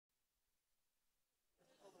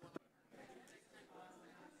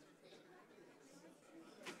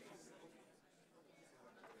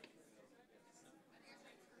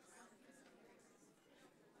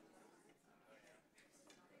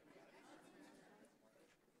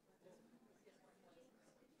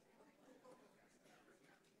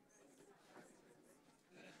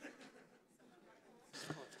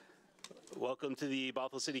Welcome to the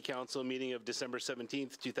Bothell City Council meeting of December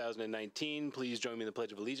 17th, 2019. Please join me in the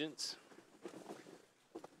Pledge of Allegiance.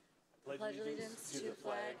 Pledge allegiance to the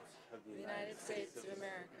flag of the United States of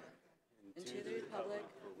America and to the republic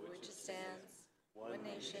for which it stands, one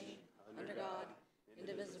nation, under God,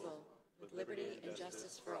 indivisible, with liberty and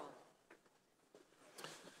justice for all.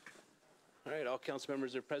 All right, all council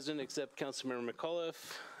members are present except Councilmember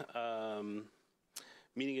McAuliffe.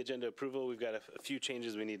 Meeting agenda approval, we've got a few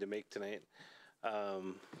changes we need to make tonight.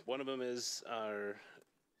 One of them is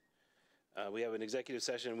we have an executive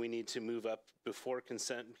session we need to move up before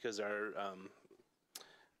consent because our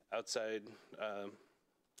outside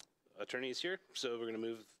attorney is here. So we're going to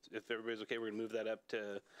move, if everybody's okay, we're going to move that up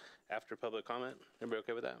to after public comment. Everybody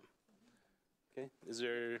okay with that? Okay. Is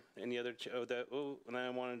there any other? And I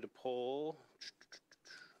wanted to poll.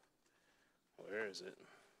 Where is it?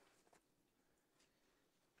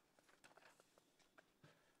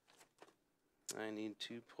 I need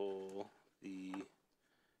to pull the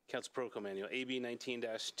Council Protocol Manual, AB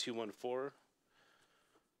 19-214.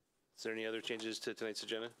 Is there any other changes to tonight's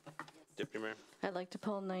agenda? Yes. Deputy Mayor. I'd like to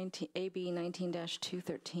pull AB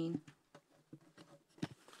 19-213.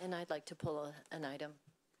 And I'd like to pull an item.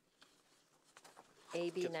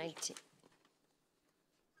 AB 19.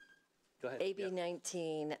 Go ahead. AB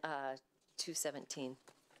 19-217.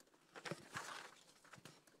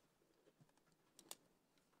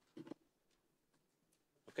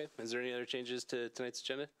 Okay, is there any other changes to tonight's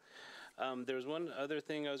agenda? There was one other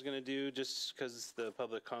thing I was going to do, just because the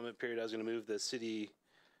public comment period, I was going to move the city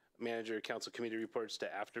manager council committee reports to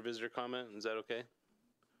after visitor comment. Is that okay?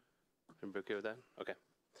 Everybody okay with that? Okay.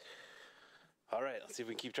 All right, let's see if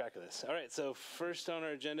we can keep track of this. All right, so first on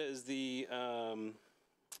our agenda is the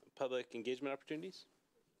public engagement opportunities.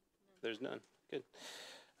 There's none. Good.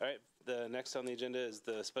 All right, the next on the agenda is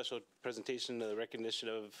the special presentation of the recognition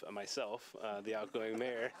of myself, the outgoing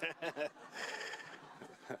mayor.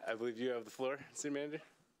 I believe you have the floor, City Manager.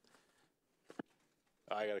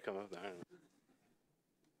 Oh, I got to come up. I don't know.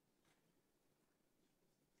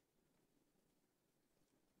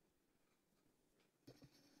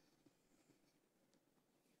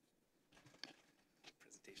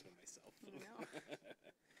 Presentation of myself. No.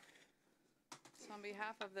 So on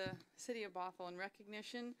behalf of the City of Bothell, in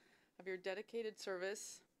recognition of your dedicated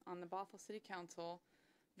service on the Bothell City Council,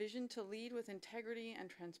 vision to lead with integrity and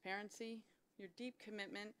transparency, your deep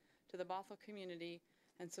commitment to the Bothell community,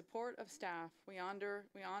 and support of staff, we honor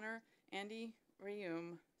Andy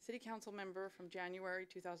Rheaume, City Council member from January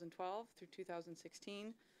 2012 through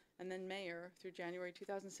 2016, and then mayor through January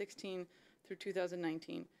 2016 through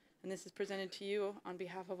 2019. And this is presented to you on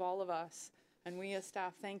behalf of all of us. And we as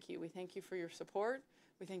staff thank you. We thank you for your support.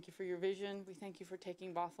 We thank you for your vision. We thank you for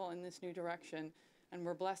taking Bothell in this new direction. And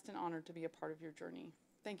we're blessed and honored to be a part of your journey.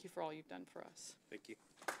 Thank you for all you've done for us. Thank you.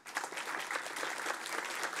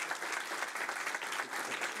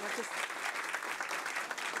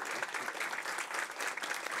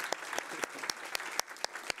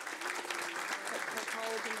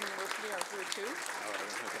 College and university are here too.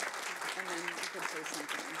 Oh, okay. And then you can say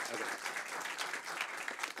something. Okay.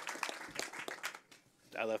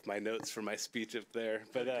 I left my notes for my speech up there,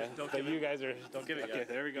 but you guys are. Don't give it okay, yet.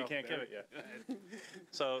 There we go. You can't give it yet.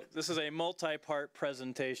 So this is a multi-part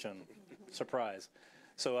presentation. Surprise.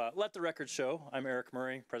 So let the record show. I'm Eric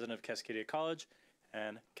Murray, president of Cascadia College,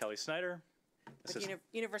 and Kelly Snyder.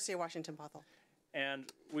 University of Washington, Bothell.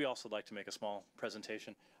 And we also like to make a small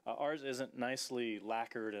presentation. Ours isn't nicely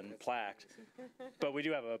lacquered and plaqued, but we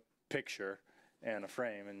do have a picture and a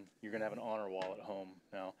frame, and you're going to have an honor wall at home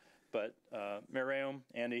now. But Mayor Rheaume,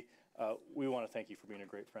 Andy, we want to thank you for being a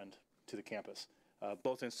great friend to the campus.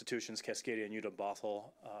 Both institutions, Cascadia and UW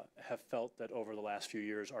Bothell, have felt that over the last few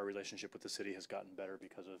years our relationship with the city has gotten better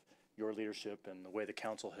because of your leadership and the way the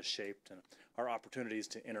council has shaped and our opportunities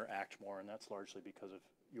to interact more, and that's largely because of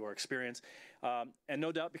your experience. And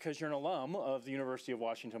no doubt because you're an alum of the University of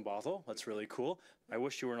Washington Bothell. That's really cool. I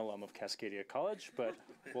wish you were an alum of Cascadia College, but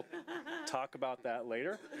we'll talk about that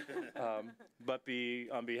later. But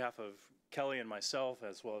on behalf of Kelly and myself,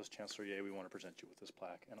 as well as Chancellor Ye, we want to present you with this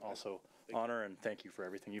plaque and also honor and thank you for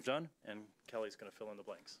everything you've done. And Kelly's going to fill in the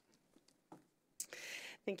blanks.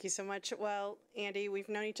 Thank you so much. Well, Andy, we've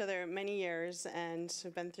known each other many years and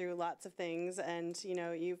have been through lots of things. And, you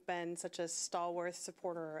know, you've been such a stalwart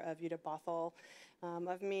supporter of UW Bothell,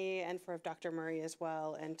 of me, and of Dr. Murray as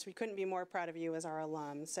well. And we couldn't be more proud of you as our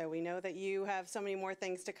alum. So we know that you have so many more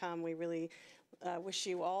things to come. We really wish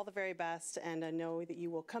you all the very best, and know that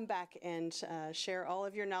you will come back and share all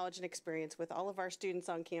of your knowledge and experience with all of our students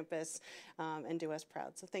on campus and do us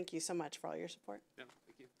proud. So thank you so much for all your support. Yeah,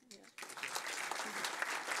 thank you. Yeah.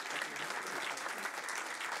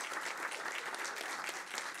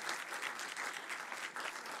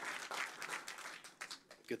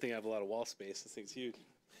 Good thing I have a lot of wall space. This thing's huge.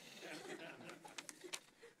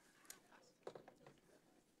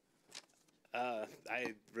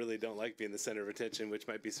 I really don't like being the center of attention, which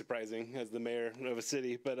might be surprising as the mayor of a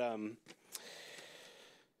city. But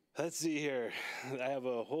let's see here. I have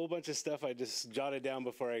a whole bunch of stuff I just jotted down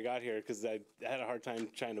before I got here because I had a hard time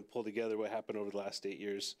trying to pull together what happened over the last 8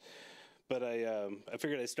 years. But I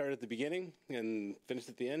figured I'd start at the beginning and finish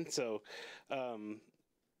at the end. So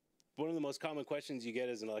one of the most common questions you get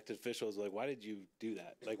as an elected official is like, why did you do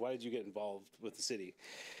that? Like, why did you get involved with the city?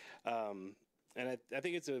 And I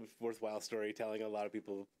think it's a worthwhile story telling. A lot of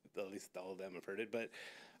people, at least all of them, have heard it. But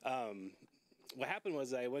what happened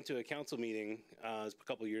was I went to a council meeting a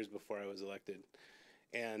couple years before I was elected.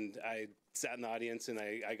 And I sat in the audience and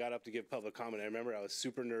I got up to give public comment. I remember I was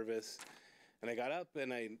super nervous. And I got up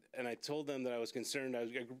and I told them that I was concerned.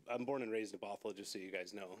 I'm born and raised in Bothell, just so you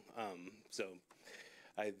guys know. So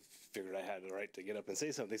I figured I had the right to get up and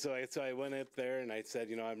say something. So I went up there and I said,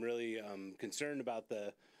 you know, I'm really concerned about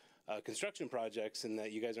the construction projects and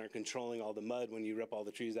that you guys aren't controlling all the mud when you rip all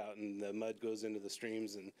the trees out and the mud goes into the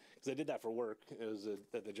streams. And because I did that for work, it was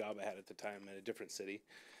the job I had at the time at a different city.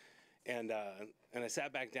 And I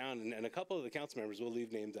sat back down and a couple of the council members, we'll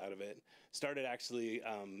leave names out of it, started actually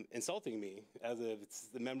insulting me as it's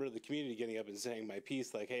the member of the community getting up and saying my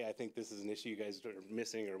piece, like, hey, I think this is an issue you guys are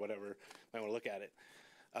missing or whatever, might want to look at it.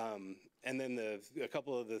 And then a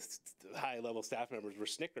couple of the high-level staff members were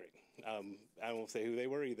snickering. I won't say who they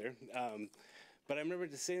were either. But I remember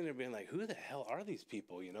just sitting there being like, who the hell are these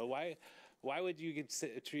people? You know, why would you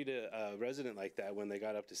treat a resident like that when they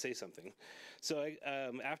got up to say something? So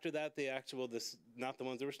after that, not the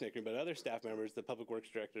ones that were snickering, but other staff members, the public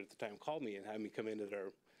works director at the time called me and had me come into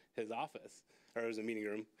his office, or it was a meeting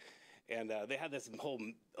room. And they had this whole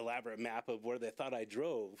elaborate map of where they thought I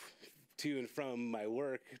drove to and from my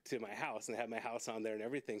work to my house, and they had my house on there and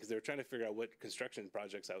everything because they were trying to figure out what construction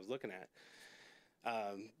projects I was looking at.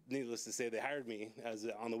 Needless to say, they hired me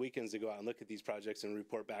on the weekends to go out and look at these projects and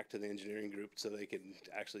report back to the engineering group so they could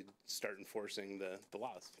actually start enforcing the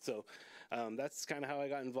laws. So that's kind of how I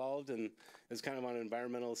got involved, and it's kind of on an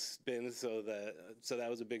environmental spin. So that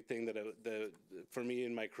was a big thing for me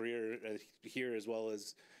in my career here, as well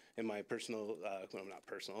as in my personal, well, not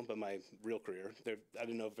personal, but my real career. I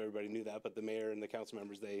didn't know if everybody knew that, but the mayor and the council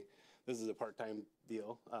members, this is a part-time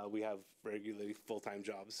deal. We have regularly full-time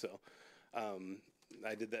jobs, so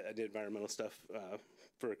I did environmental stuff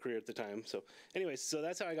for a career at the time. So anyways, so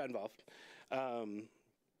that's how I got involved. I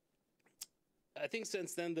think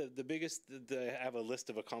since then, the biggest, I have a list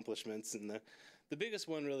of accomplishments, and the biggest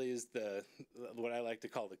one really is what I like to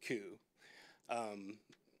call the coup.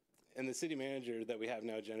 And the city manager that we have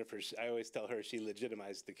now, Jennifer, I always tell her she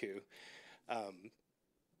legitimized the coup.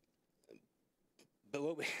 But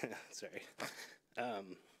what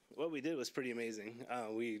what we did was pretty amazing.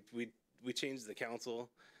 We changed the council.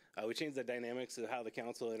 We changed the dynamics of how the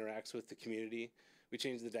council interacts with the community. We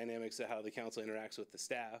changed the dynamics of how the council interacts with the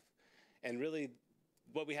staff. And really,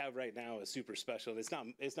 what we have right now is super special. And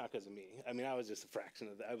it's not because of me. I mean, I was just a fraction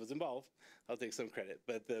of that. I was involved. I'll take some credit.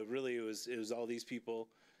 But really, it was all these people.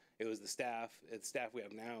 It was the staff. It's staff we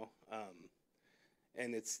have now.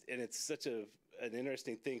 And it's such an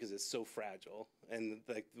interesting thing because it's so fragile. And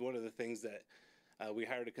like one of the things that we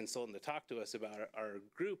hired a consultant to talk to us about our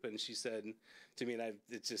group, and she said to me, and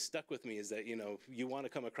it just stuck with me, is that, you know, you want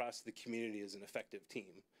to come across the community as an effective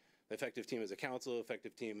team. An effective team as a council,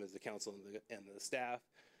 effective team as the council and the staff,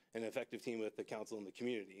 and an effective team with the council and the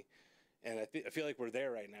community. And I feel like we're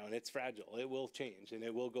there right now, and it's fragile. It will change, and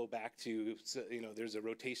it will go back to, you know, there's a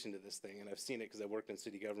rotation to this thing, and I've seen it because I've worked in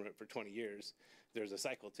city government for 20 years. There's a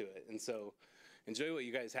cycle to it, and so enjoy what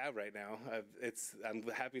you guys have right now. I'm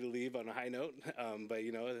happy to leave on a high note, but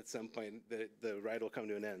you know, at some point the ride will come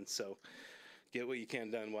to an end. So get what you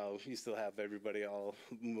can done while you still have everybody all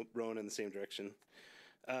rowing in the same direction.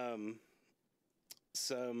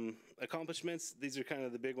 Some accomplishments, these are kind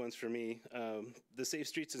of the big ones for me. The safe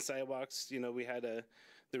streets and sidewalks, you know,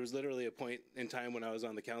 there was literally a point in time when I was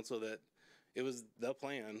on the council that the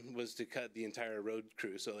plan was to cut the entire road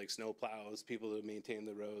crew. So like snow plows, people to maintain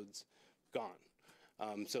the roads,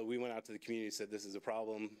 gone. So we went out to the community and said, this is a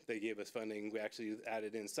problem. They gave us funding. We actually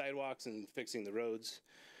added in sidewalks and fixing the roads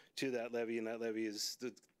to that levy, and that levy is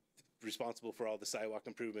responsible for all the sidewalk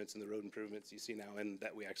improvements and the road improvements you see now, and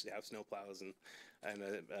that we actually have snow plows and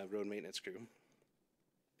a road maintenance crew.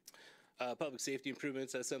 Public safety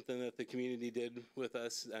improvements, that's something that the community did with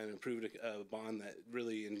us and improved a bond that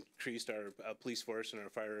really increased our police force and our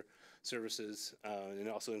fire services, and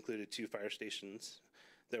also included 2 fire stations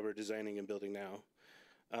that we're designing and building now.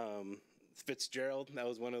 Fitzgerald, that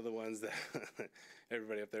was one of the ones that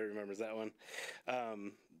everybody up there remembers that one.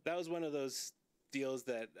 That was one of those deals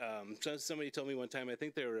that somebody told me one time, I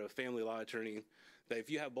think they were a family law attorney, that if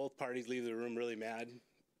you have both parties leave the room really mad,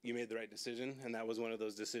 you made the right decision. And that was one of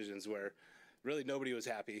those decisions where really nobody was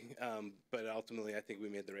happy, but ultimately I think we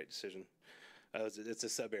made the right decision. It's a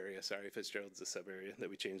sub area, sorry, Fitzgerald's a sub area that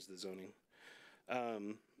we changed the zoning.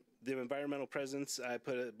 The environmental presence, I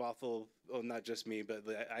put at Bothell, well, not just me, but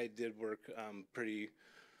I did work pretty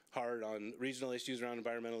hard on regional issues around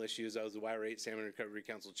environmental issues. I was the Y-Rate Salmon Recovery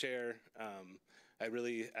Council chair. I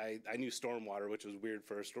knew stormwater, which was weird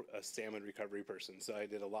for a salmon recovery person, so I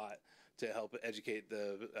did a lot to help educate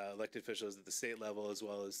the elected officials at the state level as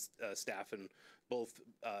well as staff in both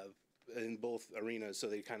arenas, so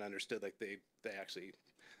they kind of understood like they actually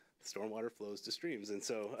stormwater flows to streams, and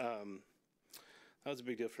so that was a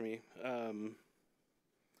big deal for me.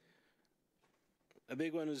 A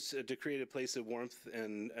big one was to create a place of warmth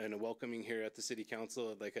and a welcoming here at the city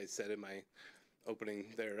council. Like I said in my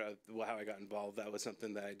opening there, how I got involved, that was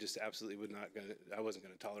something that I just absolutely I wasn't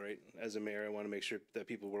gonna tolerate. As a mayor, I want to make sure that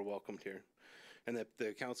people were welcomed here and that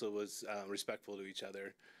the council was respectful to each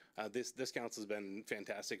other. This council's been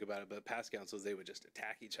fantastic about it, but past councils, they would just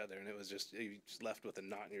attack each other, and it was just, you just left with a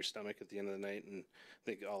knot in your stomach at the end of the night, and I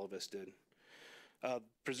think all of us did.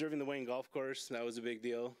 Preserving the Wayne Golf Course, that was a big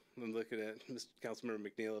deal. I'm looking at Mr. Councilmember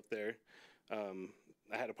McNeil up there.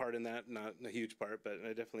 I had a part in that, not a huge part, but I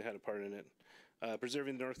definitely had a part in it.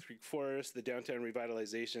 Preserving the North Creek Forest, the downtown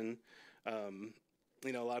revitalization.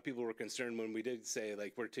 You know, a lot of people were concerned when we did say,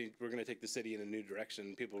 like, we're going to take the city in a new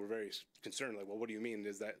direction. People were very concerned, like, well, what do you mean?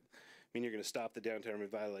 Does that mean you're going to stop the downtown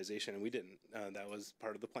revitalization? And we didn't. That was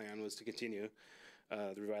part of the plan, was to continue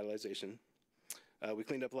the revitalization. We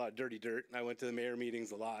cleaned up a lot of dirty dirt. I went to the mayor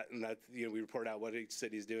meetings a lot, and that, you know, we report out what each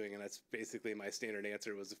city's doing, and that's basically my standard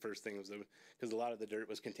answer. Was the first thing, was because a lot of the dirt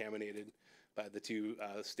was contaminated by the two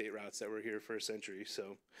state routes that were here for a century.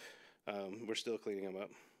 So we're still cleaning them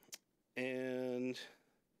up, and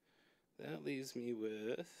that leaves me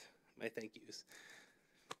with my thank yous.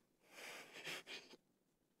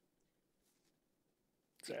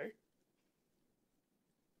 Sorry.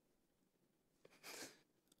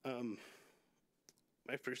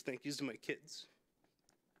 My first thank yous to my kids.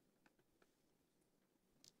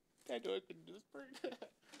 I know I couldn't do this part.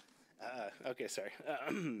 Okay, sorry.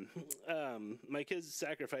 My kids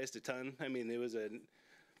sacrificed a ton. I mean, it was a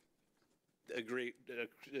great,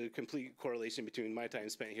 complete correlation between my time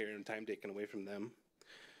spent here and time taken away from them.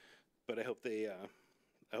 But I hope they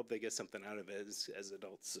get something out of it as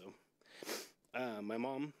adults. So, my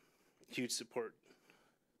mom, huge support.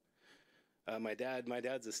 My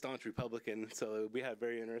dad's a staunch Republican, so we had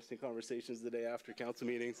very interesting conversations the day after council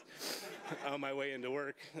meetings on my way into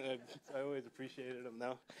work. I always appreciated him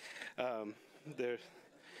now.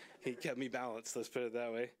 He kept me balanced, let's put it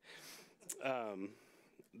that way.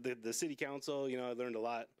 The city council, you know, I learned a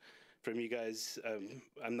lot from you guys.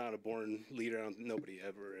 I'm not a born leader, nobody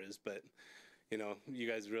ever is, but you know, you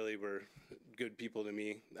guys really were good people to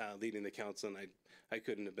me leading the council, and I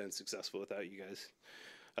couldn't have been successful without you guys.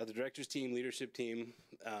 The directors team, leadership team,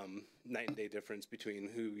 night and day difference between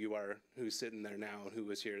who you are, who's sitting there now, and who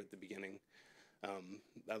was here at the beginning.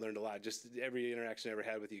 I learned a lot. Just every interaction I ever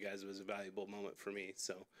had with you guys was a valuable moment for me.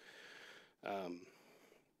 So, and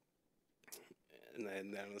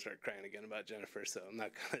then I'm gonna start crying again about Jennifer. So I'm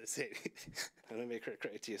not gonna say anything. I'm gonna make her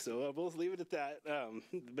cry too. So we'll both leave it at that.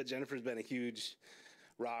 But Jennifer's been a huge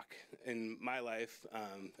rock in my life,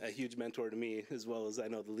 a huge mentor to me, as well as I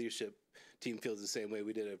know the leadership team feels the same way.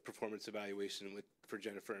 We did a performance evaluation for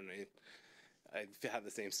Jennifer, and I have the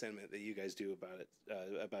same sentiment that you guys do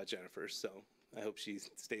about Jennifer. So I hope she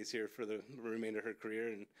stays here for the remainder of her career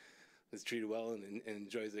and is treated well and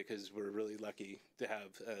enjoys it, because we're really lucky to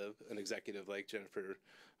have an executive like Jennifer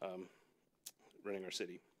running our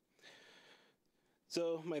city.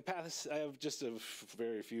 So my past, I have just a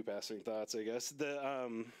very few passing thoughts, I guess.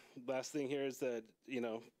 The last thing here is that, you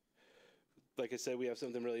know, like I said, we have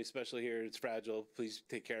something really special here. It's fragile. Please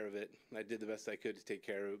take care of it. I did the best I could to take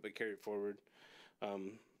care of it, but carry it forward.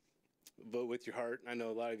 Vote with your heart. I know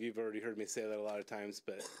a lot of you have already heard me say that a lot of times,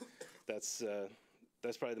 but that's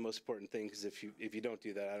probably the most important thing, because if you don't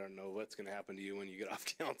do that, I don't know what's going to happen to you when you get off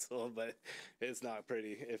council, but it's not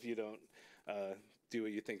pretty if you don't do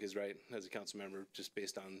what you think is right as a council member, just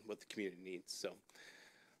based on what the community needs. So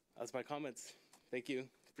that's my comments. Thank you.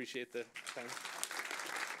 Appreciate the time.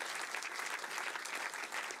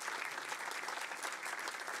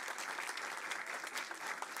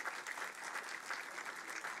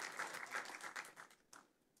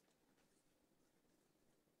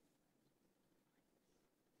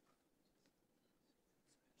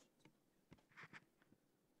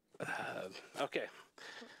 loud. Okay.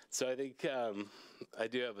 So I think I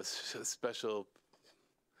do have a special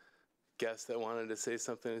guest that wanted to say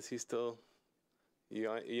something. Is he still? You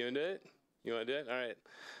want to do it? You want to do it? All right.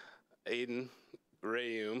 Aiden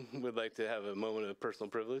Rheaume would like to have a moment of personal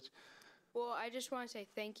privilege. Well, I just want to say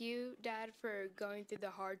thank you, Dad, for going through the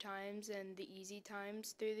hard times and the easy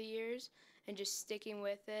times through the years and just sticking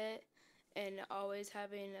with it and always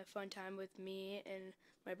having a fun time with me and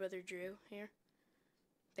my brother Drew here.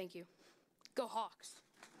 Thank you. Go Hawks!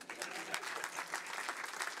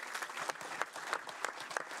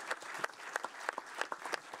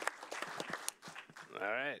 All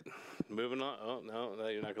right. Moving on. Oh, no,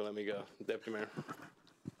 you're not going to let me go. Deputy Mayor.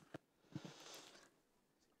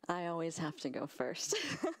 I always have to go first.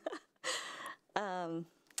 I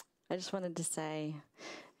just wanted to say,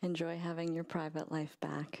 enjoy having your private life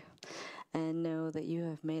back and know that you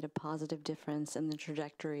have made a positive difference in the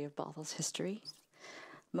trajectory of Bothell's history.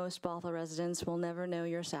 Most Bothell residents will never know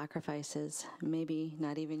your sacrifices, maybe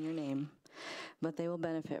not even your name, but they will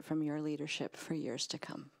benefit from your leadership for years to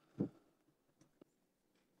come.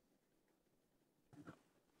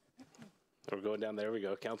 We're going down there. We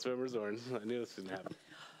go. Councilmember Zorn. I knew this didn't happen.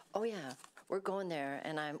 Oh yeah, we're going there,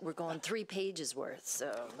 and we're going 3 pages worth.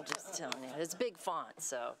 So I'm just telling you, it's big font.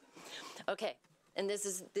 So, okay, and this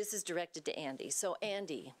is directed to Andy. So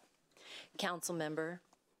Andy, council member,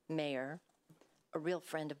 mayor, a real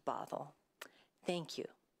friend of Bothell. Thank you.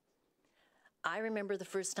 I remember the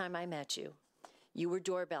first time I met you. You were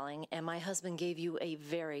doorbelling, and my husband gave you a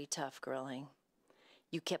very tough grilling.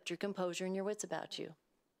 You kept your composure and your wits about you,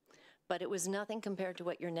 but it was nothing compared to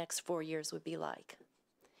what your next 4 years would be like.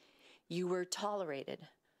 You were tolerated,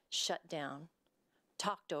 shut down,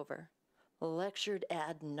 talked over, lectured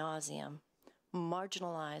ad nauseum,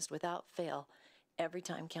 marginalized without fail every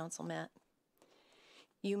time council met.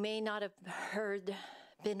 You may not have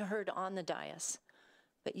been heard on the dais,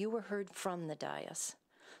 but you were heard from the dais.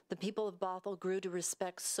 The people of Bothell grew to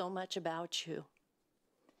respect so much about you.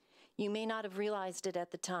 You may not have realized it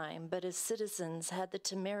at the time, but as citizens had the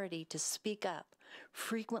temerity to speak up,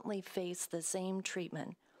 frequently face the same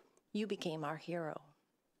treatment, you became our hero.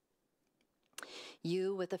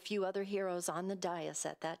 You, with a few other heroes on the dais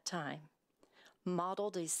at that time,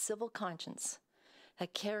 modeled a civil conscience, a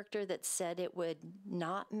character that said it would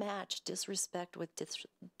not match disrespect with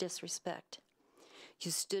disrespect. You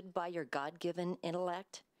stood by your God-given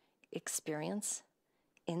intellect, experience,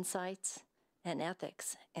 insights, and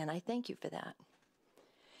ethics, and I thank you for that.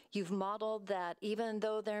 You've modeled that even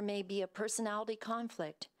though there may be a personality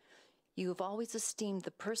conflict, you have always esteemed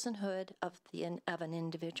the personhood of an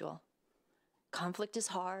individual. Conflict is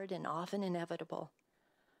hard and often inevitable,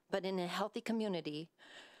 but in a healthy community,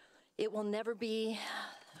 it will never be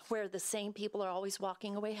where the same people are always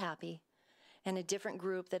walking away happy and a different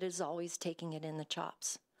group that is always taking it in the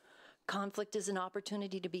chops. Conflict is an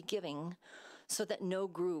opportunity to be giving so that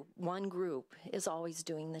one group is always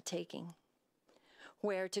doing the taking.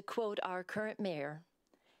 Where, to quote our current mayor,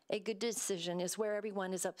 a good decision is where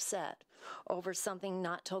everyone is upset over something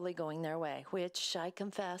not totally going their way, which I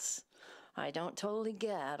confess I don't totally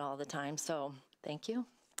get all the time, so thank you.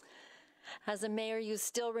 As a mayor, you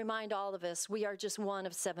still remind all of us we are just one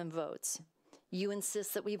of 7 votes. You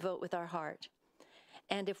insist that we vote with our heart.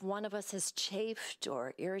 And if one of us has chafed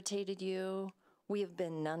or irritated you, we have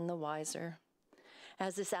been none the wiser.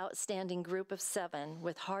 As this outstanding group of 7,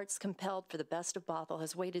 with hearts compelled for the best of Bothell,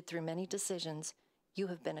 has waded through many decisions, you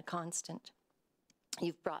have been a constant.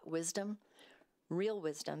 You've brought wisdom, real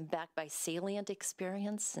wisdom, backed by salient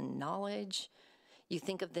experience and knowledge. You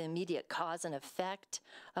think of the immediate cause and effect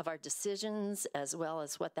of our decisions, as well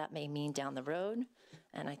as what that may mean down the road.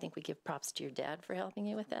 And I think we give props to your dad for helping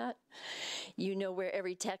you with that. You know where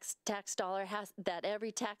every tax dollar has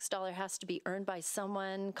to be earned by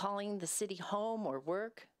someone calling the city home or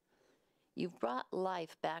work. You've brought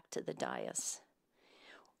life back to the dais.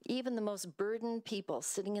 Even the most burdened people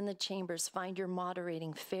sitting in the chambers find your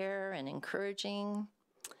moderating fair and encouraging.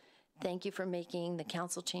 Thank you for making the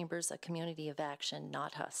council chambers a community of action,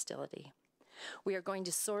 not hostility. We are going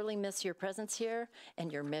to sorely miss your presence here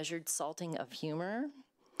and your measured salting of humor.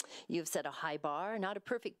 You've set a high bar, not a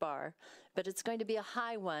perfect bar, but it's going to be a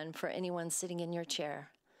high one for anyone sitting in your chair.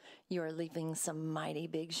 You are leaving some mighty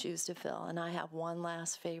big shoes to fill, and I have one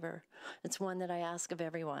last favor. It's one that I ask of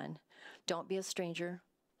everyone. Don't be a stranger.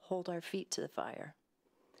 Hold our feet to the fire.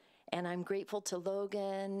 And I'm grateful to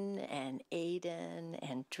Logan and Aiden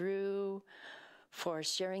and Drew for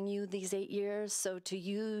sharing you these 8 years. So to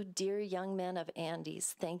you, dear young men of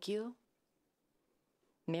Andes, thank you.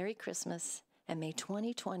 Merry Christmas, and may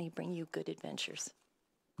 2020 bring you good adventures.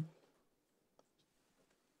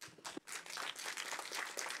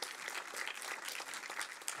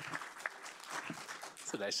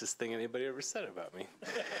 nicest thing anybody ever said about me.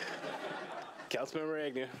 Councilmember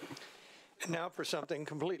Agnew. And now for something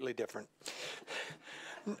completely different.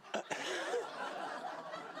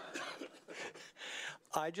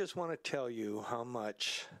 I just want to tell you how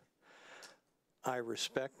much I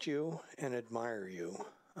respect you and admire you.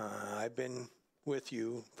 I've been with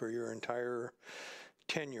you for your entire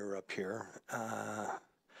tenure up here.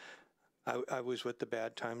 I was with the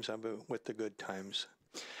bad times, I'm with the good times.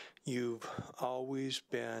 You've always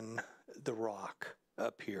been the rock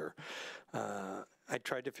up here. I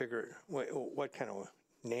tried to figure what kind of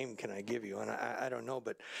name can I give you, and I don't know,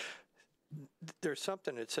 but there's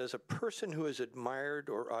something that says a person who is admired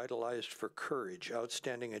or idolized for courage,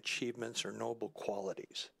 outstanding achievements, or noble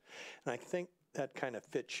qualities. And I think that kind of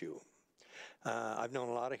fits you. I've known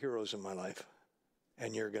a lot of heroes in my life,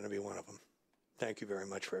 and you're going to be one of them. Thank you very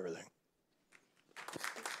much for everything.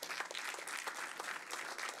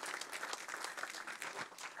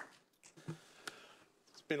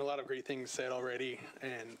 It's been a lot of great things said already,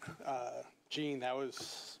 and Gene, that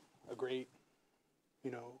was a great,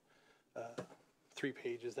 3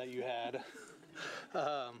 pages that you had.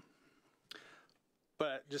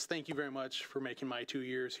 But just thank you very much for making my 2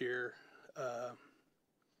 years here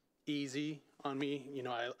easy on me.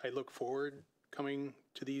 I look forward coming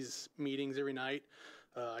to these meetings every night.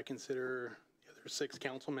 I consider the other 6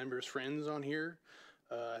 council members friends on here.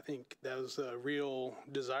 I think that was a real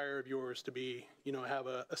desire of yours to be, have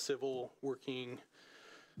a civil, working,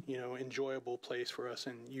 enjoyable place for us,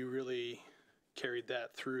 and you really carried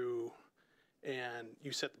that through, and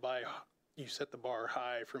you set the bar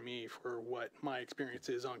high for me for what my experience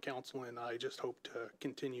is on council, and I just hope to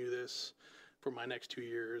continue this for my next 2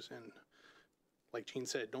 years. And like Gene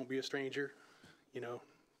said, don't be a stranger.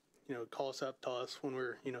 Call us up, tell us when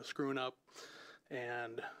we're screwing up,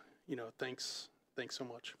 and thanks so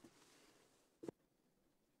much.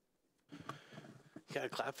 Gotta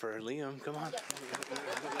clap for Liam. Come on.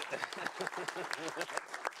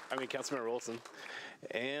 Councilmember Olson.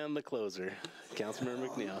 And the closer, Councilmember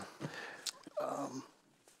McNeil. I'm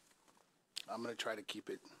going to try to keep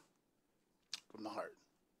it from the heart.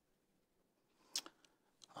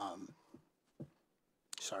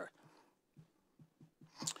 Sorry.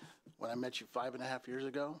 When I met you 5.5 years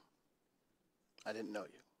ago, I didn't know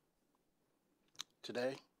you.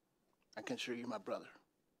 Today, I consider you my brother.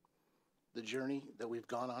 The journey that we've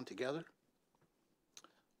gone on together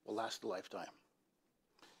will last a lifetime.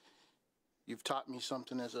 You've taught me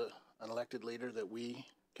something as an elected leader, that we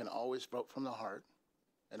can always vote from the heart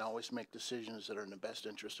and always make decisions that are in the best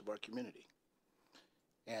interest of our community.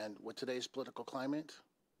 And with today's political climate,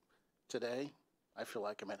 today, I feel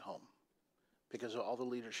like I'm at home because of all the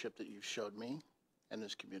leadership that you've showed me and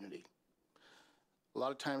this community. A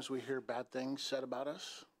lot of times we hear bad things said about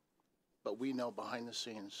us, but we know behind the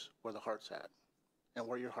scenes where the heart's at and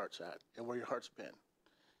where your heart's at and where your heart's been.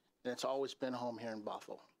 And it's always been home here in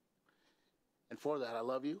Bothell. And for that, I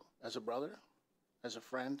love you as a brother, as a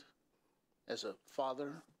friend, as a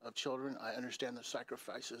father of children. I understand the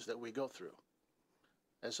sacrifices that we go through.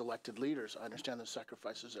 As elected leaders, I understand the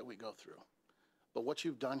sacrifices that we go through. But what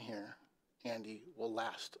you've done here, Andy, will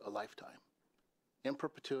last a lifetime, in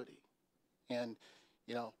perpetuity. And,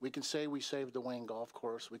 we can say we saved the Wayne Golf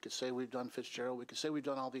Course. We could say we've done Fitzgerald. We could say we've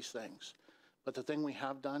done all these things. But the thing we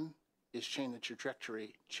have done is change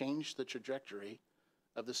the trajectory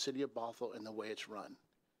of the city of Bothell and the way it's run.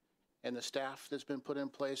 And the staff that's been put in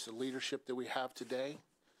place, the leadership that we have today,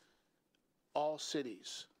 all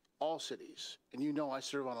cities, and I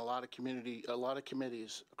serve on a lot of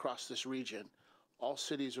committees across this region. All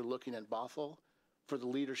cities are looking at Bothell for the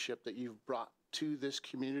leadership that you've brought to this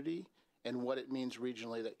community and what it means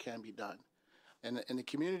regionally that can be done. And in the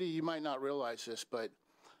community, you might not realize this, but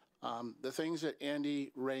the things that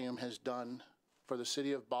Andy Rheaume has done for the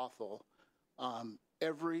city of Bothell,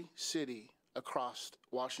 every city across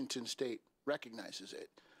Washington State recognizes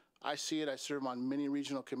it. I see it. I serve on many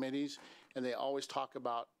regional committees, and they always talk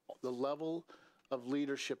about the level of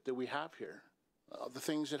leadership that we have here, the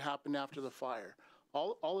things that happened after the fire,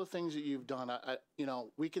 all the things that you've done.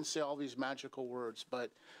 We can say all these magical words,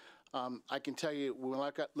 but I can tell you, when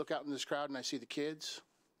I look out in this crowd and I see the kids,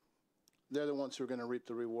 they're the ones who are going to reap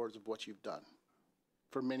the rewards of what you've done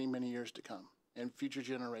for many, many years to come, and future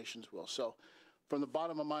generations will. So from the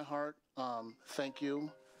bottom of my heart, thank you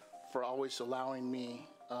for always allowing me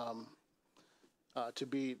to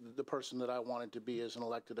be the person that I wanted to be as an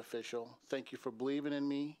elected official. Thank you for believing in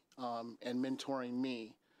me and mentoring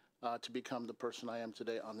me to become the person I am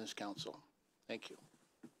today on this council. Thank you.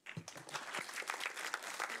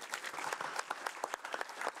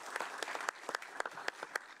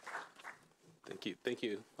 Thank Thank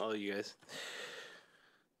you, all of you guys.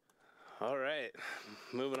 All right,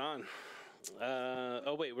 moving on.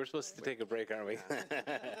 Oh wait, we're supposed to take a break, aren't we?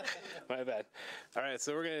 My bad. All right,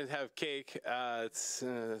 so we're gonna have cake. Let's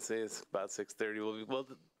say it's about 6:30. We'll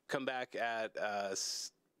come back at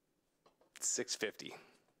 6:50.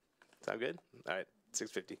 Sound good? All right,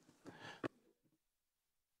 6:50.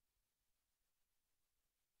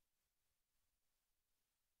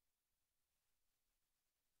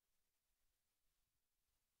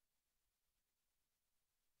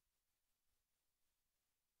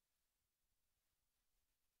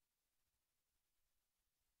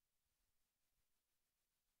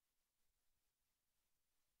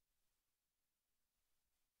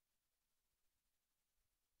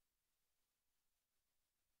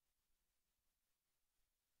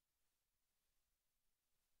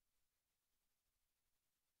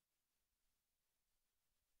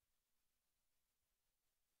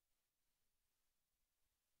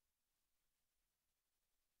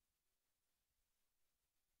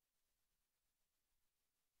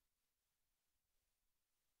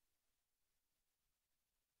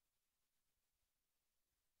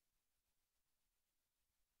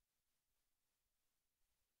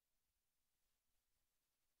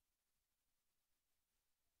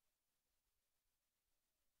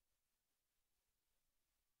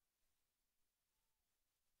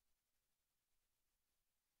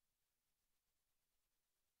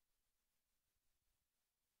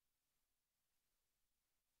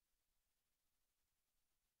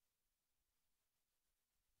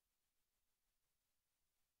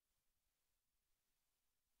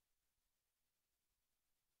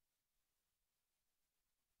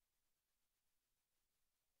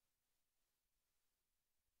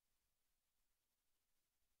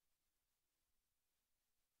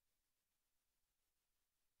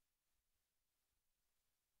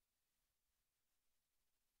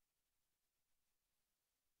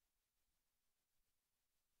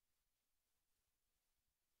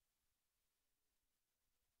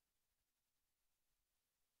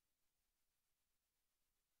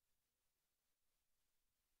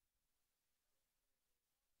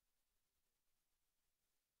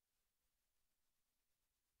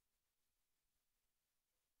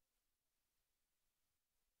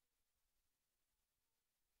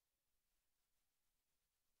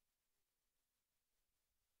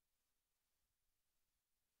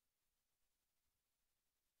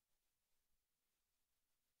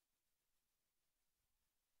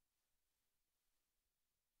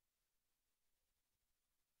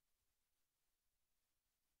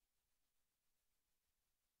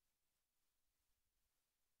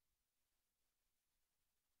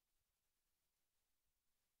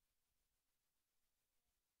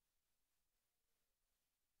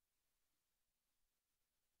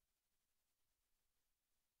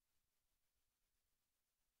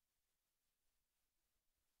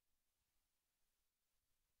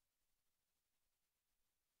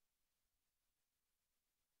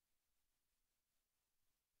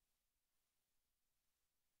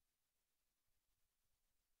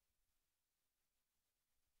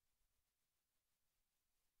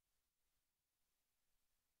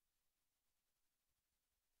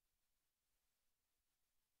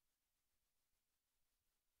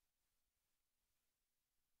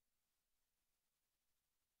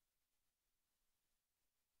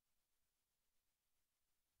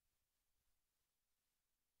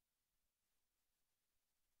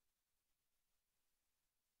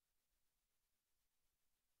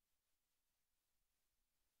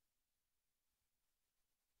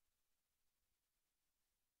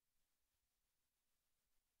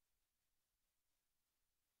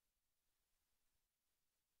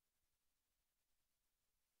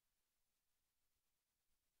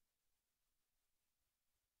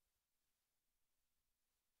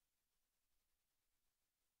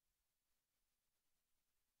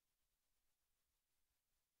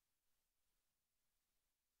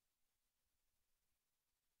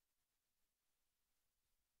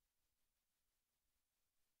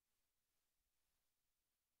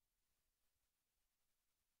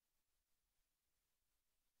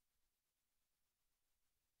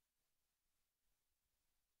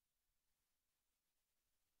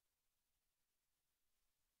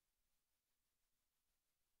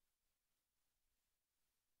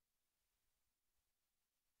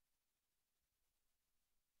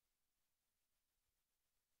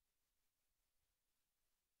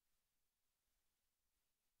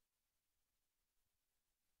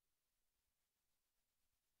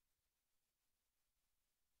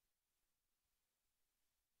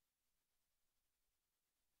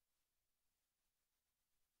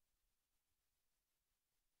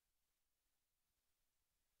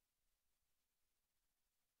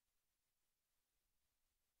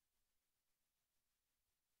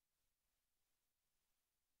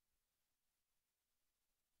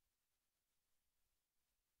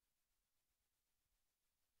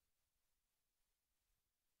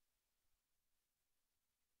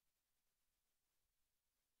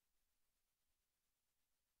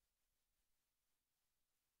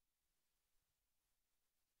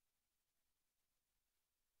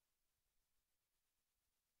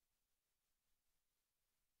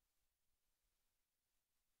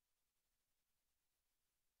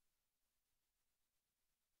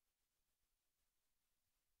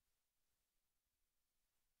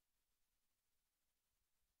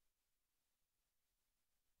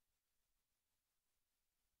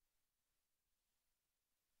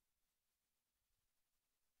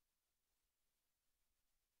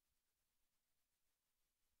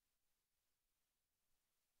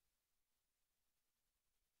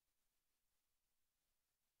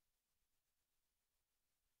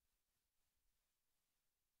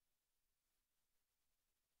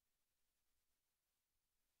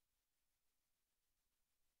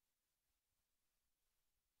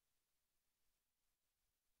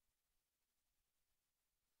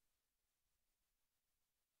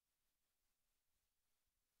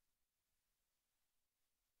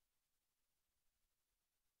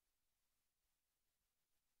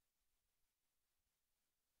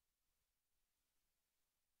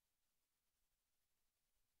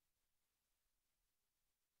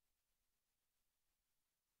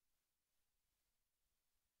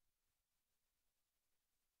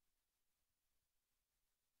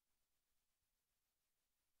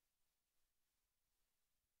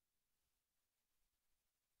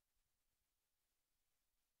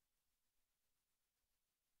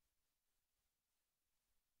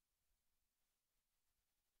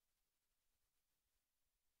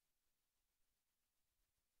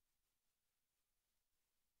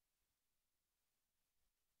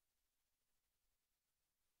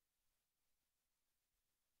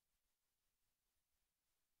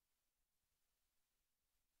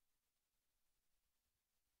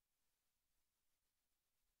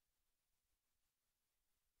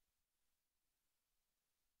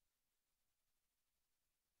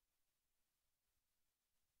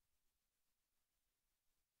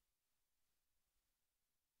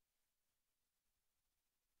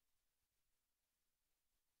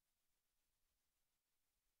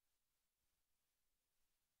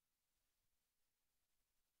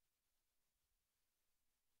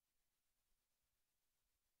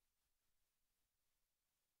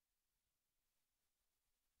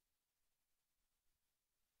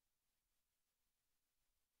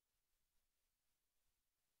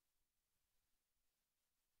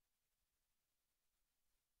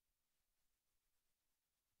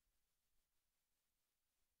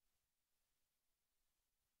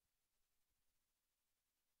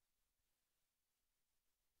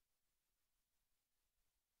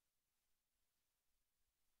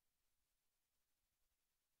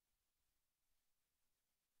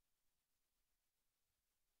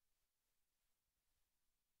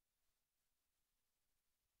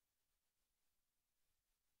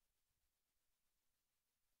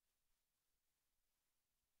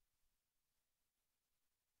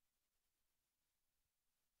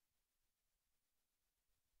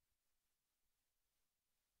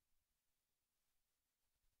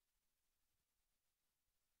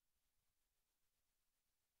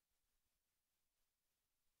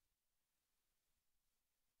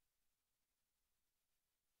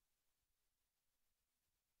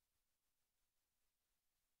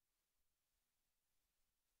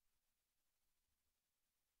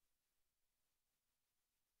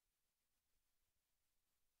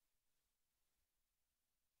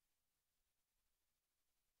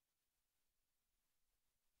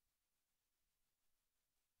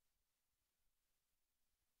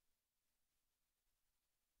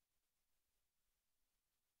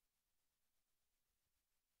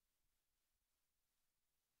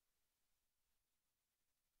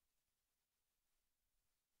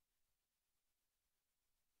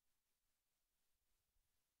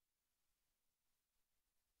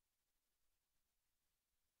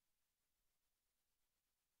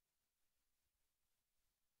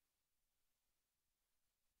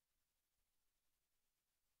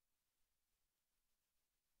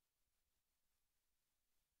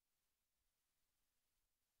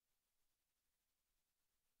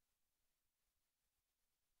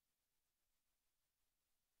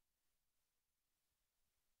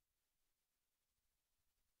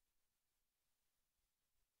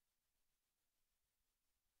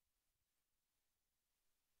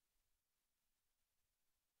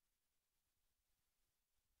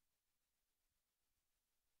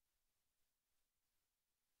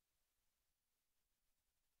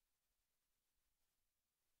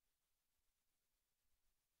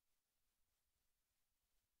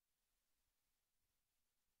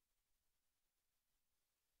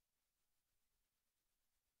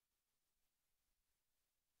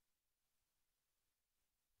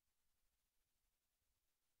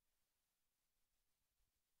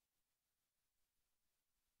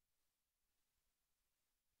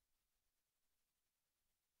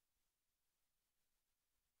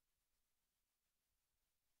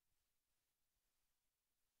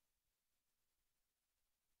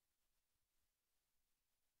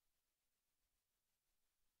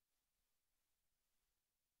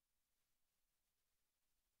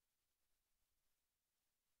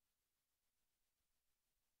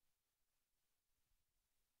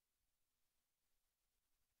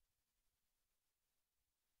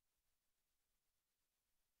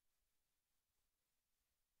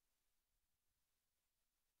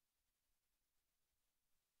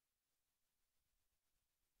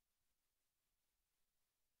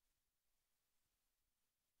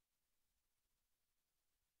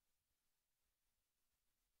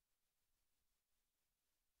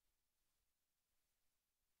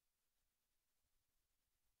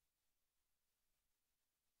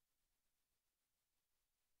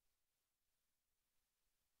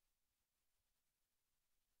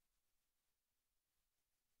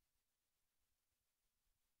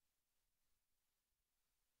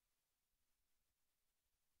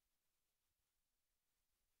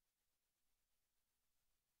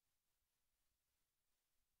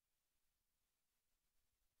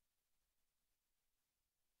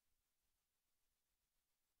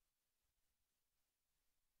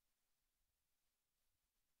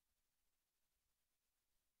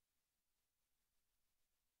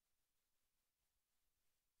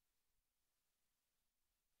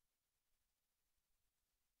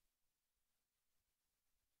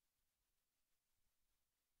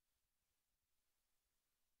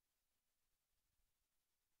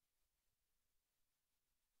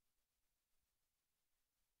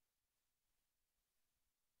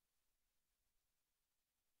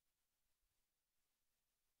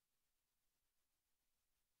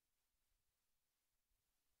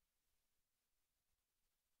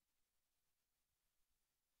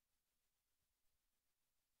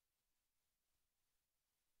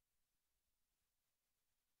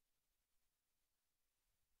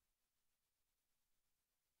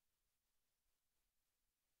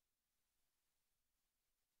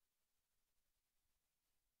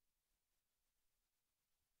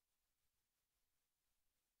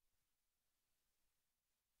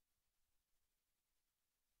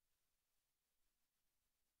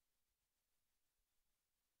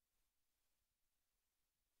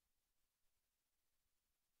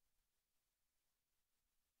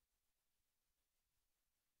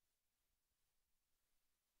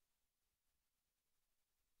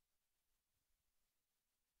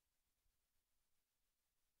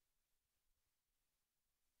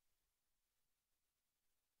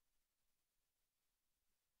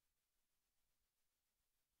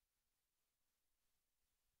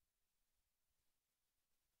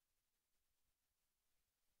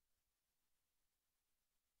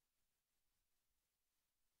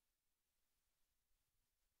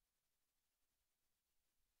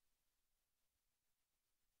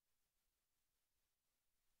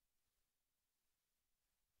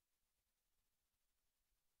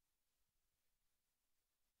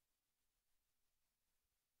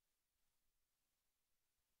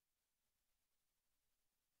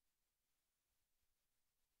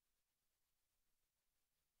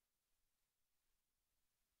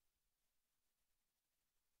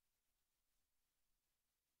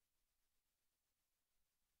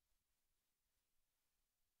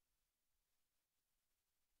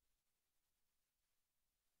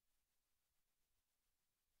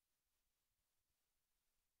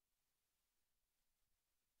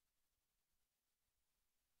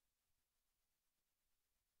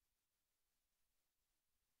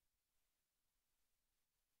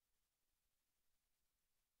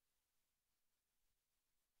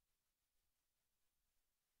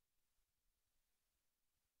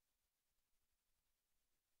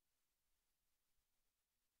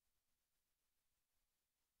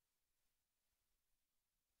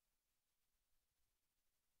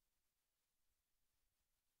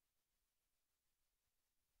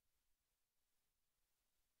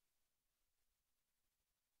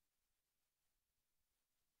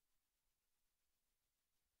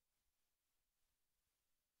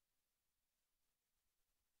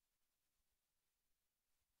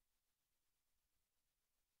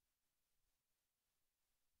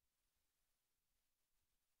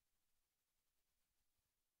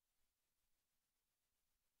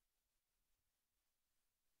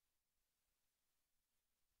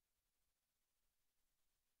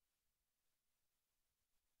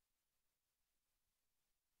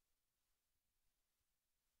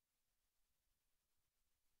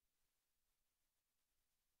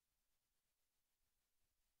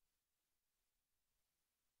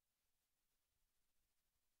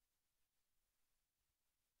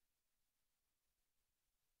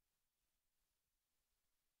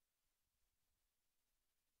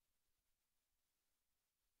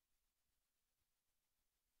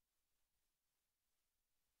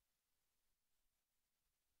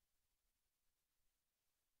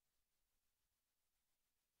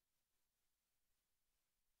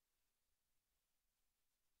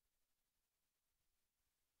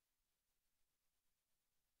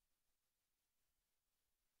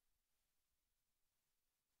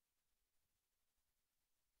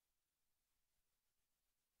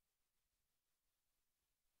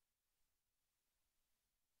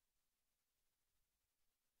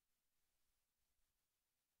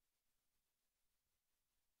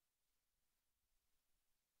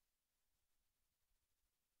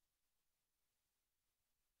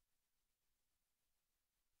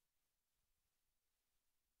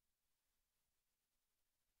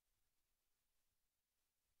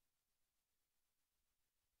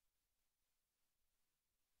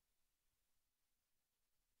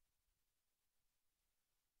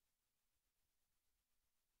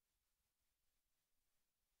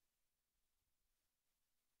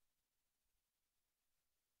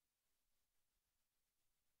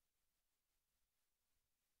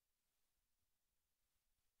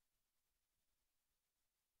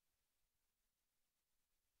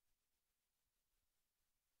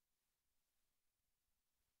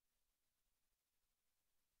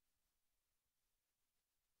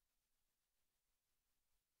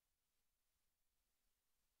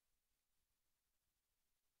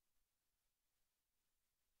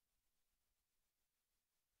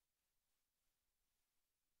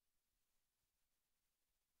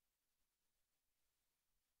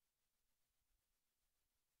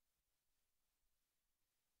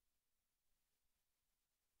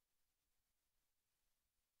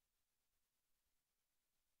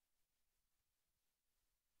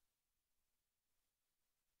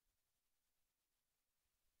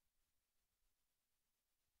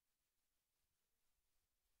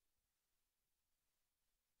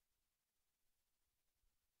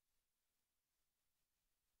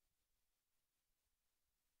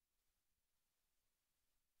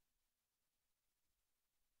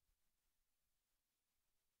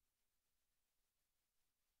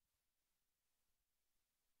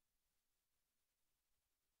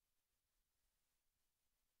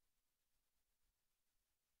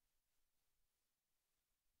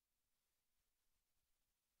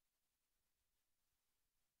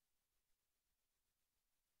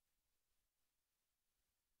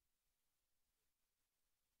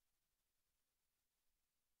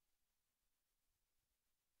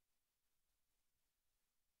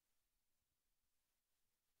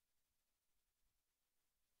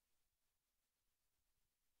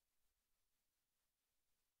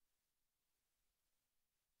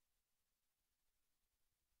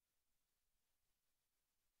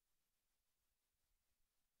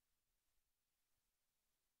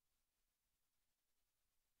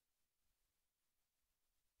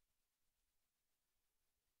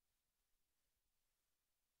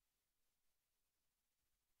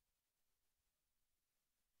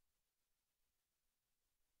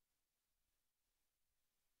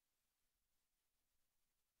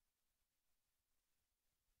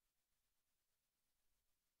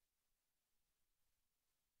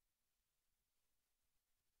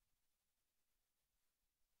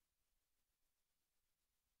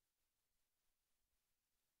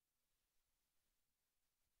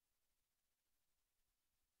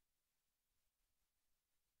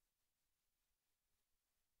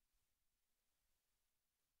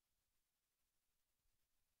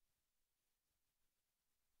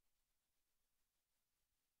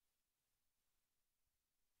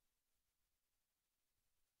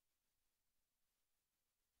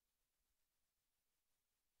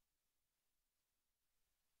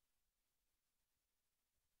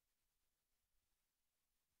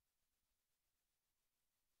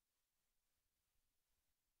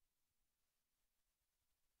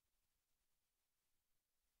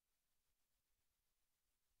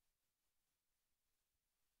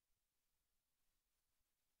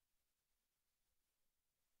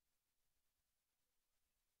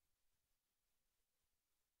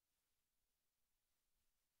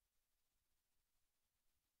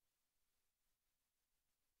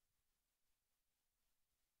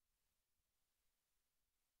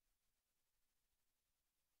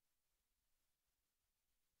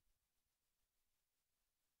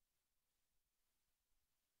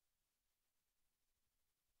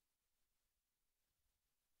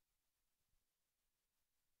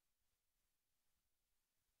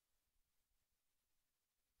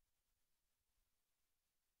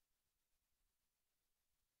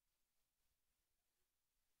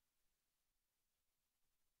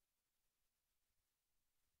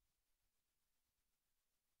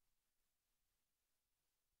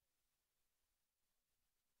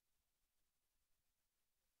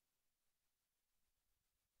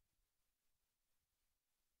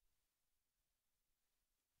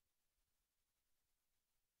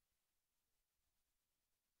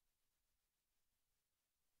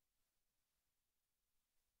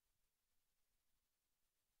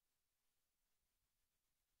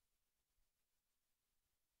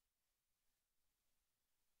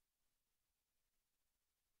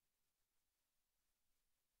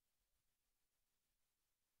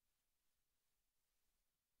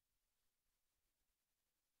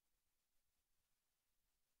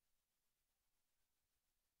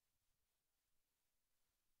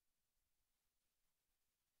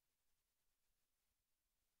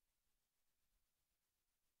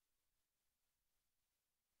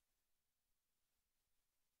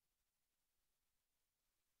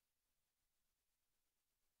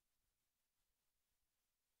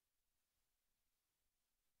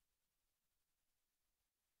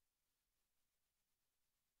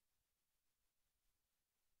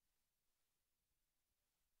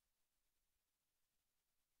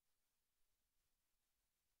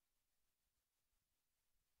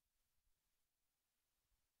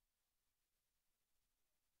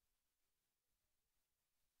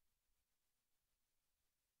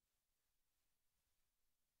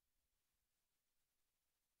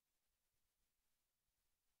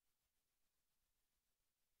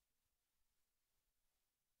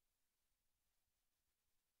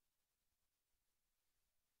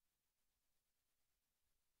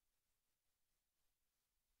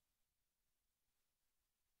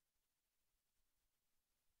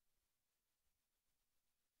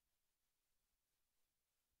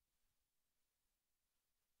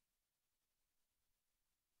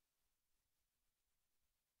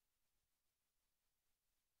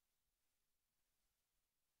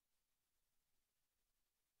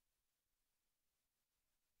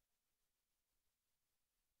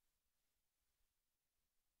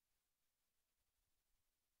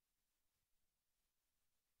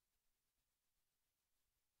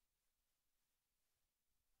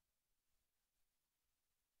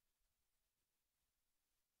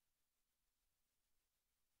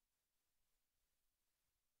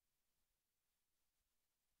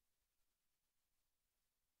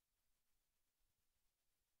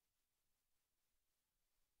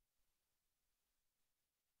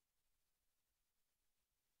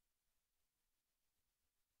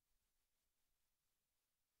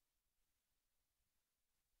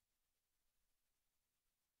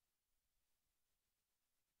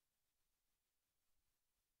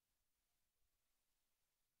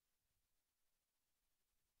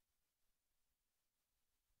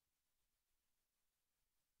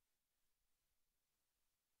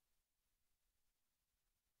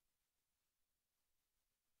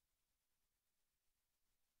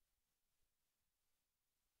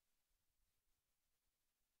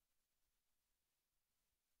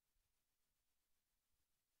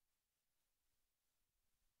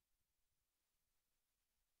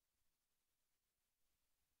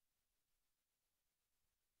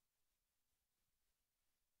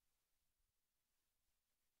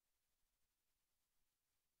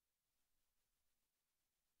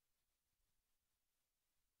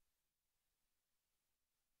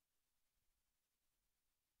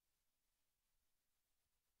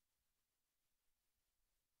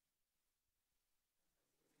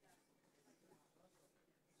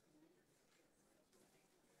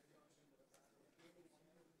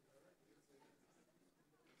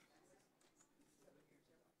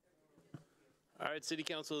 All right, City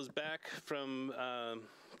Council is back from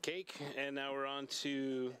cake, and now we're on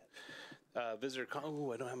to visitor.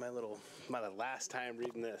 Oh, I don't have my last time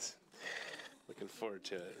reading this. Looking forward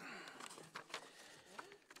to it.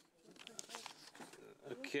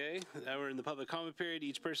 Okay, now we're in the public comment period.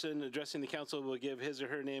 Each person addressing the council will give his or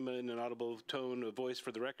her name in an audible tone of voice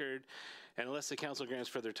for the record. And unless the council grants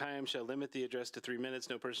further time, shall limit the address to 3 minutes.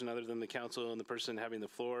 No person other than the council and the person having the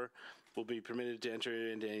floor will be permitted to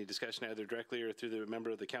enter into any discussion either directly or through the member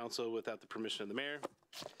of the council without the permission of the mayor.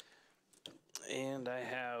 And I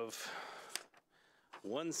have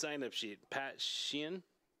one sign-up sheet. Pat Sheehan.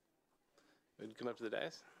 Would you come up to the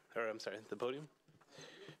dais? Or I'm sorry, the podium.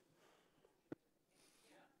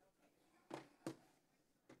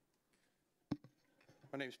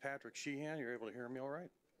 My name's Patrick Sheehan. You're able to hear me all right?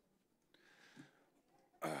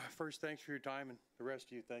 First, thanks for your time, and the rest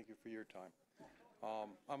of you, thank you for your time.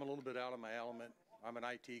 I'm a little bit out of my element. I'm an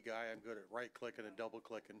IT guy. I'm good at right-clicking and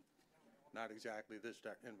double-clicking, not exactly this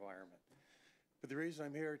environment. But the reason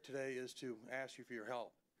I'm here today is to ask you for your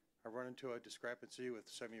help. I run into a discrepancy with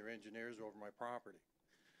some of your engineers over my property.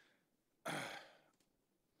 I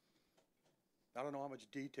don't know how much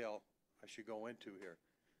detail I should go into here,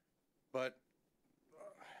 but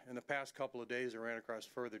in the past couple of days, I ran across a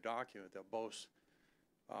further document that boasts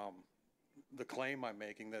the claim I'm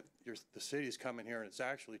making that the city's coming here and it's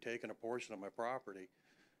actually taken a portion of my property.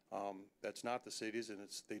 That's not the city's, and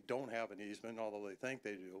they don't have an easement, although they think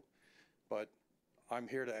they do. But I'm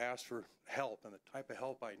here to ask for help, and the type of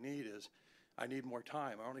help I need is I need more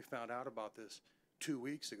time. I only found out about this 2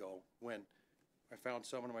 weeks ago when I found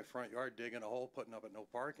someone in my front yard digging a hole, putting up a no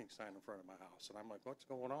parking sign in front of my house. And I'm like, what's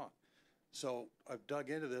going on? So I've dug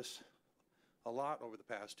into this a lot over the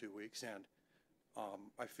past 2 weeks, and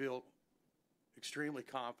I feel extremely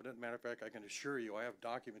confident. Matter of fact, I can assure you I have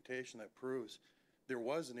documentation that proves there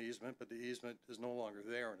was an easement, but the easement is no longer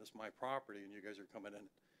there, and it's my property, and you guys are coming in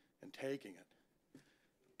and taking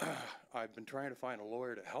it. I've been trying to find a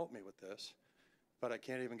lawyer to help me with this, but I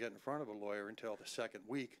can't even get in front of a lawyer until the second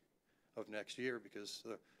week of next year because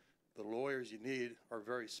the lawyers you need are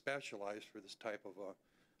very specialized for this type of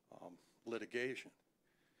litigation.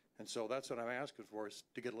 And so that's what I'm asking for, is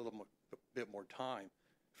to get a bit more time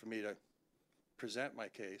for me to present my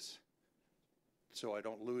case so I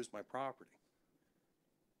don't lose my property.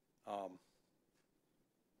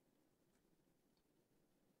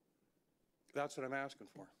 That's what I'm asking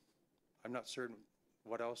for. I'm not certain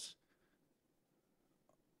what else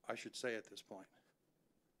I should say at this point.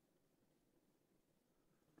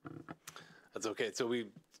 That's okay. So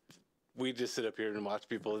we just sit up here and watch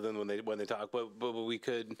people, and then when they talk. But we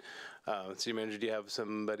could, City Manager, do you have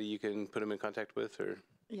somebody you can put them in contact with, or?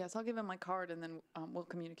 Yes, I'll give him my card, and then we'll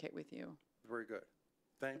communicate with you. Very good.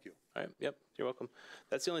 Thank you. All right. Yep. You're welcome.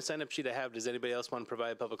 That's the only sign-up sheet I have. Does anybody else want to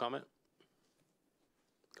provide public comment?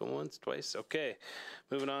 Go once, twice. Okay.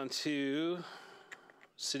 Moving on to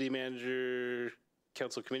City Manager,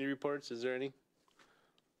 Council Committee reports. Is there any?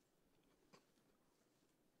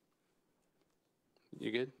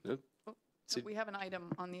 You good? Nope. Oh, so we have an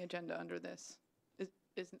item on the agenda under this. Is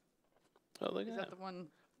that the one?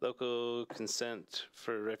 Local consent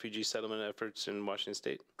for refugee settlement efforts in Washington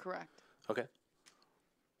State? Correct. Okay.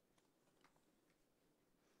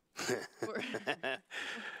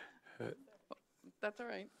 That's all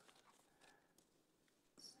right.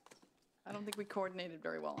 I don't think we coordinated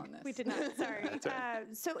very well on this. We did not, sorry.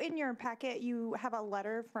 So in your packet, you have a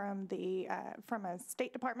letter from from a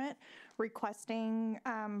State Department requesting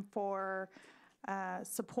for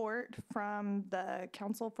support from the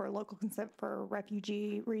Council for Local Consent for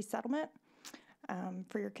Refugee Resettlement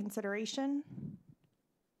for your consideration.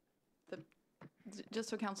 Just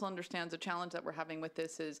so council understands, the challenge that we're having with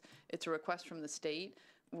this is it's a request from the state.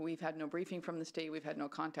 We've had no briefing from the state. We've had no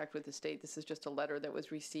contact with the state. This is just a letter that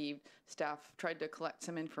was received. Staff tried to collect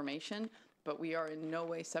some information, but we are in no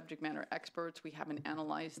way subject matter experts. We haven't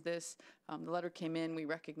analyzed this. The letter came in. We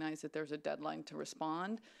recognize that there's a deadline to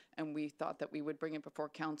respond, and we thought that we would bring it before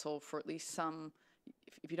council for at least some,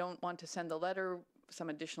 if you don't want to send the letter, some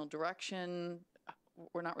additional direction.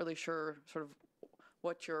 We're not really sure sort of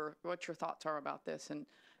what your thoughts are about this.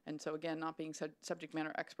 And so again, not being subject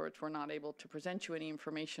matter experts, we're not able to present you any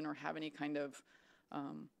information or have any kind of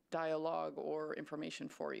dialogue or information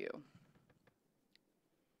for you.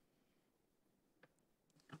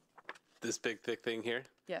 This big thick thing here?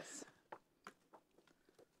 Yes.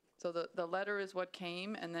 So the letter is what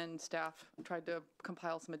came, and then staff tried to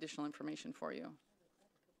compile some additional information for you.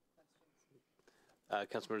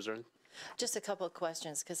 Councilmember Zorn? Just a couple of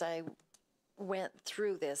questions, because I went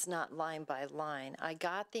through this, not line by line. I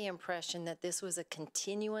got the impression that this was a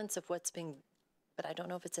continuance of what's been but I don't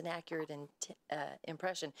know if it's an accurate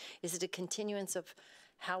impression. Is it a continuance of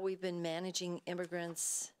how we've been managing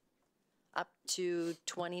immigrants up to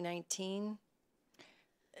 2019?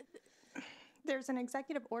 There's an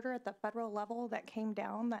executive order at the federal level that came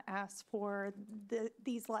down that asks for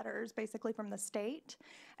these letters basically from the state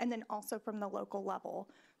and then also from the local level.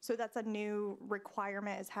 So that's a new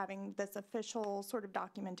requirement, is having this official sort of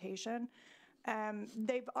documentation.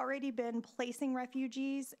 They've already been placing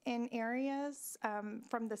refugees in areas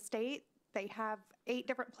from the state. They have 8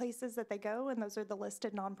 different places that they go, and those are the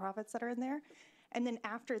listed nonprofits that are in there. And then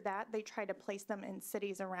after that, they try to place them in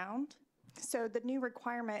cities around. So the new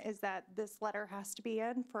requirement is that this letter has to be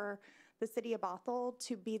in for the City of Bothell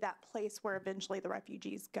to be that place where eventually the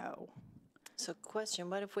refugees go. So question,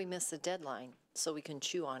 what if we miss the deadline so we can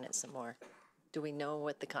chew on it some more? Do we know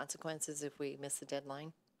what the consequences if we miss the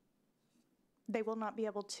deadline? They will not be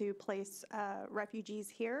able to place refugees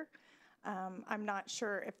here. I'm not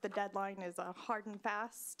sure if the deadline is a hard and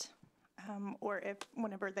fast, or if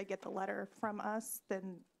whenever they get the letter from us,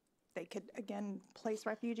 then they could again place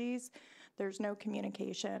refugees. There's no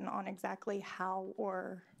communication on exactly how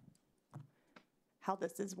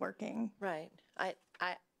this is working. Right.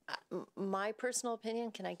 My personal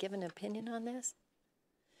opinion, can I give an opinion on this?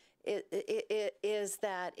 It is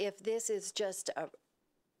that if this is just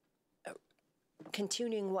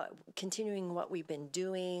continuing what we've been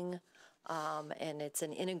doing, and it's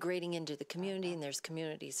an integrating into the community, and there's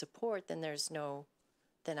community support, then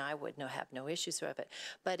then I would have no issues with it.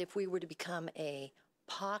 But if we were to become a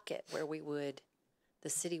pocket where the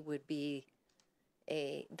city would be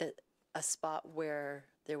a spot where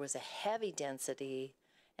there was a heavy density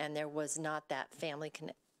and there was not that family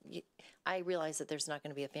I realize that there's not going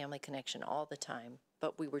to be a family connection all the time,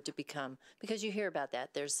 but we were to become, because you hear about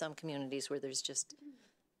that, there's some communities where there's just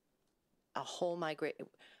a whole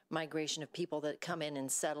migration of people that come in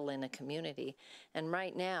and settle in a community. And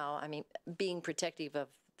right now, I mean, being protective of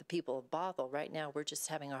the people of Bothell, right now we're just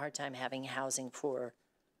having a hard time having housing for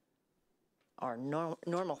our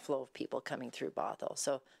normal flow of people coming through Bothell.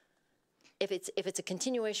 So if it's a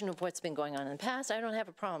continuation of what's been going on in the past, I don't have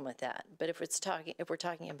a problem with that. But if we're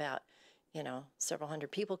talking about, several hundred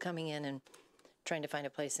people coming in and trying to find a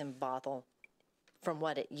place in Bothell from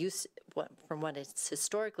what it's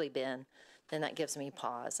historically been, then that gives me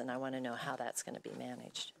pause, and I want to know how that's going to be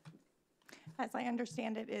managed. As I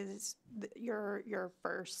understand it, is your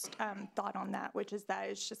first thought on that, which is that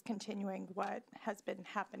it's just continuing what has been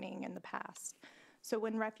happening in the past. So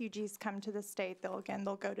when refugees come to the state, they'll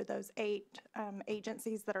go to those 8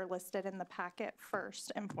 agencies that are listed in the packet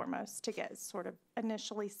first and foremost to get sort of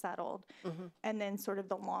initially settled. Mm-hmm. And then sort of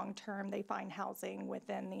the long term, they find housing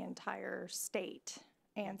within the entire state.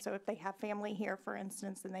 And so if they have family here, for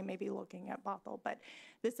instance, then they may be looking at Bothell. But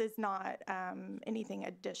this is not anything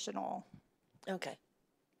additional. Okay.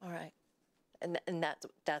 All right. And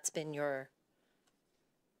that's been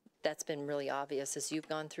really obvious as you've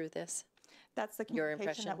gone through this? That's the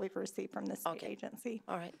communication that we've received from the state agency.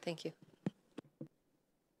 All right, thank you.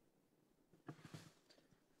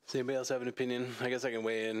 Does anybody else have an opinion? I guess I can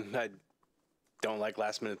weigh in. I don't like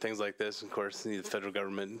last minute things like this. Of course, the federal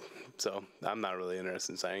government, so I'm not really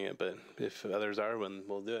interested in signing it, but if others are, then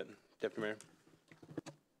we'll do it. Deputy Mayor.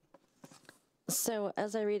 So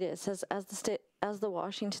as I read it, it says, as the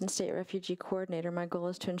Washington State Refugee Coordinator, my goal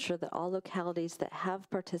is to ensure that all localities that have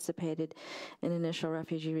participated in initial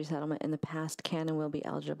refugee resettlement in the past can and will be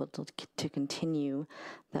eligible to continue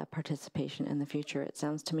that participation in the future. It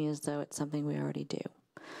sounds to me as though it's something we already do.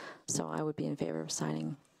 So I would be in favor of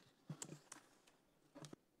signing.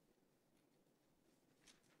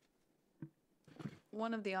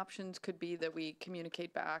 One of the options could be that we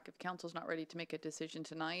communicate back, if council's not ready to make a decision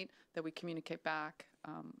tonight, that we communicate back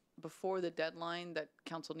before the deadline that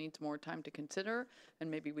council needs more time to consider, and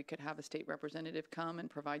maybe we could have a state representative come and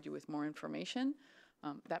provide you with more information.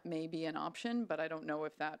 That may be an option, but I don't know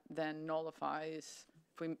if that then nullifies,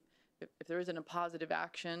 if there isn't a positive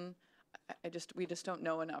action, we just don't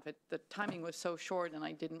know enough. The timing was so short, and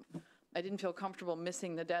I didn't feel comfortable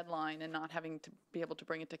missing the deadline and not having to be able to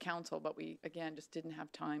bring it to council, but we, again, just didn't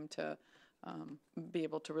have time to be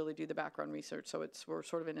able to really do the background research. So we're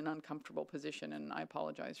sort of in an uncomfortable position, and I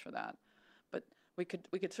apologize for that. But we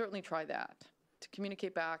could certainly try that, to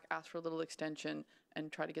communicate back, ask for a little extension,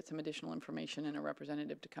 and try to get some additional information and a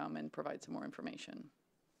representative to come and provide some more information.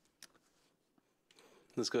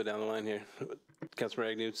 Let's go down the line here.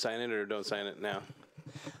 Councilmember Agnew, sign it or don't sign it now?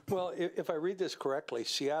 Well, if I read this correctly,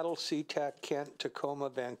 Seattle, SeaTac, Kent, Tacoma,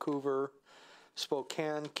 Vancouver,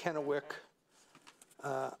 Spokane, Kennewick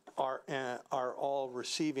are all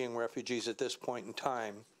receiving refugees at this point in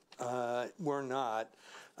time. We're not.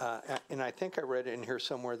 And I think I read in here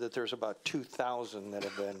somewhere that there's about 2,000 that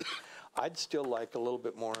have been. I'd still like a little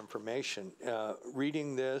bit more information.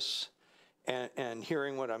 Reading this and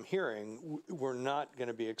hearing what I'm hearing, we're not going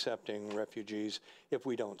to be accepting refugees if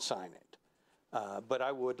we don't sign it. But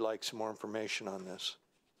I would like some more information on this.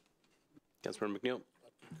 Councilmember McNeil.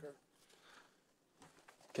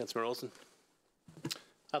 Councilmember Olson.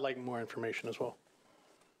 I'd like more information as well.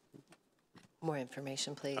 More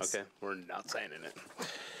information, please. Okay, we're not signing it.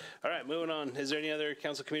 All right, moving on. Is there any other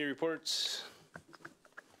council committee reports?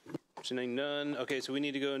 Seeing none. Okay, so we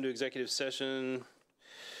need to go into executive session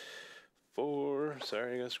for,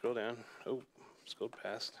 sorry, I gotta scroll down. Oh, scrolled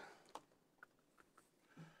past.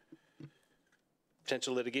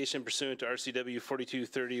 Potential litigation pursuant to RCW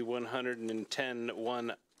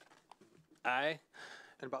 4230-110-1I.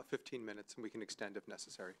 In about 15 minutes, and we can extend if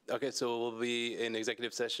necessary. Okay, so we'll be in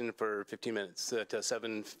executive session for 15 minutes to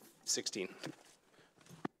 7:16.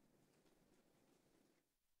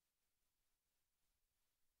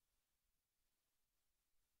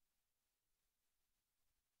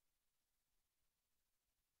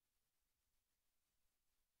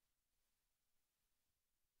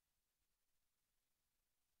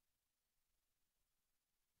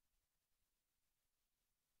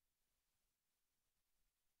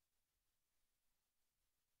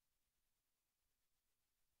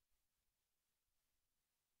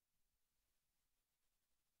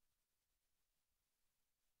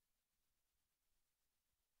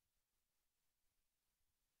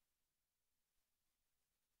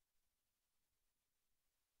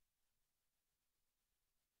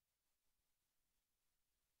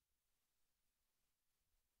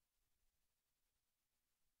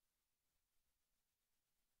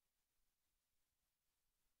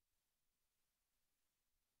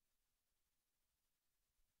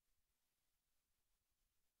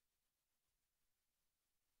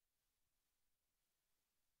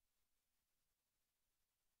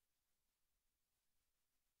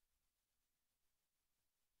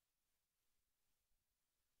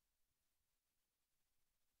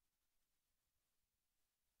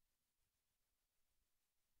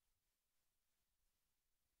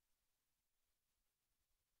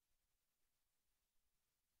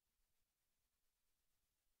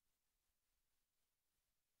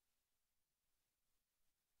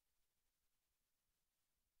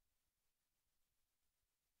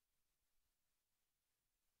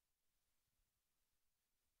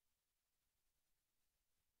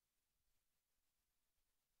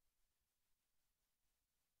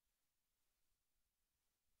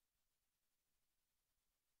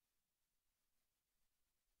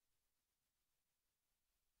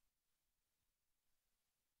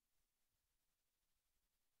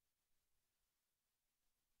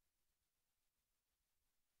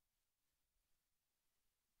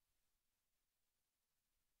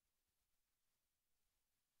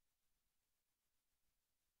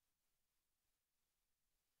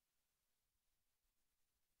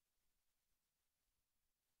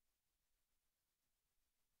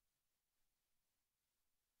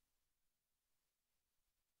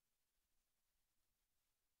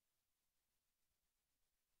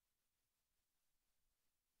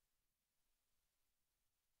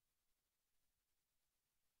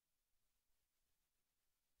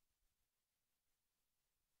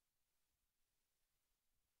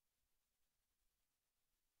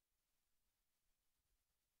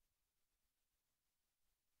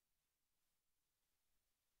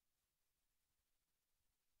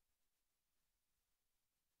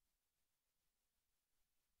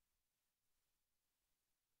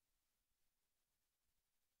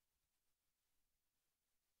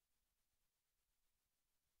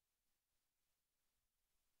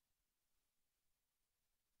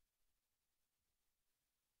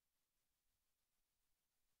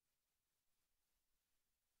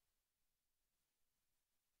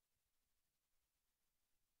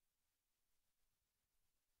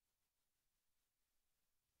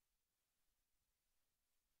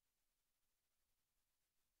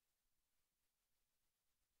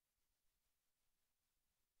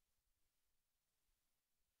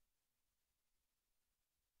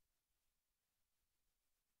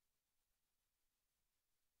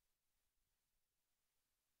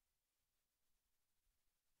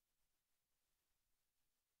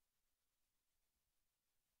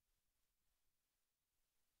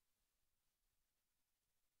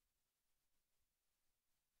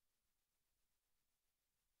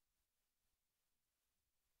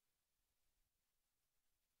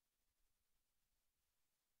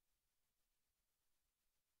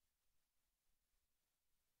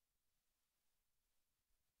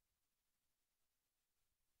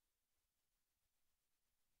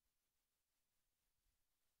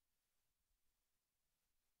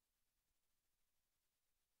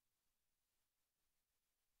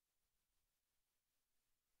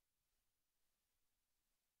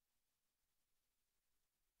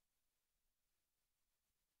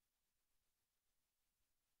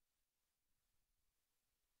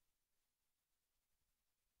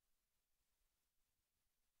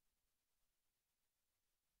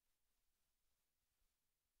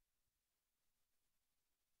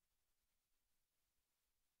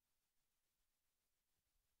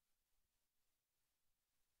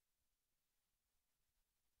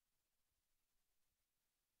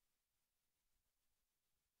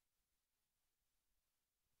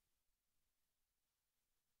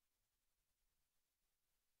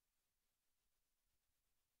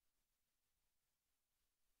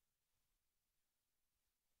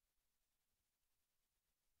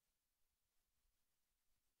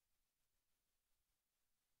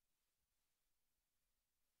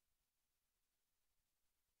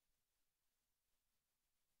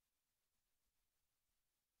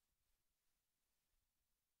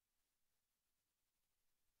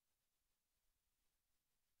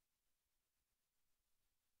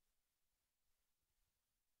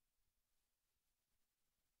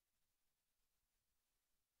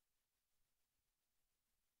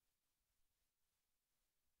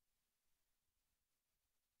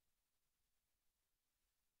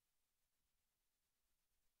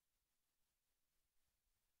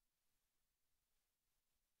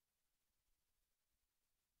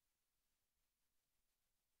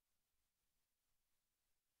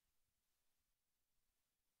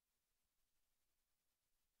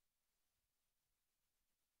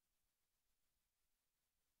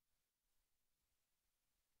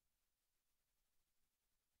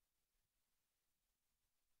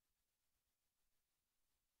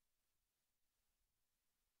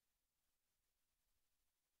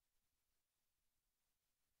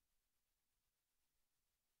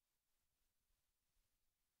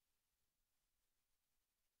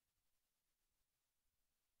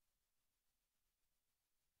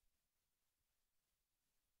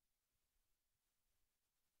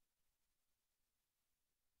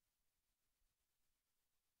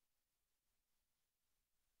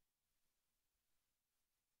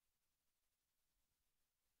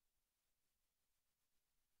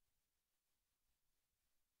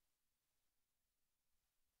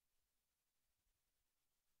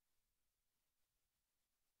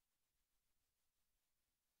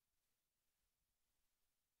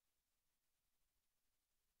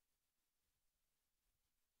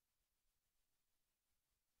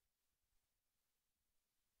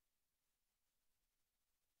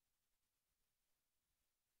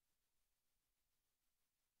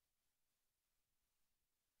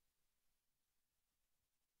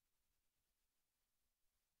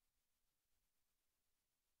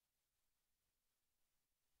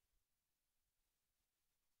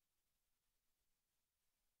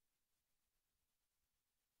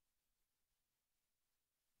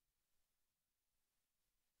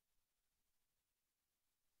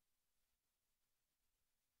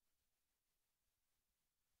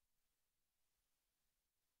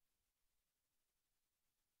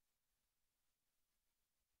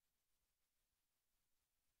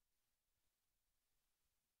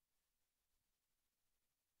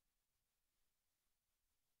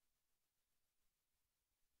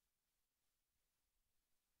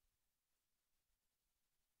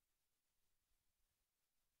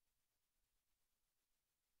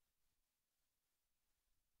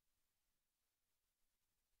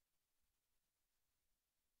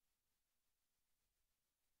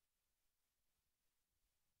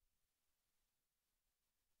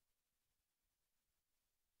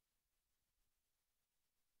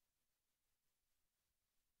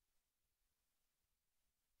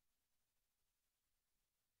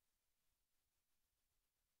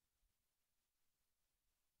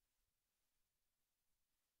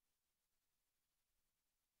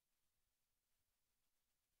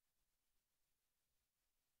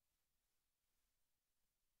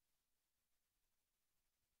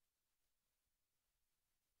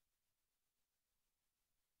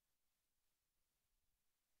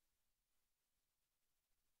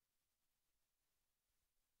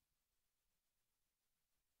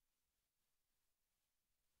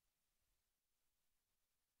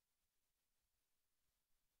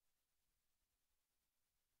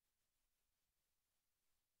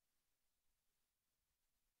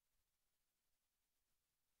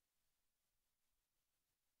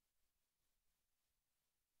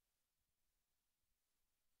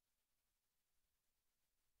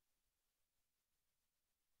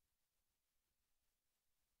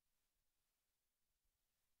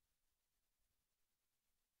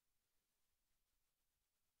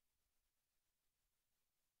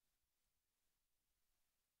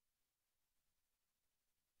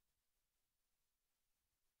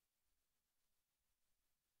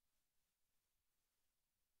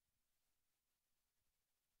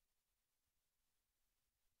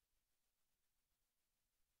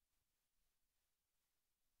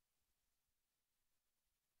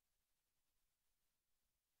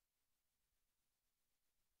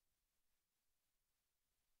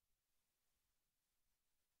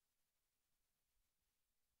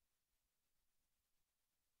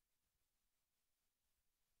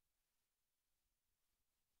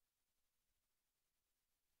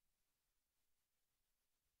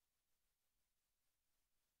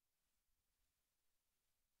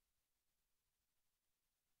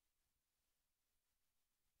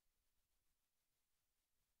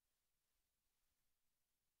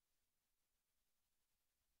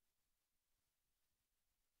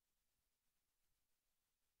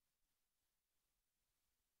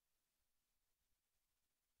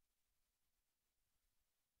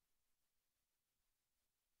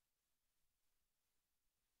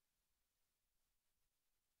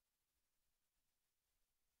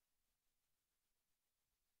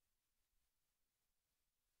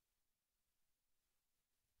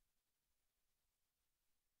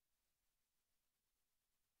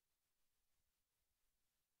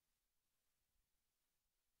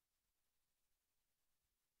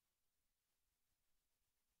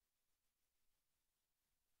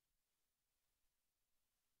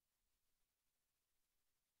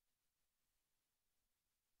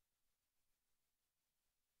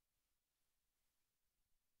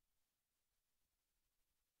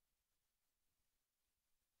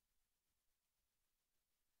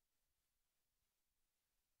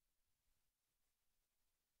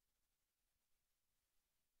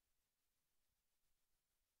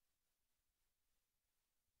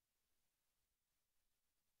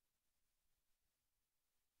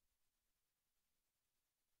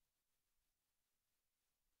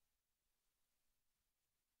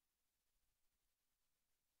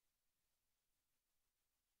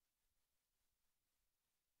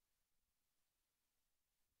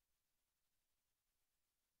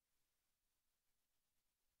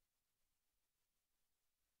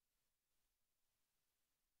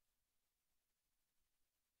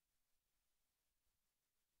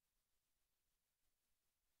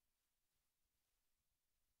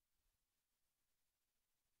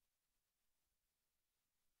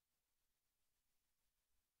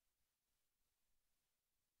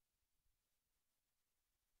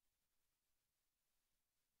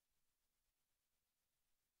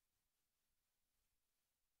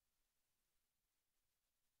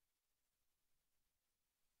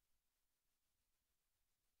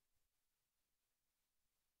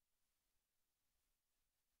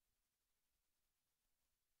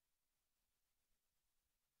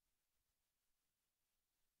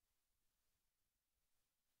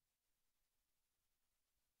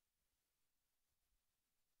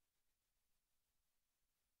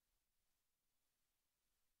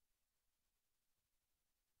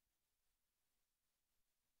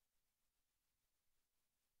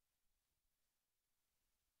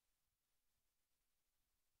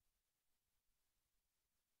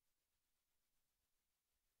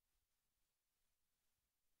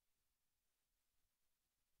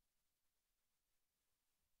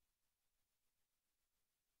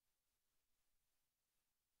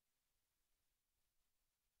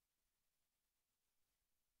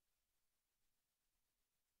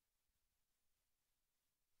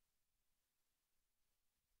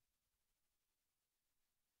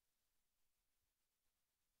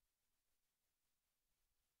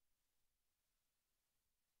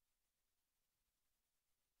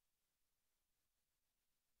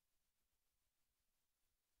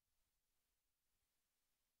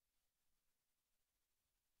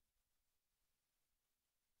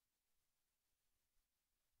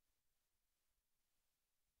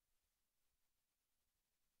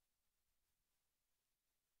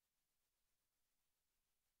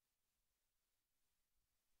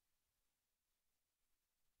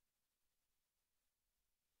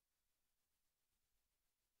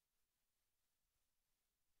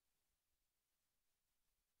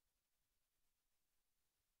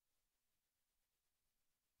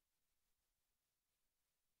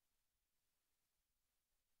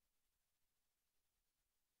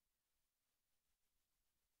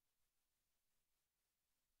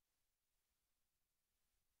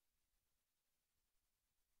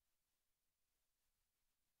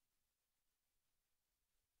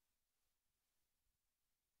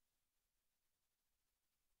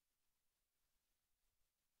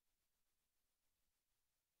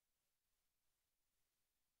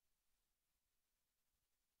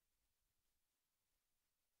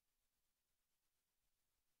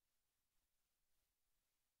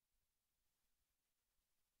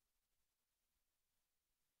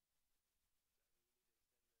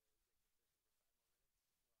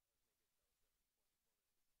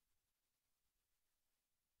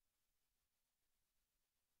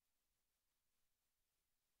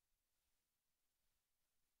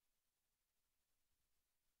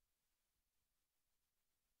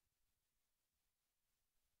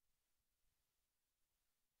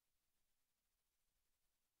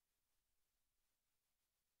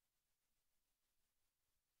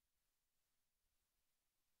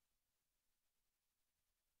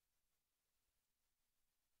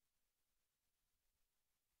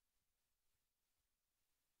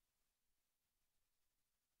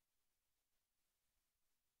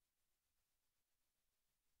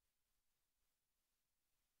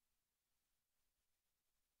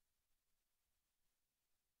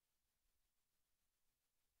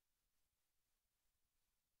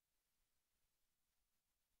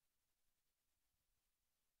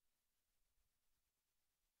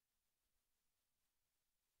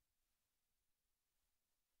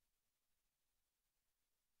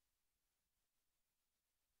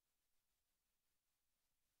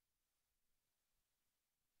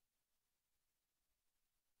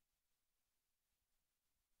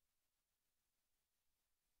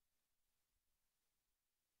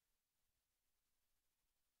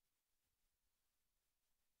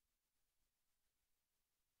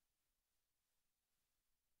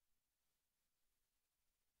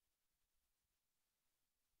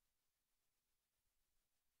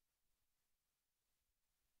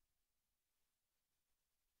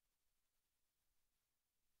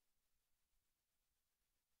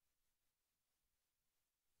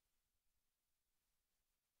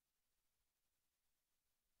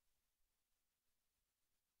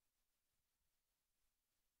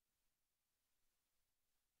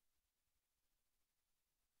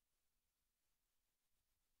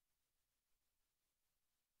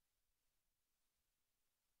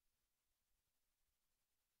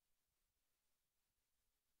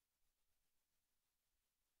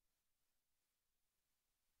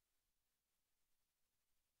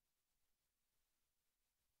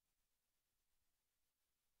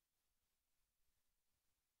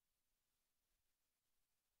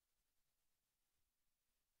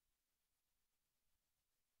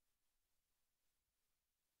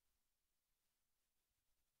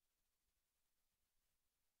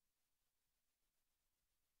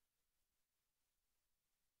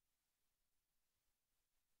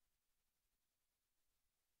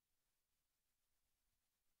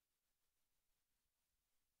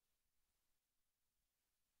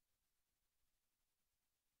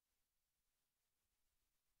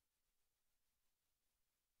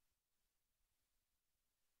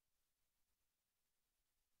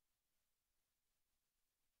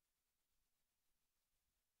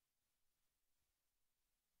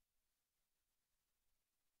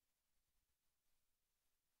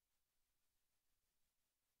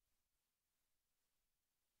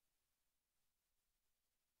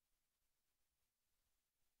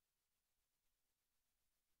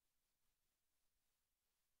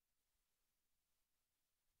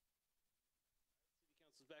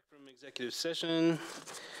 Back from executive session.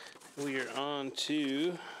 We are on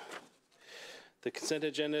to the consent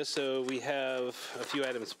agenda. So we have a few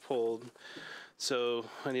items pulled. So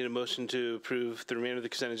I need a motion to approve the remainder of the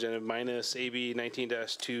consent agenda minus AB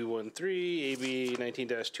 19-213, AB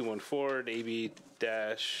 19-214,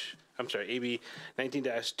 and AB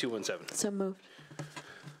 19-217. So moved.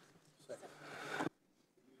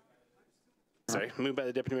 Sorry, moved by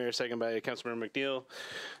the Deputy Mayor, second by Councilmember McNeil.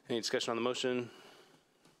 Any discussion on the motion?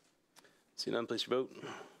 See none, please vote.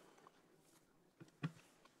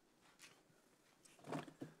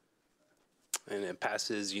 And it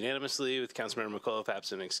passes unanimously with Councilmember McAuliffe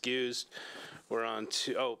absent and excused. We're on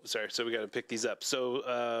to, so we got to pick these up.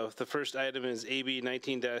 So the first item is AB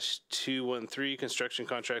 19-213, construction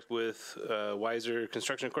contract with Weiser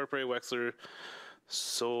Construction Incorporated, Wexler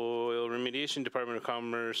Soil Remediation, Department of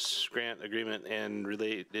Commerce, grant agreement, and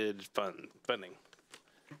related funding.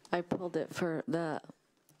 I pulled it for the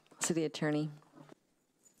city attorney.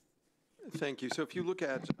 Thank you. So if you look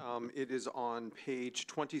at, it is on page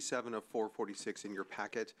 27 of 446 in your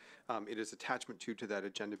packet. It is attachment 2 to that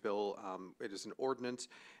agenda bill. It is an ordinance,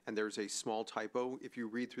 and there's a small typo. If you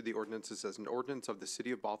read through the ordinance, it says an ordinance of the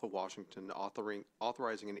City of Bothell, Washington,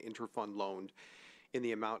 authorizing an interfund loan in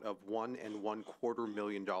the amount of $1 1/4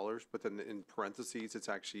 million, but then in parentheses, it's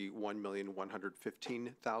actually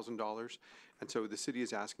 $1,115,000. And so the city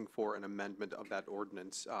is asking for an amendment of that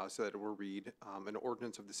ordinance so that it will read an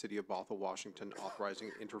ordinance of the City of Bothell, Washington,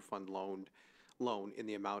 authorizing interfund loan in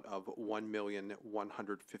the amount of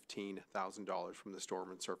 $1,115,000 from the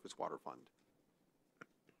Storm and Surface Water Fund.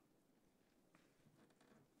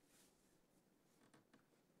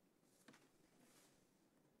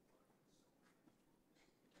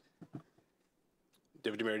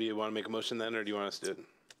 Deputy Mayor, do you want to make a motion then, or do you want us to do it?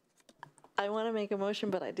 I want to make a motion,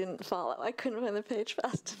 but I didn't follow. I couldn't find the page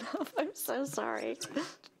fast enough. I'm so sorry.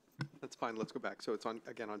 That's fine. Let's go back. So it's on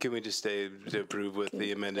again on. Can we just stay to approve with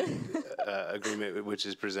the amended agreement, which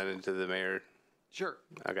is presented to the mayor? Sure.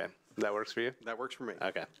 Okay. That works for you? That works for me.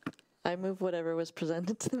 Okay. I move whatever was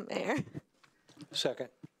presented to the mayor. Second.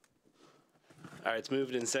 All right, it's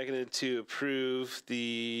moved and seconded to approve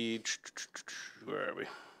the, where are we?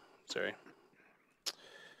 Sorry.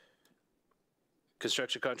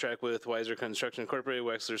 Construction contract with Weiser Construction Incorporated,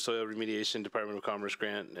 Wexler Soil Remediation, Department of Commerce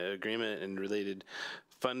grant agreement, and related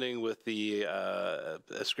funding with the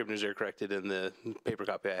scrivener's error corrected in the paper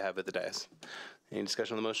copy I have at the dais. Any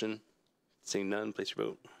discussion on the motion? Seeing none, place your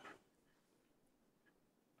vote.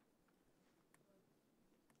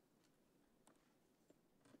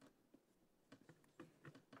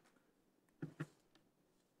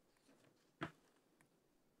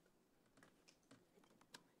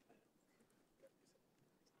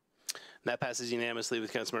 That passes unanimously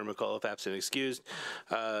with Councilmember McAuliffe absent and excused.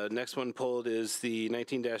 Next one pulled is the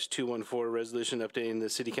 19-214 resolution updating the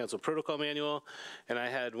City Council Protocol Manual. And I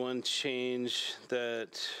had one change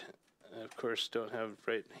that, of course, don't have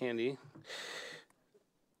right handy.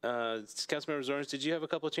 Councilmember Zornes, did you have a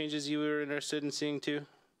couple of changes you were interested in seeing too?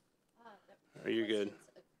 Or you're good?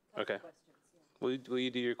 Okay. Will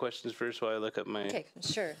you do your questions first while I look up my Okay,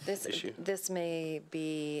 sure. This may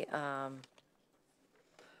be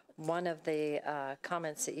one of the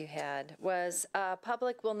comments that you had was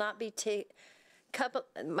public will not be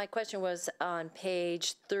my question was on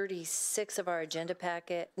page 36 of our agenda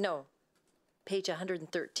packet. No, page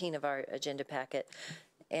 113 of our agenda packet.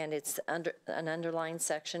 And it's under an underlined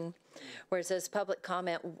section where it says public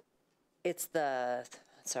comment. It's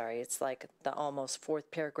like the almost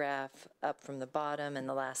fourth paragraph up from the bottom and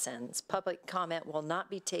the last sentence. Public comment will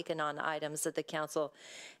not be taken on items that the council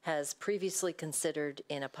has previously considered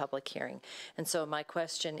in a public hearing. And so my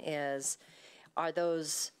question is, are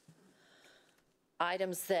those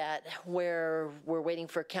items that where we're waiting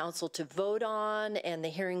for council to vote on and the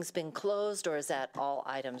hearing's been closed, or is that all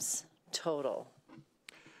items total?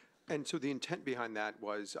 And so the intent behind that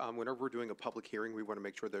was whenever we're doing a public hearing, we want to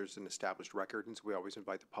make sure there's an established record. And so we always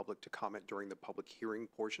invite the public to comment during the public hearing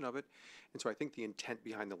portion of it. And so I think the intent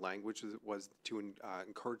behind the language was to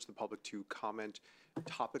encourage the public to comment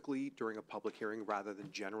topically during a public hearing rather than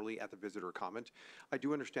generally at the visitor comment. I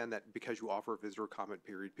do understand that because you offer a visitor comment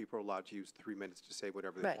period, people are allowed to use 3 minutes to say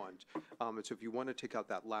whatever they want. And so if you want to take out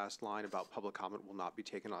that last line about public comment will not be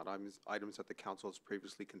taken on items that the council has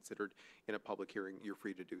previously considered in a public hearing, you're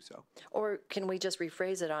free to do so. Or can we just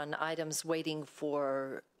rephrase it on items waiting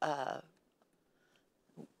for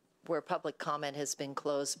where public comment has been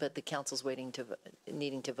closed, but the council's needing to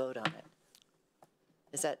vote on it?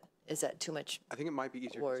 is that too much? I think it might be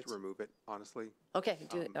easier just Words. to remove it, honestly. Okay,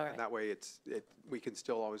 do it, all right. And that way we can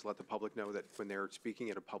still always let the public know that when they're speaking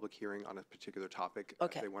at a public hearing on a particular topic,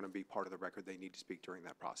 Okay. if they want to be part of the record, they need to speak during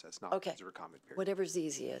that process, not Okay. visitor comment period. Whatever's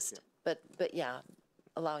easiest. But yeah,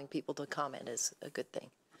 allowing people to comment is a good thing.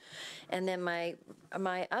 And then my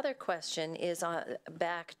other question is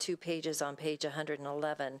back 2 pages on page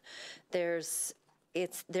 111. There's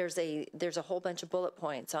a whole bunch of bullet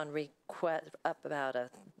points on request up about a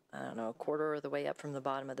quarter of the way up from the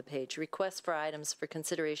bottom of the page. Requests for items for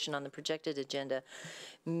consideration on the projected agenda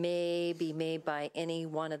may be made by any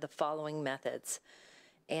one of the following methods.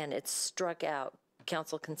 And it's struck out: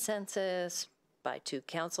 council consensus, by 2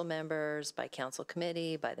 council members, by council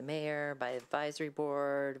committee, by the mayor, by advisory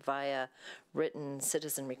board, via written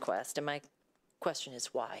citizen request. And my question is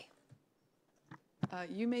why?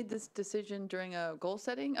 You made this decision during a goal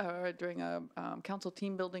setting or during a council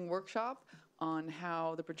team building workshop on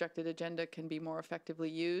how the projected agenda can be more effectively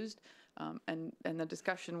used. And the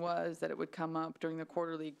discussion was that it would come up during the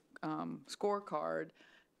quarterly scorecard,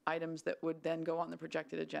 items that would then go on the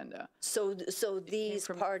projected agenda. So these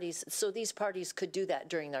parties could do that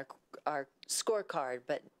during our scorecard,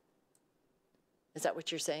 but is that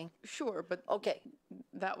what you're saying? Sure, but okay,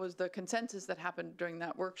 that was the consensus that happened during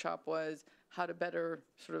that workshop, was how to better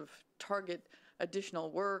sort of target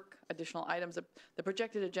additional work, additional items. The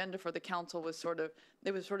projected agenda for the council was sort of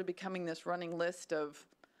becoming this running list of,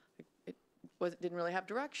 it didn't really have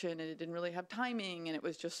direction and it didn't really have timing, and it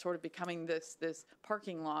was just sort of becoming this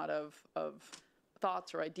parking lot of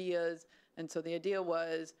thoughts or ideas. And so the idea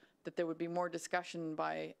was that there would be more discussion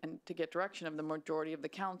and to get direction of the majority of the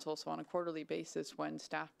council. So on a quarterly basis, when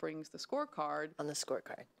staff brings the scorecard,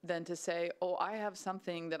 then to say, oh, I have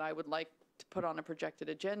something that I would like to put on a projected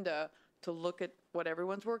agenda, to look at what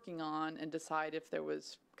everyone's working on and decide if there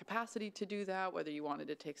was capacity to do that, whether you wanted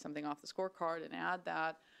to take something off the scorecard and add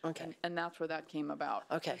that. Okay. And that's where that came about.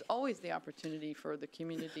 Okay. There's always the opportunity for the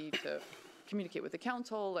community to communicate with the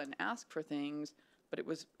council and ask for things, but it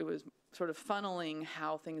was sort of funneling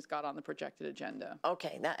how things got on the projected agenda.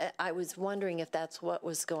 Okay, now, I was wondering if that's what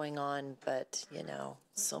was going on, but,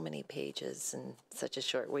 so many pages in such a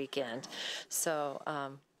short weekend. So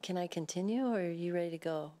can I continue, or are you ready to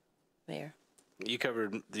go, Mayor? You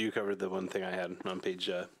covered the one thing I had on page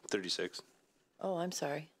 36. Oh, I'm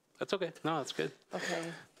sorry. That's okay. No, that's good. Okay.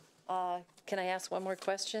 Can I ask one more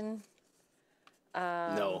question?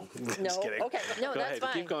 No, No. just kidding. Okay. No, Go that's ahead.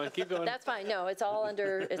 fine. Keep going. That's fine. No, it's all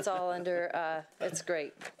under. It's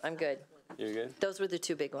great. I'm good. You're good. Those were the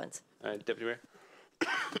 2 big ones. All right, Deputy Mayor.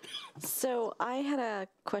 So I had a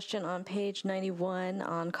question on page 91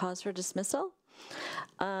 on cause for dismissal.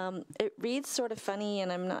 It reads sort of funny,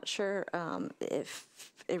 and I'm not sure if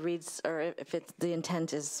it reads or if the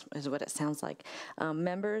intent is what it sounds like.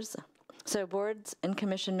 Members. So boards and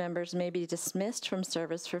commission members may be dismissed from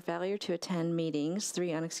service for failure to attend meetings, 3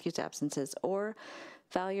 unexcused absences, or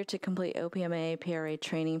failure to complete OPMA, PRA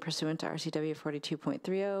training pursuant to RCW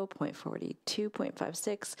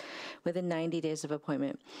 42.30.42.56 within 90 days of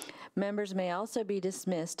appointment. Members may also be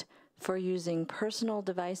dismissed for using personal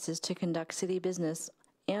devices to conduct city business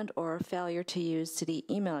and or failure to use city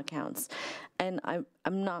email accounts. And I'm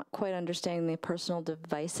not quite understanding the personal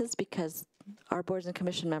devices, because our boards and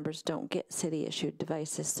commission members don't get city-issued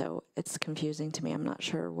devices, so it's confusing to me. I'm not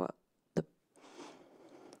sure what the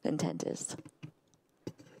intent is.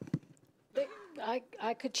 I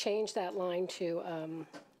could change that line to,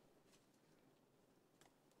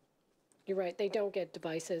 you're right, they don't get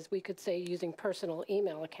devices. We could say using personal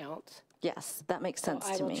email accounts. Yes, that makes sense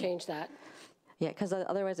to me. I will change that. Yeah, because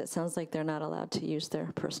otherwise it sounds like they're not allowed to use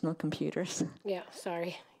their personal computers. Yeah,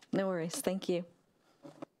 sorry. No worries. Thank you.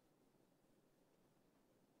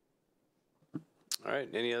 All right,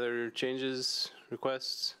 any other changes,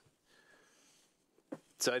 requests?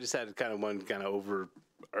 So I just had kind of one kind of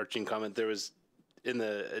overarching comment. There was, in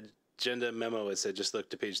the agenda memo, it said just look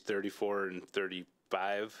to page 34 and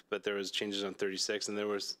 35, but there was changes on 36, and there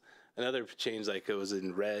was another change, like it was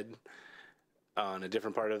in red on a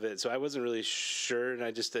different part of it. So I wasn't really sure, and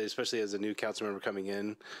I just, especially as a new council member coming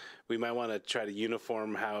in, we might want to try to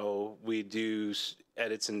uniform how we do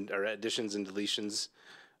edits or additions and deletions.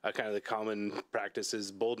 Kind of the common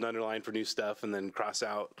practices: bold and underline for new stuff, and then cross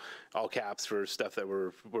out all caps for stuff that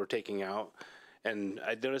we're taking out. And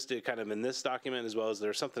I noticed it kind of in this document, as well as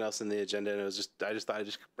there's something else in the agenda, and I just thought I'd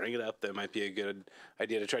just bring it up. That might be a good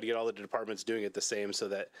idea to try to get all the departments doing it the same, so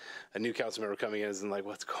that a new council member coming in isn't like,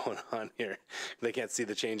 what's going on here? They can't see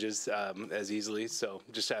the changes as easily. So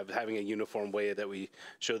just having a uniform way that we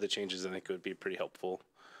show the changes, I think would be pretty helpful.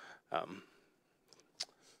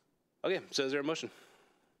 Okay, so is there a motion?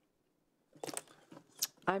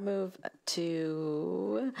 I move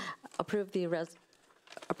to approve the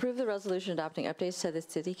resolution adopting updates to the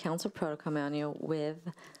City Council Protocol Manual with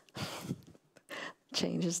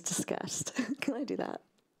changes discussed. Can I do that?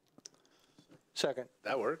 Second.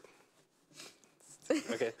 That worked.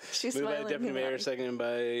 Okay. She's Moved by smiling Deputy at Mayor, me. seconded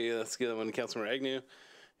by, let's get that one, Councilmember Agnew.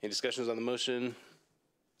 Any discussions on the motion?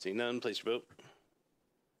 Seeing none, place your vote.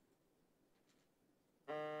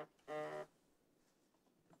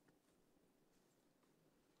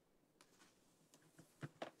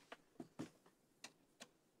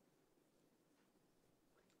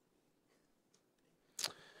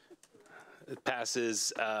 It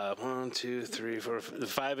passes 1, 2, 3, 4,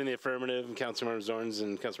 5 in the affirmative, and Councilmember Zorns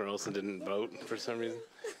and Councilmember Olson didn't vote for some reason.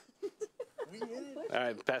 All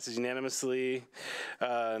right, passes unanimously.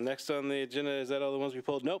 Next on the agenda, is that all the ones we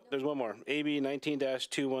pulled? Nope, there's one more. AB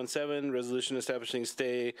 19-217, resolution establishing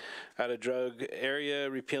stay out of drug area,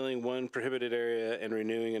 repealing one prohibited area, and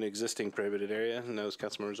renewing an existing prohibited area. And that was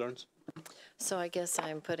Councilmember Zorns. So I guess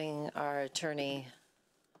I'm putting our attorney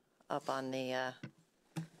up on the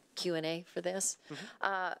Q&A for this.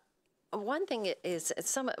 One thing is,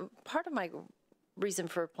 part of my reason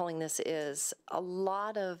for pulling this is a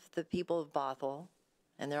lot of the people of Bothell,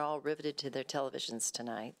 and they're all riveted to their televisions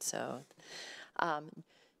tonight, so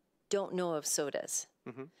don't know of sodas.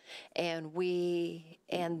 And we,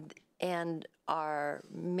 and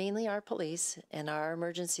mainly our police and our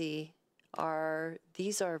emergency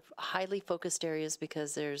these are highly focused areas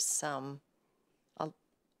because there's some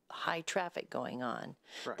high traffic going on.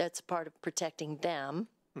 Right. That's part of protecting them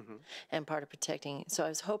and part of protecting. So I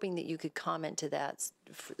was hoping that you could comment to that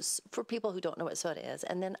for people who don't know what soda is.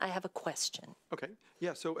 And then I have a question. Okay.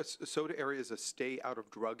 Yeah, so a soda area is a stay out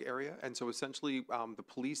of drug area. And so essentially the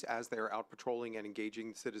police, as they're out patrolling and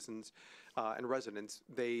engaging citizens and residents,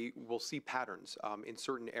 they will see patterns in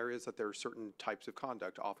certain areas that there are certain types of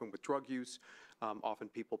conduct, often with drug use, often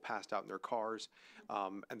people passed out in their cars.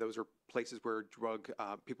 And those are places where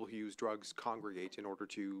people who use drugs congregate in order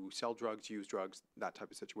to sell drugs, use drugs, that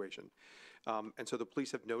type of situation. And so the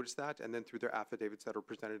police have noticed that, and then through their affidavits that are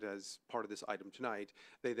presented as part of this item tonight,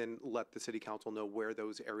 they then let the city council know where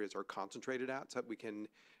those areas are concentrated at, so that we can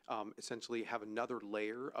essentially have another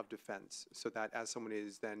layer of defense, so that as someone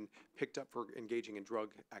is then picked up for engaging in drug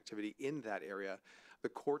activity in that area, the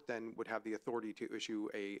court then would have the authority to issue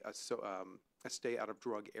a stay out of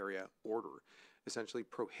drug area order, essentially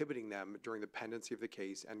prohibiting them during the pendency of the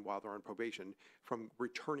case and while they're on probation from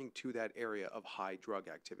returning to that area of high drug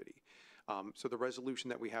activity. So the resolution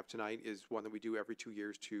that we have tonight is one that we do every 2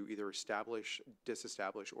 years to either establish,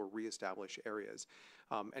 disestablish, or reestablish areas.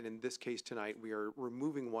 And in this case tonight, we are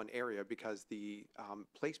removing one area because the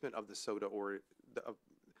placement of the soda or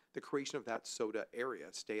the creation of that soda area,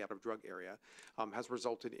 stay out of drug area, has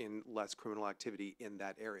resulted in less criminal activity in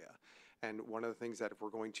that area. And one of the things that if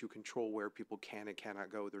we're going to control where people can and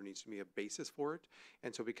cannot go, there needs to be a basis for it.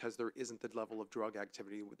 And so because there isn't the level of drug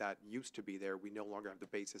activity that used to be there, we no longer have the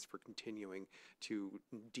basis for continuing to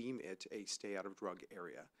deem it a stay out of drug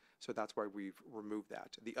area. So that's why we've removed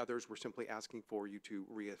that. The others, we're simply asking for you to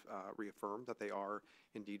reaffirm that they are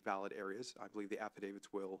indeed valid areas. I believe the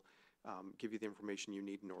affidavits will give you the information you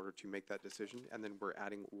need in order to make that decision. And then we're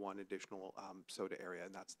adding one additional soda area,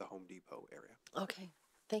 and that's the Home Depot area. Okay.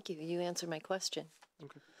 Thank you. You answered my question.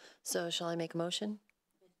 Okay. So shall I make a motion?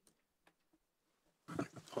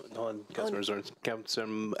 Hold on, Councilmember Zorns.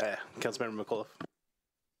 Councilmember McAuliffe.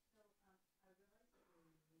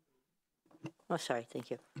 Oh, sorry, thank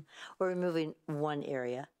you. We're removing one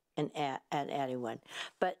area and adding one.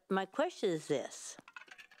 But my question is this.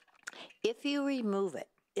 If you remove it,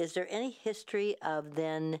 is there any history of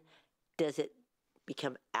then, does it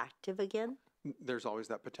become active again? There's always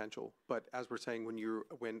that potential, but as we're saying,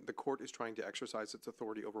 when the court is trying to exercise its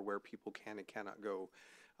authority over where people can and cannot go,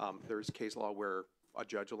 there's case law where a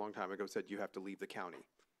judge a long time ago said you have to leave the county.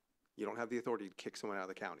 You don't have the authority to kick someone out of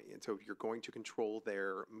the county, and so if you're going to control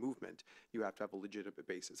their movement, you have to have a legitimate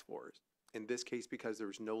basis for it. In this case, because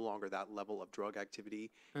there's no longer that level of drug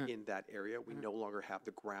activity in that area, we no longer have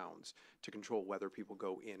the grounds to control whether people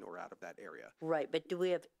go in or out of that area. Right, but do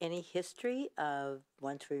we have any history of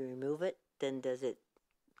once we remove it, then does it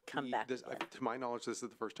come back again? To my knowledge, this is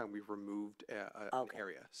the first time we've removed an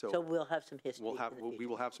area. So we'll have some history. We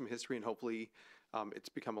will have some history, and hopefully it's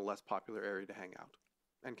become a less popular area to hang out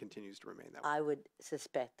and continues to remain that way. I would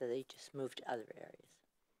suspect that they just moved to other areas.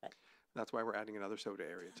 But that's why we're adding another soda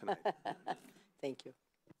area tonight. Thank you.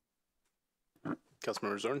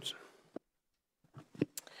 Councilmember Zorns.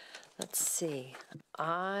 Let's see.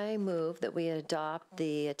 I move that we adopt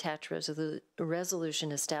the attached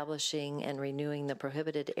resolution establishing and renewing the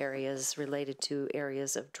prohibited areas related to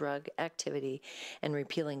areas of drug activity and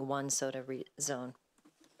repealing one soda zone.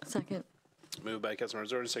 Second. Moved by Councilmember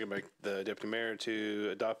Zorn, second by the Deputy Mayor to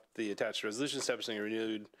adopt the attached resolution establishing a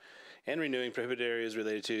renewing prohibited areas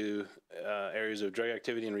related to areas of drug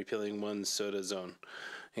activity and repealing one soda zone.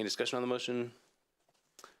 Any discussion on the motion?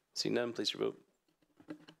 Seeing none, please vote.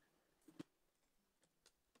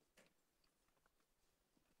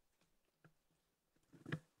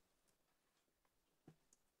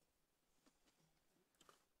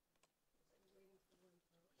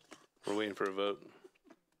 We're waiting for a vote.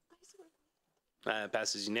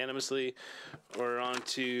 Passes unanimously. We're on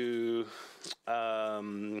to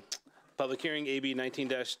public hearing AB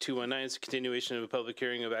 19-219. It's a continuation of a public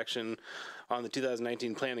hearing of action on the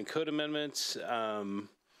 2019 Plan and Code Amendments.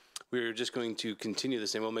 We're just going to continue the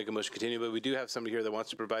same. We'll make a motion to continue, but we do have somebody here that wants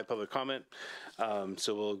to provide public comment.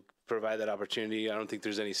 So we'll provide that opportunity. I don't think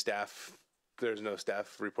there's any staff. There's no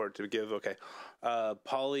staff report to give. Okay.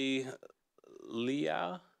 Polly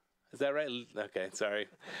Leah. Is that right? Okay, sorry.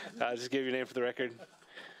 Just give your name for the record.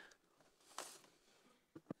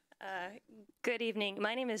 Good evening.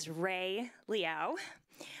 My name is Ray Liao,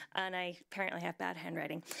 and I apparently have bad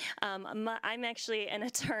handwriting. I'm actually an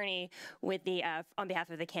attorney with the on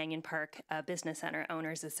behalf of the Canyon Park Business Center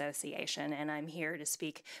Owners Association, and I'm here to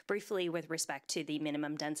speak briefly with respect to the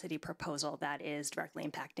minimum density proposal that is directly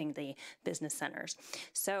impacting the business centers.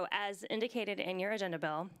 So as indicated in your agenda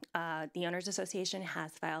bill, the Owners Association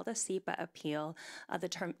has filed a SEPA appeal of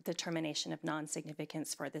the determination of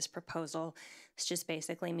non-significance for this proposal. This just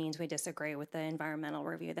basically means we disagree with the environmental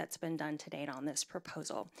review that's been done to date on this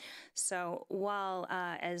proposal. So while,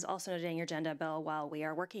 as also noted in your agenda bill, while we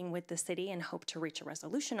are working with the city and hope to reach a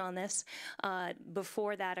resolution on this,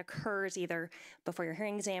 before that occurs, either before your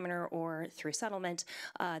hearing examiner or through settlement,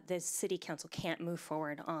 the city council can't move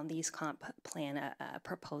forward on these comp plan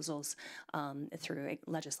proposals through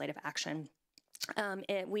legislative action.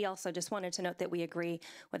 We also just wanted to note that we agree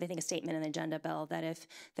with, I think, a statement in the agenda bill that if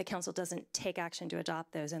the council doesn't take action to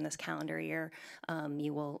adopt those in this calendar year,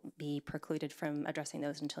 you will be precluded from addressing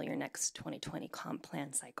those until your next 2020 comp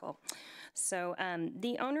plan cycle. So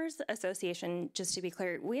the Owners Association, just to be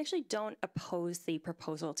clear, we actually don't oppose the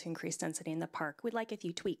proposal to increase density in the park. We'd like a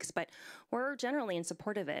few tweaks, but we're generally in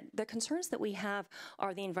support of it. The concerns that we have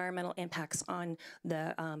are the environmental impacts on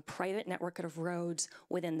the private network of roads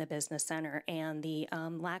within the business center and the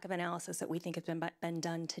lack of analysis that we think has been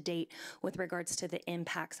done to date with regards to the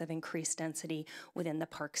impacts of increased density within the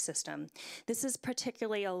park system. This is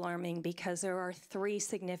particularly alarming because there are 3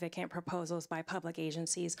 significant proposals by public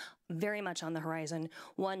agencies very much on the horizon,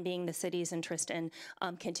 one being the city's interest in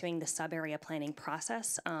continuing the sub-area planning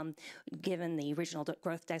process, given the regional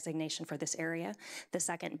growth designation for this area. The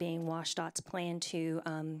second being WashDOT's plan to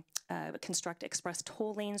construct express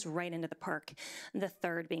toll lanes right into the park. The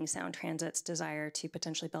third being Sound Transit's desire to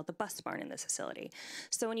potentially build the bus barn in this facility.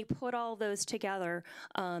 So when you put all those together,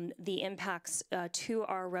 the impacts to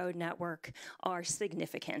our road network are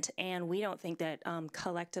significant, and we don't think that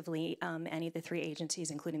collectively any of the 3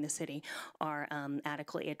 agencies, including the city, are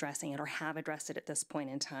adequately addressing it or have addressed it at this point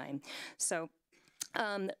in time. So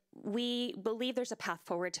we believe there's a path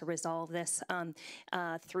forward to resolve this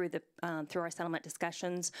through our settlement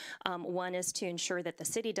discussions. One is to ensure that the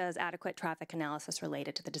city does adequate traffic analysis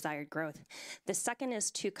related to the desired growth. The second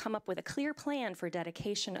is to come up with a clear plan for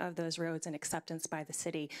dedication of those roads and acceptance by the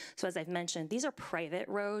city. So as I've mentioned, these are private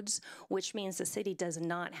roads, which means the city does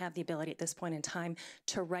not have the ability at this point in time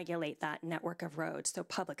to regulate that network of roads. So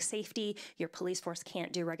public safety, your police force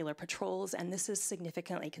can't do regular patrols, and this is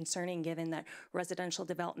significantly concerning given that residential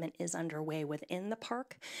development is underway within the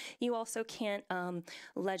park. You also can't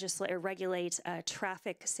legislate or regulate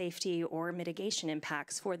traffic safety or mitigation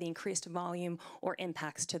impacts for the increased volume or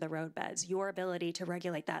impacts to the roadbeds. Your ability to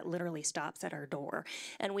regulate that literally stops at our door.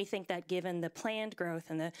 And we think that given the planned growth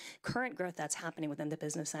and the current growth that's happening within the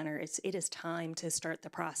business center, it is time to start the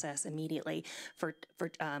process immediately for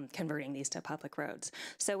converting these to public roads.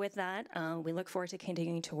 So with that, we look forward to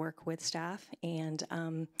continuing to work with staff, and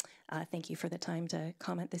thank you for the time to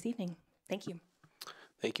comment this evening. Thank you.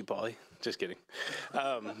 Thank you, Polly. Just kidding.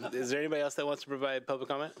 Is there anybody else that wants to provide public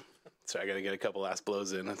comment? Sorry, I got to get a couple last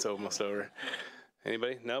blows in. It's almost over.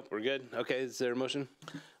 Anybody? Nope, we're good. Okay, is there a motion?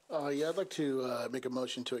 Yeah, I'd like to make a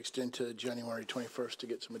motion to extend to January 21st to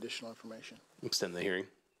get some additional information. Extend the hearing?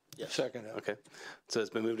 Yes. Second. Okay. So it's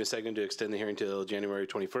been moved to second to extend the hearing till January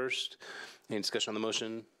 21st. Any discussion on the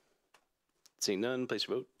motion? Seeing none, place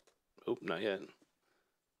your vote. Oh, not yet.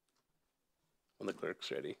 When the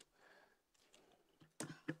clerk's ready.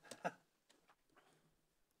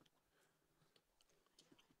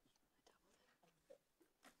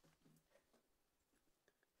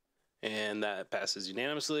 And that passes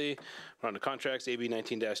unanimously. We're on to contracts. AB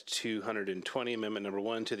 19-220, Amendment Number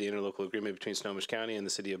 1 to the Interlocal Agreement between Snohomish County and the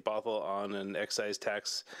City of Bothell on an excise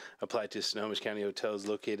tax applied to Snohomish County hotels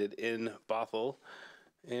located in Bothell.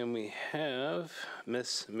 And we have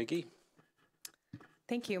Ms. McGee.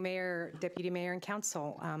 Thank you, Mayor, Deputy Mayor, and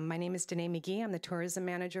Council. My name is Danae McGee. I'm the Tourism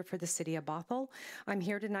Manager for the City of Bothell. I'm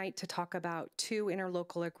here tonight to talk about 2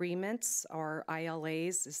 interlocal agreements, or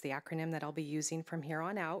ILAs is the acronym that I'll be using from here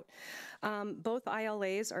on out. Both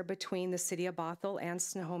ILAs are between the City of Bothell and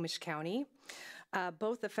Snohomish County.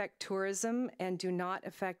 Both affect tourism and do not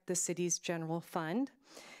affect the city's general fund.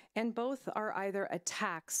 And both are either a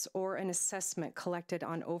tax or an assessment collected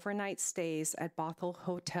on overnight stays at Bothell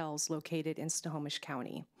hotels located in Snohomish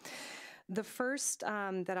County. The first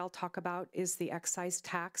that I'll talk about is the Excise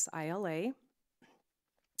Tax ILA.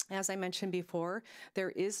 As I mentioned before, there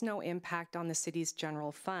is no impact on the city's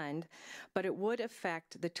general fund, but it would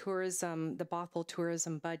affect the Bothell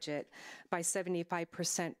tourism budget by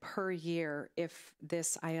 75% per year if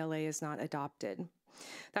this ILA is not adopted.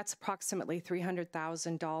 That's approximately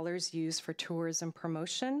 $300,000 used for tourism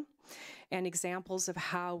promotion. And examples of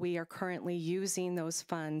how we are currently using those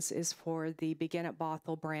funds is for the Begin at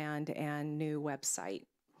Bothell brand and new website.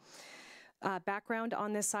 Background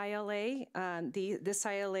on this ILA, this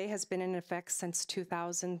ILA has been in effect since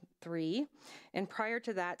 2003, and prior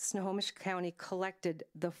to that, Snohomish County collected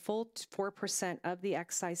the full 4% of the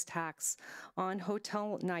excise tax on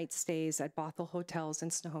hotel night stays at Bothell hotels in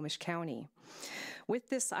Snohomish County. With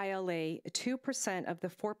this ILA, 2% of the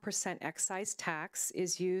 4% excise tax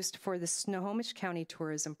is used for the Snohomish County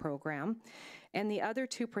Tourism Program, and the other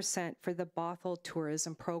 2% for the Bothell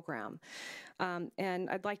Tourism Program. And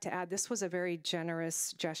I'd like to add, this was a very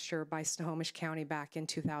generous gesture by Snohomish County back in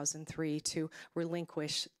 2003 to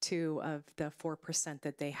relinquish 2 of the 4%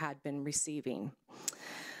 that they had been receiving.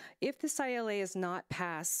 If this ILA is not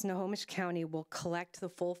passed, Snohomish County will collect the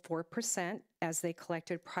full 4% as they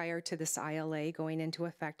collected prior to this ILA going into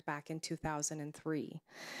effect back in 2003.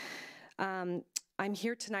 I'm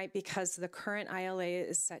here tonight because the current ILA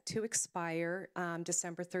is set to expire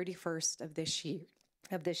December 31st of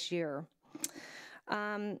this year.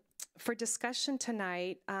 For discussion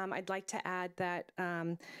tonight, I'd like to add that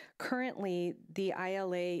currently the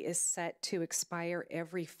ILA is set to expire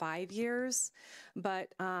every 5 years,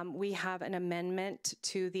 but we have an amendment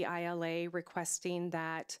to the ILA requesting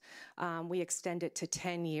that we extend it to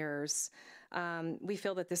 10 years. We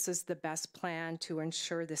feel that this is the best plan to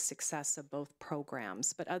ensure the success of both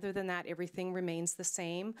programs. But other than that, everything remains the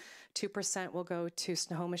same. 2% will go to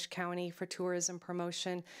Snohomish County for tourism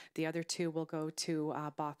promotion. The other 2 will go to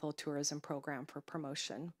Bothell Tourism Program for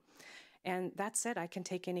promotion. And that's it. I can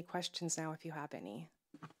take any questions now if you have any.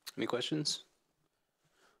 Any questions?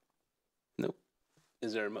 Nope.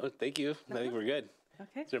 Is there a thank you. I think we're good.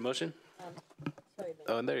 Okay. Is there a motion?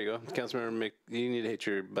 Oh, and there you go. Councilmember, you need to hit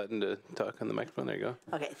your button to talk on the microphone. There you go.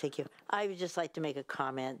 Okay, thank you. I would just like to make a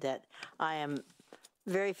comment that I am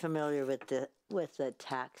very familiar with the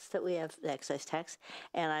tax that we have, the excise tax,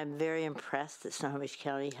 and I'm very impressed that Snohomish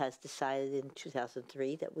County has decided in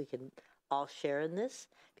 2003 that we can all share in this,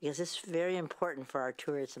 because it's very important for our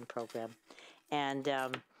tourism program. And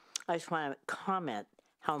I just want to comment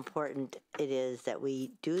how important it is that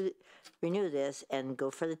we do renew this and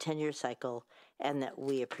go for the 10-year cycle, and that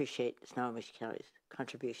we appreciate Snohomish County's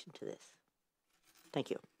contribution to this. Thank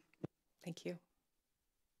you. Thank you.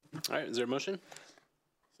 All right, is there a motion?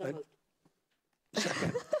 So moved.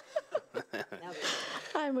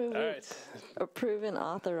 I move approve and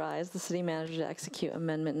authorize the city manager to execute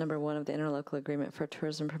amendment number 1 of the interlocal agreement for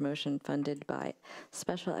tourism promotion funded by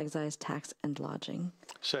special excise tax and lodging.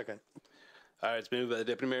 Second. All right, it's been moved by the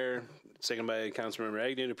Deputy Mayor, second by Councilmember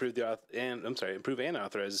Agnew to approve approve and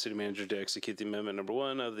authorize the city manager to execute the amendment number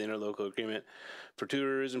 1 of the interlocal agreement for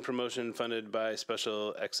tourism promotion funded by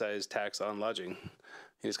special excise tax on lodging.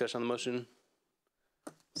 Any discussion on the motion?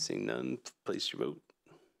 Seeing none, place your vote.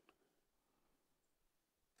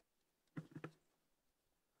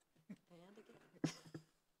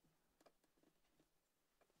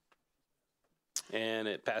 And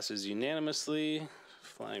it passes unanimously.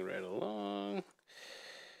 Flying right along.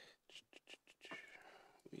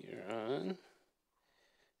 We are on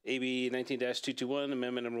AB 19-221,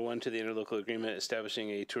 amendment number 1 to the interlocal agreement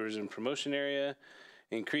establishing a tourism promotion area,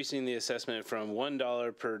 increasing the assessment from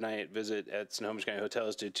 $1 per night visit at Snohomish County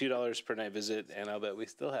hotels to $2 per night visit. And I'll bet we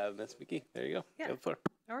still have Ms. McGee. There you go. Yeah. Go for it.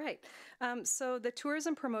 All right. So the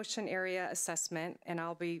tourism promotion area assessment, and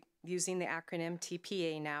I'll be using the acronym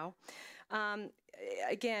TPA now,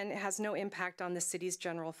 again, it has no impact on the city's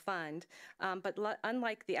general fund, but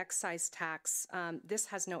unlike the excise tax, this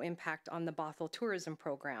has no impact on the Bothell tourism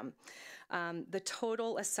program. The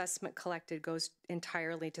total assessment collected goes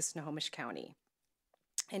entirely to Snohomish County.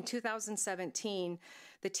 In 2017,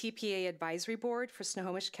 the TPA Advisory Board for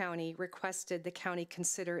Snohomish County requested the county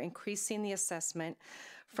consider increasing the assessment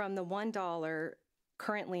from the $1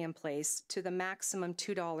 currently in place to the maximum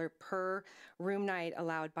 $2 per room night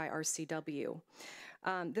allowed by RCW.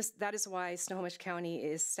 That is why Snohomish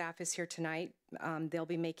County staff is here tonight. They'll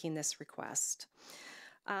be making this request.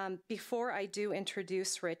 Before I do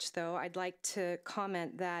introduce Rich, though, I'd like to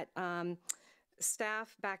comment that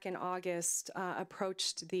staff back in August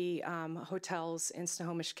approached the hotels in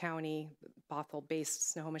Snohomish County,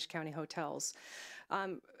 Bothell-based Snohomish County hotels,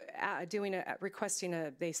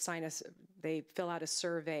 they fill out a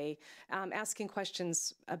survey asking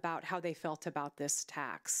questions about how they felt about this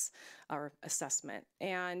tax or assessment.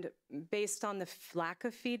 And based on the lack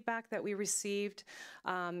of feedback that we received,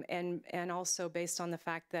 and also based on the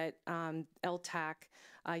fact that LTAC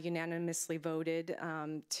unanimously voted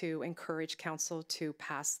to encourage council to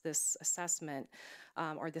pass this assessment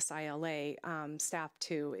or this ILA, staff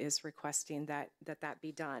too is requesting that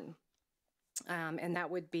be done. And that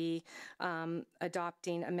would be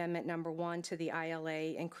adopting amendment number 1 to the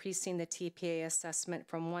ILA, increasing the TPA assessment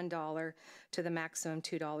from $1 to the maximum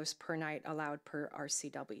 $2 per night allowed per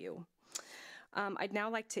RCW. I'd now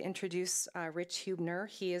like to introduce Rich Huebner.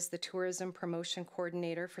 He is the Tourism Promotion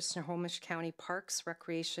Coordinator for Snohomish County Parks,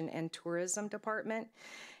 Recreation, and Tourism Department,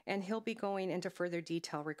 and he'll be going into further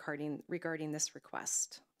detail regarding this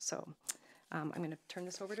request. So I'm going to turn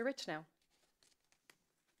this over to Rich now.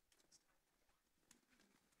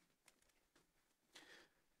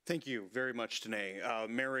 Thank you very much, Danae.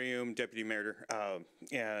 Mayor Rheaume, Deputy Mayor,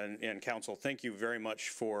 and Council, thank you very much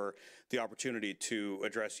for the opportunity to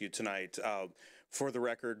address you tonight. For the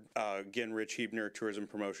record, again, Rich Huebner, Tourism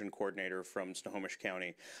Promotion Coordinator from Snohomish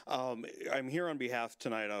County. I'm here on behalf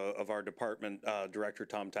tonight of our department director,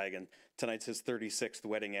 Tom Tigan. Tonight's his 36th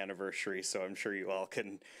wedding anniversary, so I'm sure you all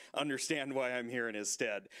can understand why I'm here in his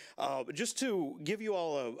stead. Just to give you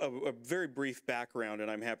all a very brief background,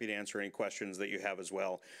 and I'm happy to answer any questions that you have as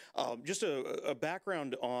well. Just a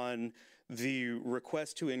background on the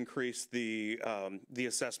request to increase the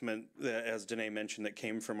assessment, as Danae mentioned, that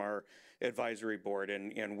came from our advisory board,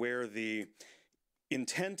 and where the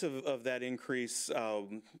intent of that increase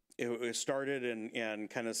it started, and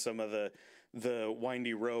kind of some of the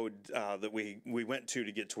windy road that we went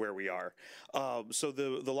to get to where we are. So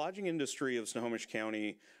the lodging industry of Snohomish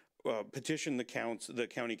County petitioned the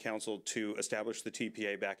county council to establish the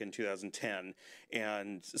TPA back in 2010,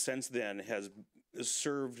 and since then has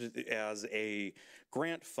served as a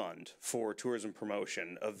grant fund for tourism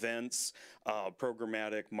promotion, events,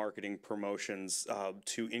 programmatic marketing promotions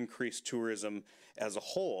to increase tourism as a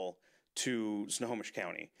whole to Snohomish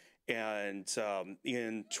County. And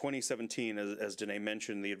in 2017, as Danae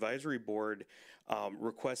mentioned, the advisory board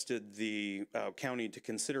requested the county to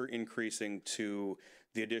consider increasing to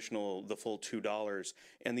the full $2.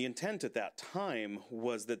 And the intent at that time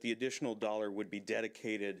was that the additional $1 would be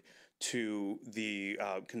dedicated to the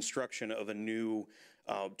construction of a new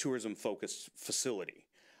tourism-focused facility.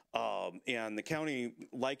 And the county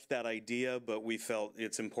liked that idea, but we felt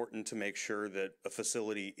it's important to make sure that a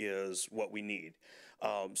facility is what we need.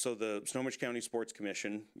 So the Snohomish County Sports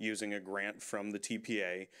Commission, using a grant from the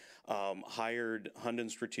TPA, hired Hunden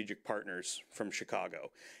Strategic Partners from Chicago,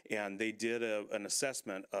 and they did an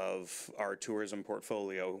assessment of our tourism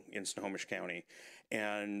portfolio in Snohomish County,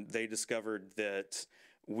 and they discovered that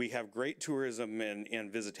we have great tourism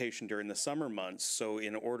and visitation during the summer months. So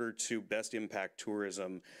in order to best impact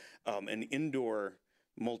tourism, an indoor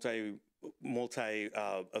multi-event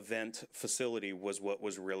facility was what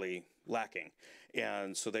was really lacking.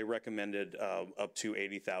 And so they recommended up to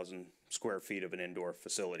 80,000 square feet of an indoor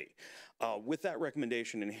facility. With that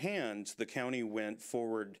recommendation in hand, the county went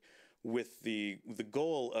forward with the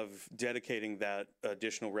goal of dedicating that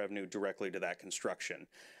additional revenue directly to that construction.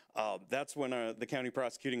 That's when the county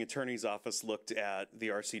prosecuting attorney's office looked at the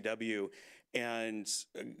RCW and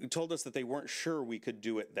told us that they weren't sure we could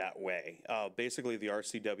do it that way. Basically, the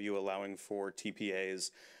RCW allowing for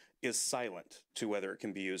TPAs is silent to whether it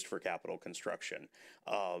can be used for capital construction.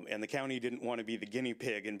 And the county didn't want to be the guinea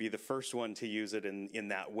pig and be the first one to use it in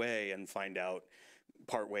that way and find out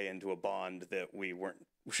partway into a bond that we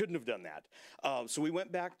shouldn't have done that. So we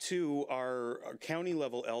went back to our county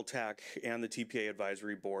level LTAC and the TPA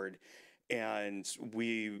advisory board, and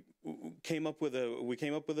we came up with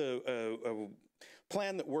a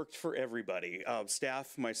plan that worked for everybody.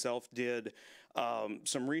 Staff, myself, did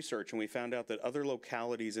some research, and we found out that other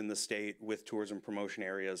localities in the state with tourism promotion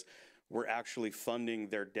areas were actually funding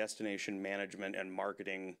their destination management and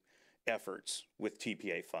marketing efforts with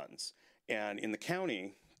TPA funds. And in the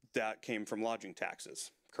county, that came from lodging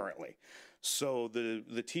taxes currently. So the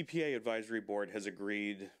TPA Advisory Board has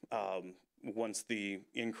agreed, once the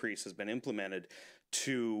increase has been implemented,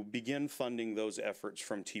 to begin funding those efforts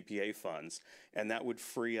from TPA funds, and that would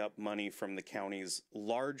free up money from the county's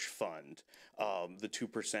large fund, the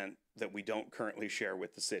 2% that we don't currently share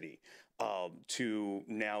with the city, to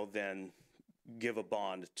now then give a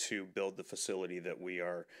bond to build the facility that we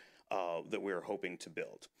are hoping to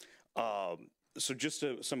build. So just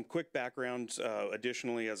some quick background.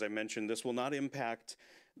 Additionally, as I mentioned, this will not impact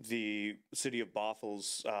the City of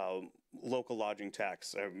Bothell's local lodging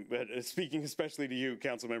tax. Speaking especially to you,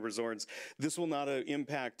 Councilmember Zorns, this will not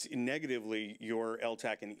impact negatively your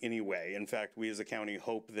LTAC in any way. In fact, we as a county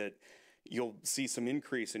hope that you'll see some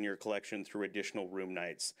increase in your collection through additional room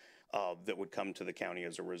nights that would come to the county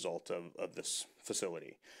as a result of this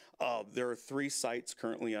facility. There are 3 sites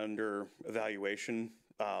currently under evaluation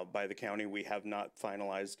by the county. We have not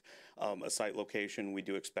finalized a site location. We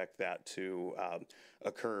do expect that to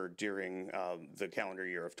occur during the calendar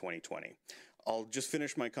year of 2020. I'll just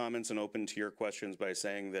finish my comments and open to your questions by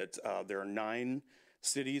saying that there are 9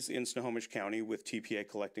 cities in Snohomish County with TPA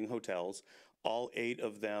collecting hotels. All 8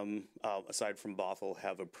 of them, aside from Bothell,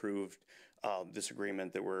 have approved this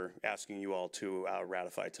agreement that we're asking you all to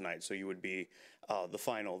ratify tonight. So you would be the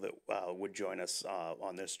final that would join us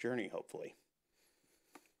on this journey, hopefully.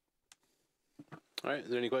 All right,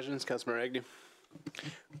 is there any questions? Councilmember Agnew.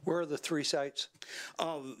 Where are the 3 sites?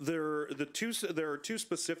 There are 2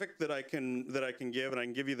 specific that I can give, and I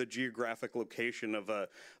can give you the geographic location of a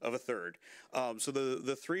third. So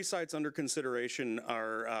the 3 sites under consideration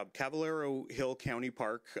are Caballero Hill County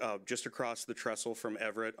Park, just across the trestle from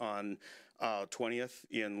Everett on 20th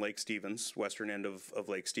in Lake Stevens, western end of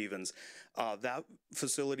Lake Stevens. That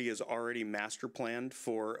facility is already master planned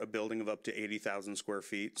for a building of up to 80,000 square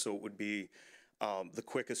feet, so it would be the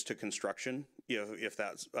quickest to construction if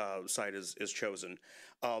that site is chosen.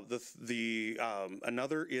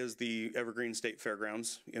 Another is the Evergreen State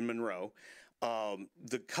Fairgrounds in Monroe.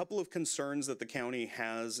 The couple of concerns that the county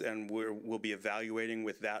has and we'll be evaluating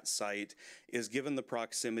with that site is, given the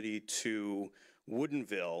proximity to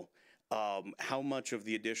Woodinville, how much of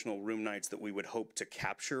the additional room nights that we would hope to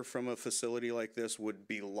capture from a facility like this would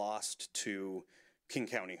be lost to King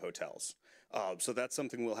County hotels. So that's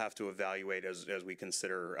something we'll have to evaluate as we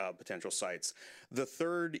consider potential sites. The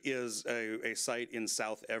third is a site in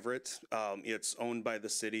South Everett. It's owned by the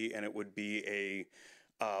city, and it would be a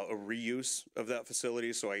reuse of that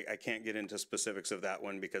facility. So I can't get into specifics of that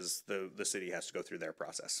one because the city has to go through their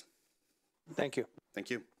process. Thank you. Thank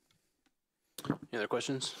you. Any other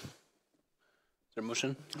questions? Is there a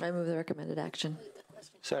motion? I move the recommended action.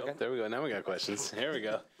 Second. Oh, there we go. Now we got questions. Here we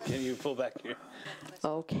go. Can you pull back here?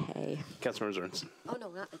 Okay. Councilmember Zorns. Oh, no,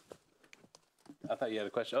 not. I thought you had a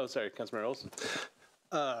question. Oh, sorry, Councilmember Olson.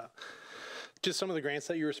 Just some of the grants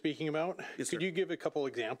that you were speaking about. Yes, Could sir. you give a couple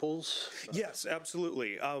examples? Yes,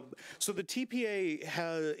 absolutely. So the TPA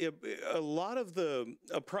has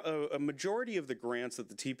a majority of the grants that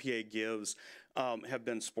the TPA gives have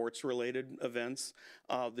been sports-related events.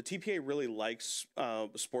 The TPA really likes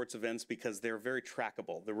sports events because they're very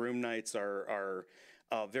trackable. The room nights are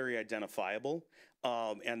very identifiable.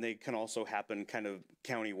 And they can also happen kind of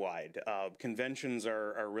countywide. Conventions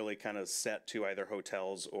are really kind of set to either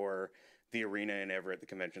hotels or the arena in Everett, the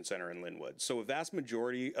convention center in Linwood. So a vast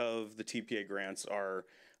majority of the TPA grants are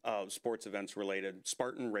sports events related.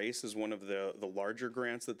 Spartan Race is one of the larger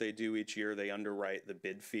grants that they do each year. They underwrite the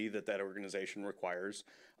bid fee that organization requires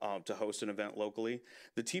to host an event locally.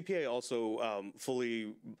 The TPA also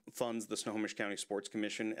fully funds the Snohomish County Sports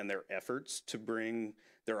Commission and their efforts to bring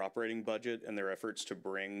their operating budget and their efforts to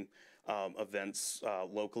bring events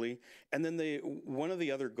locally. And then one of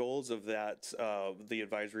the other goals of that, the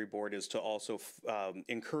advisory board, is to also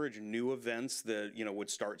encourage new events that would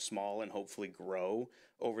start small and hopefully grow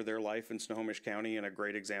over their life in Snohomish County. And a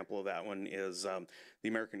great example of that one is the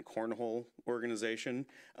American Cornhole Organization.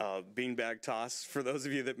 Beanbag toss, for those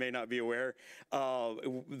of you that may not be aware,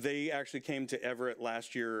 they actually came to Everett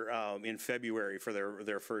last year in February for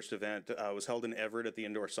their first event. It was held in Everett at the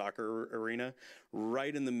indoor soccer arena,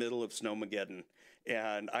 right in the middle of Snowmageddon.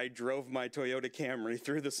 And I drove my Toyota Camry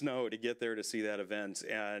through the snow to get there to see that event.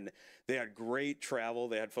 And they had great travel.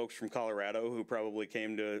 They had folks from Colorado who probably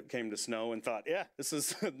came to snow and thought, yeah, this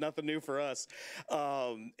is nothing new for us.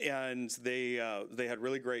 And they had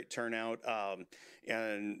really great turnout.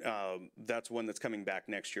 That's one that's coming back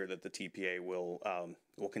next year that the TPA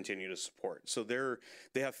will continue to support. So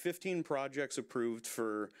they have 15 projects approved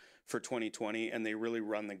for 2020, and they really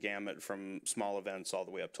run the gamut from small events all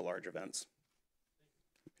the way up to large events.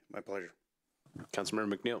 My pleasure.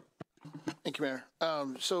 Councilmember McNeil. Thank you, Mayor.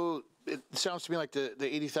 So it sounds to me like the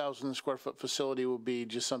 80,000 square foot facility will be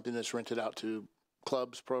just something that's rented out to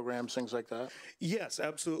clubs, programs, things like that? Yes,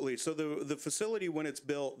 absolutely. So the facility, when it's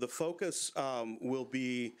built, the focus will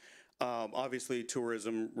be obviously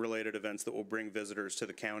tourism-related events that will bring visitors to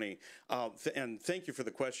the county. And thank you for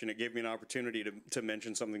the question. It gave me an opportunity to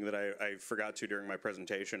mention something that I forgot to during my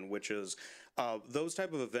presentation, which is those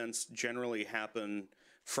type of events generally happen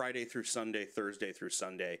Friday through Sunday, Thursday through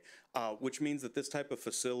Sunday, which means that this type of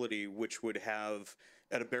facility, which would have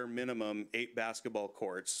at a bare minimum 8 basketball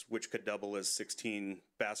courts, which could double as 16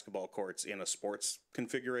 basketball courts in a sports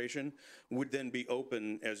configuration, would then be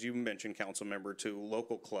open, as you mentioned, Councilmember, to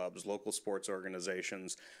local clubs, local sports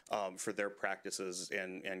organizations for their practices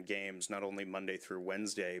and games, not only Monday through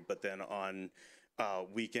Wednesday, but then on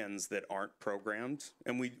weekends that aren't programmed.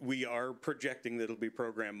 And we are projecting that it'll be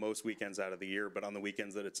programmed most weekends out of the year, but on the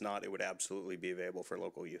weekends that it's not, it would absolutely be available for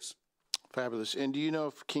local use. Fabulous. And do you know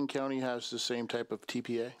if King County has the same type of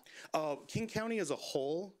TPA? King County as a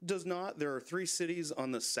whole does not. There are 3 cities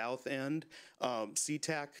on the south end,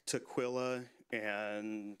 SeaTac, Tukwila,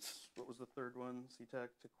 and what was the third one? SeaTac,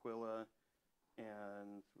 Tukwila,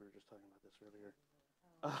 and we were just talking about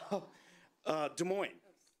this earlier. Des Moines.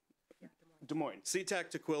 Des Moines. SeaTac,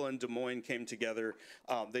 Tukwila, and Des Moines came together.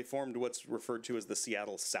 They formed what's referred to as the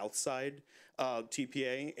Seattle South Side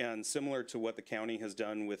TPA, and similar to what the county has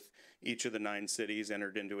done with each of the 9 cities,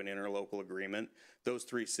 entered into an interlocal agreement. Those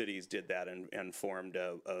 3 cities did that and formed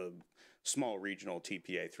a small regional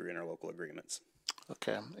TPA through interlocal agreements.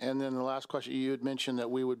 Okay. And then the last question, you had mentioned that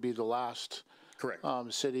we would be the last correct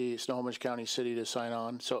city, Snohomish County city, to sign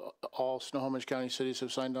on. So all Snohomish County cities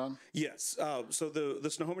have signed on? Yes. So the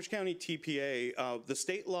Snohomish County TPA, the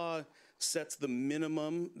state law sets the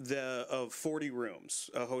minimum of 40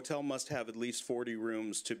 rooms. A hotel must have at least 40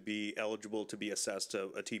 rooms to be eligible to be assessed a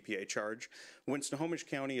TPA charge. When Snohomish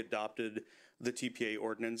County adopted the TPA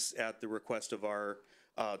ordinance at the request of our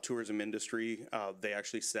tourism industry, they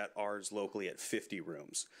actually set ours locally at 50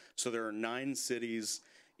 rooms. So there are 9 cities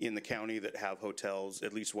in the county that have hotels,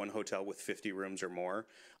 at least one hotel with 50 rooms or more.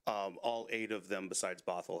 All 8 of them, besides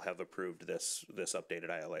Bothell, have approved this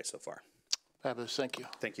updated ILA so far. Fabulous. Thank you.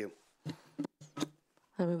 Thank you.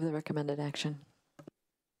 I move the recommended action.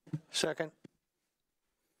 Second.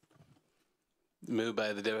 Moved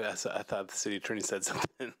by the I thought the city attorney said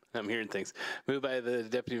something. I'm hearing things. Moved by the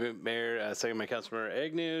deputy mayor, second by Councilmember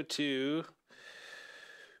Agnew to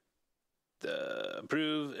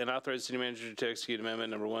approve and authorize the city manager to execute amendment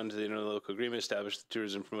number 1 to the interlocal agreement, establish the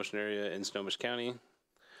tourism promotion area in Snohomish County.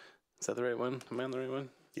 Is that the right one? Am I on the right one?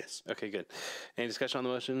 Yes. Okay, good. Any discussion on the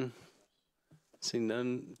motion? Seeing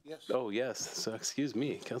none? Yes. Oh, yes. So excuse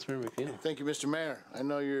me, Councilmember McNeil. Thank you, Mr. Mayor. I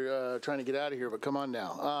know you're trying to get out of here, but come on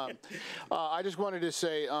now. I just wanted to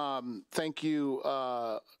say thank you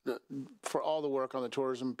for all the work on the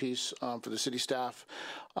tourism piece for the city staff.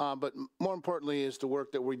 But more importantly is the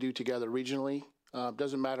work that we do together regionally.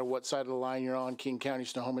 Doesn't matter what side of the line you're on, King County,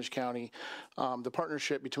 Snohomish County. The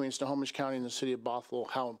partnership between Snohomish County and the City of Bothell,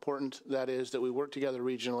 how important that is, that we work together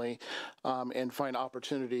regionally and find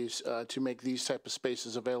opportunities to make these type of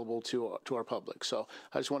spaces available to our public. So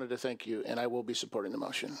I just wanted to thank you, and I will be supporting the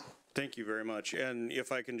motion. Thank you very much. And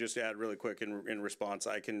if I can just add really quick in response,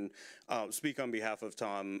 I can speak on behalf of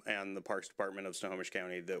Tom and the Parks Department of Snohomish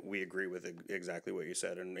County that we agree with exactly what you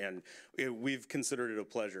said. And we've considered it a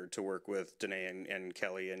pleasure to work with Danae and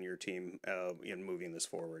Kelly and your team in moving this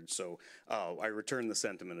forward. So I return the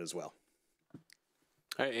sentiment as well.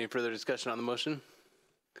 All right, any further discussion on the motion?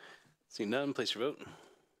 Seeing none, place your vote.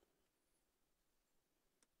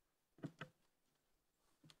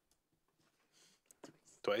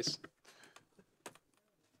 Twice.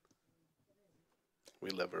 We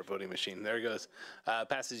love our voting machine. There it goes.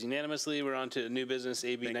 Passes unanimously. We're on to new business,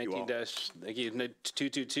 AB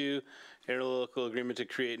 19-222, interlocal agreement to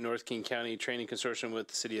create North King County Training Consortium with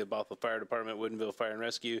the City of Bothell Fire Department, Woodinville Fire and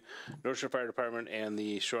Rescue, North Shore Fire Department, and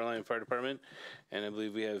the Shoreline Fire Department. And I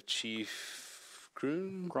believe we have Chief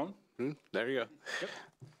Kroon. There you go. Yep.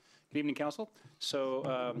 Good evening, Council.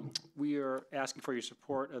 So we are asking for your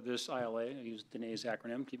support of this ILA. I use Danae's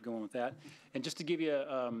acronym, keep going with that. And just to give you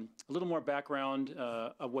a little more background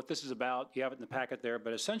of what this is about, you have it in the packet there,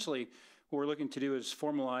 but essentially what we're looking to do is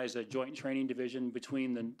formalize a joint training division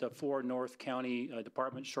between the 4 North County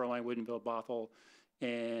departments, Shoreline, Woodinville, Bothell,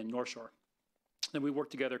 and North Shore. And we work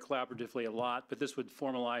together collaboratively a lot, but this would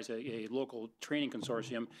formalize a local training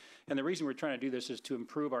consortium. And the reason we're trying to do this is to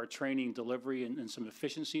improve our training delivery and some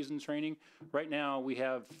efficiencies in training. Right now, we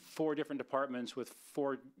have 4 different departments with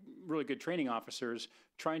 4 really good training officers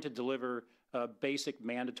trying to deliver basic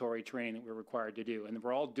mandatory training that we're required to do. And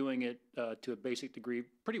we're all doing it to a basic degree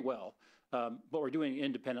pretty well, but we're doing it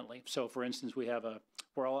independently. So for instance,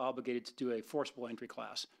 we're all obligated to do a forcible entry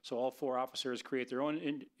class. So all 4 officers create their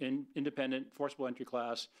own independent forcible entry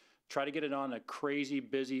class, try to get it on a crazy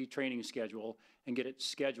busy training schedule and get it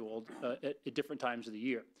scheduled at different times of the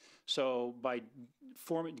year. So by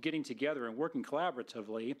getting together and working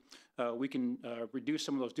collaboratively, we can reduce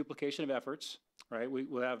some of those duplication of efforts, right?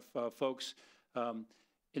 We'll have folks,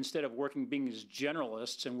 instead of being as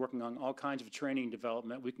generalists and working on all kinds of training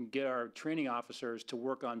development, we can get our training officers to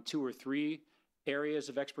work on 2 or 3 areas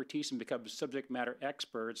of expertise and become subject matter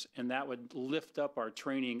experts, and that would lift up our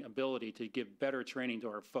training ability to give better training to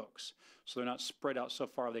our folks. So they're not spread out so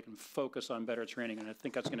far, they can focus on better training, and I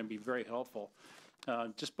think that's going to be very helpful.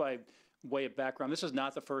 Just by way of background, this is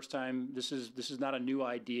not the first time, this is not a new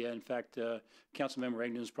idea. In fact, Councilmember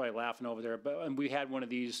Egnan is probably laughing over there, and we had one of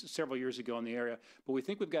these several years ago in the area, but we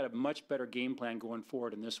think we've got a much better game plan going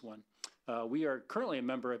forward in this one. We are currently a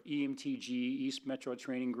member of EMTG, East Metro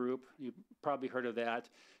Training Group. You've probably heard of that.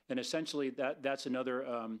 And essentially that's another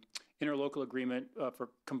interlocal agreement for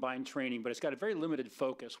combined training, but it's got a very limited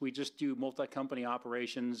focus. We just do multi-company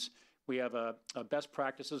operations. We have a best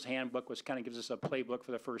practices handbook, which kind of gives us a playbook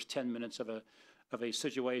for the first 10 minutes of a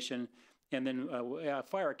situation. And then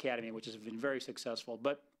Fire Academy, which has been very successful.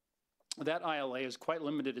 But that ILA is quite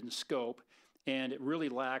limited in scope. And it really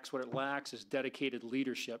lacks, what it lacks is dedicated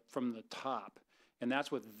leadership from the top. And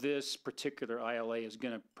that's what this particular ILA is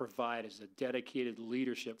going to provide, is a dedicated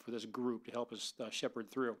leadership for this group to help us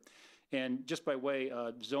shepherd through. And just by way,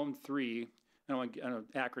 Zone 3, I don't know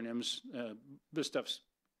acronyms, this stuff's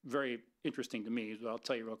very interesting to me, I'll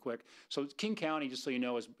tell you real quick. So King County, just so you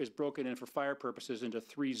know, is broken in for fire purposes into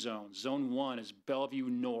 3 zones. Zone 1 is Bellevue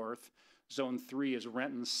North, Zone 3 is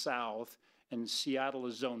Renton South, and Seattle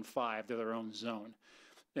is Zone 5, they're their own zone.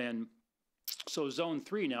 And so Zone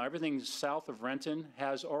 3 now, everything south of Renton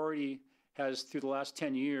has through the last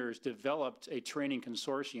 10 years, developed a training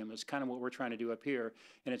consortium. That's kind of what we're trying to do up here,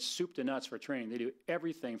 and it's soup to nuts for training. They do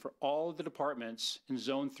everything for all of the departments in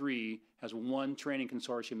Zone 3 has one training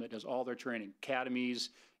consortium that does all their training, academies,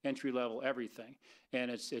 entry level, everything.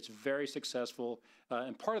 And it's very successful,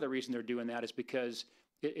 and part of the reason they're doing that is because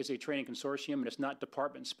it is a training consortium and it's not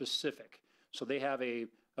department specific. So they have a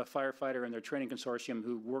firefighter in their training consortium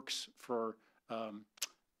who works for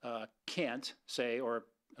Kent, say, or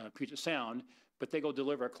Puget Sound, but they go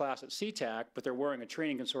deliver a class at CTAC, but they're wearing a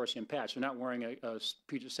training consortium patch. They're not wearing a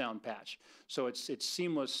Puget Sound patch. So it's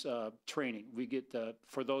seamless training we get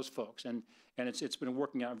for those folks, and it's been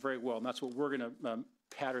working out very well. And that's what we're going to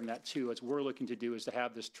pattern that to. What we're looking to do is to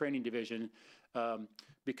have this training division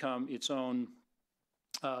become its own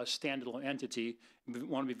standalone entity. We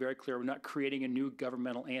want to be very clear, we're not creating a new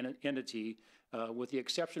governmental entity. With the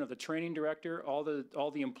exception of the training director, all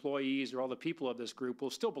the employees or all the people of this group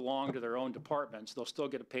will still belong to their own departments. They'll still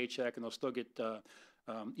get a paycheck and they'll still get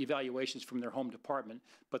evaluations from their home department,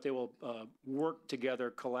 but they will work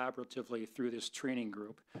together collaboratively through this training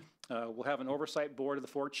group. We'll have an oversight board of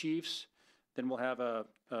the 4 chiefs. Then we'll have a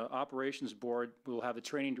operations board. We'll have the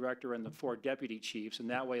training director and the 4 deputy chiefs, and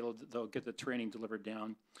that way they'll get the training delivered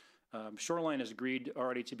down. Shoreline has agreed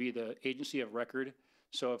already to be the agency of record.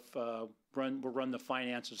 So if we'll run the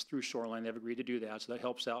finances through Shoreline, they've agreed to do that. So that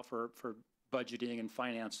helps out for budgeting and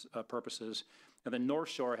finance purposes. And then North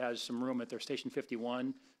Shore has some room at their Station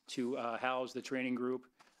 51 to house the training group,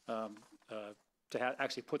 to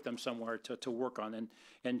actually put them somewhere to work on.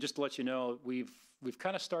 And just to let you know, we've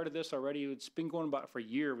kind of started this already. It's been going about for a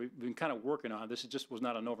year. We've been kind of working on it. This just was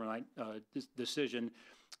not an overnight decision.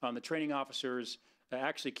 The training officers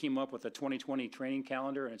actually came up with a 2020 training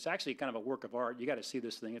calendar, and it's actually kind of a work of art. You got to see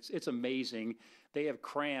this thing. It's amazing. They have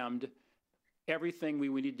crammed everything we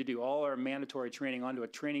need to do, all our mandatory training onto a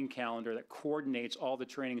training calendar that coordinates all the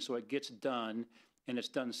training so it gets done and it's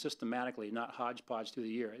done systematically, not hodgepodge through the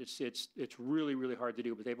year. It's really, really hard to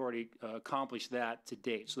do, but they've already accomplished that to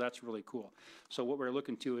date, so that's really cool. So what we're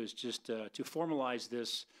looking to is just to formalize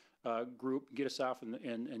this group, get us off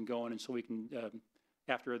and going, and so we can,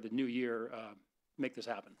 after the new year, make this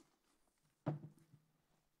happen.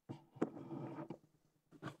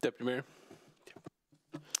 Deputy Mayor.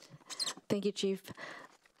 Thank you, Chief.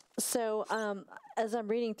 So as I'm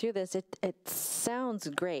reading through this, it sounds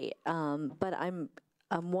great, but I'm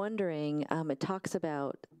wondering. It talks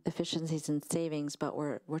about efficiencies and savings, but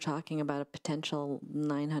we're talking about a potential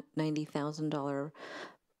 $90,000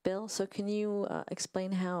 bill. So can you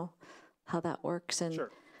explain how that works? And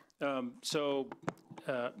sure. So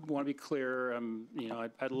want to be clear. You know,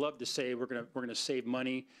 I'd love to say we're gonna save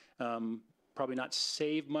money. Probably not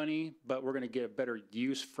save money, but we're going to get a better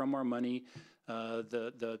use from our money.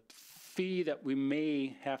 The fee that we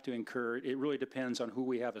may have to incur, it really depends on who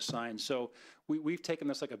we have assigned. So we've taken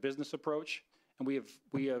this like a business approach, and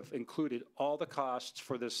we have included all the costs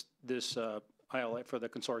for this ILA for the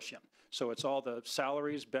consortium. So it's all the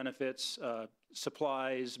salaries, benefits,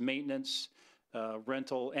 supplies, maintenance,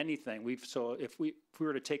 rental, anything. So if we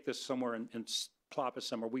were to take this somewhere and plop it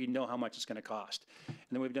somewhere, we know how much it's going to cost. And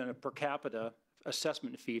then we've done a per capita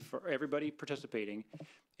assessment fee for everybody participating,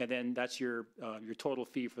 and then that's your total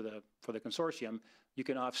fee for the consortium. You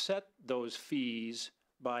can offset those fees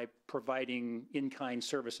by providing in-kind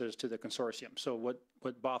services to the consortium. So what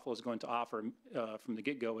Bothell is going to offer from the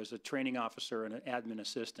get-go is a training officer and an admin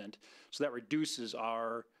assistant. So that reduces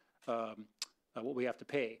our what we have to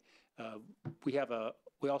pay. We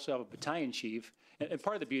also have a battalion chief, and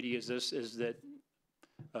part of the beauty is that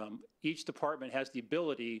each department has the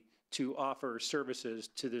ability to offer services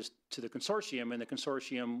to the consortium, and the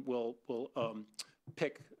consortium will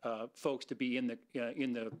pick folks to be in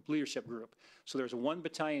the leadership group. So there's one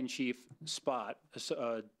battalion chief spot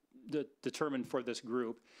determined for this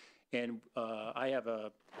group, and I have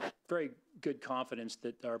a very good confidence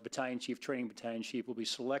that our battalion chief, training battalion chief, will be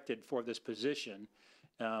selected for this position.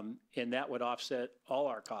 And that would offset all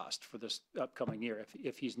our costs for this upcoming year.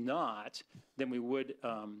 If he's not, then we would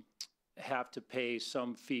have to pay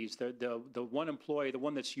some fees. The one employee, the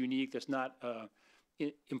one that's unique, that's not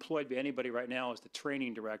employed by anybody right now, is the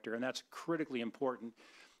training director, and that's critically important.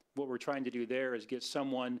 What we're trying to do there is get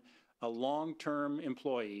someone, a long-term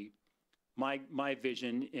employee. My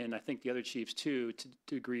vision, and I think the other chiefs too,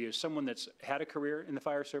 to agree, is someone that's had a career in the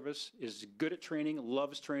fire service, is good at training,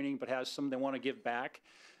 loves training, but has something they want to give back.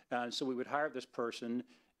 So we would hire this person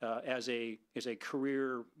as a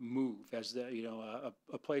career move, as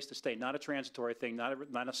a place to stay, not a transitory thing,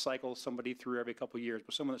 not a cycle somebody through every couple of years,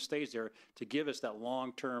 but someone that stays there to give us that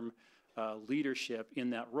long-term leadership in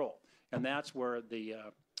that role. And that's where the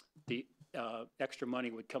extra money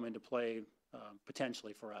would come into play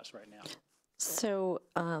potentially for us right now. So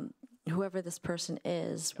whoever this person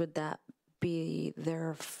is, would that be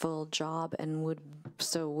their full job, and would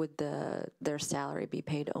their salary be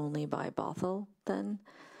paid only by Bothell then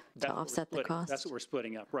to offset the cost? That's what we're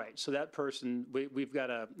splitting up, right. So that person, we've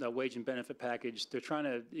got a wage and benefit package. They're trying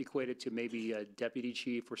to equate it to maybe a deputy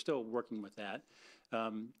chief. We're still working with that.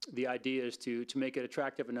 The idea is to make it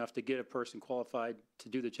attractive enough to get a person qualified to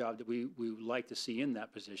do the job that we would like to see in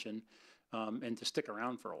that position, and to stick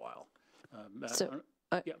around for a while.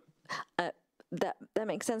 That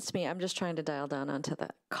makes sense to me. I'm just trying to dial down onto the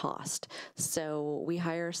cost. So we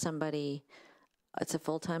hire somebody, it's a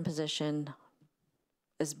full-time position.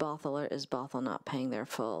 Is Bothell not paying their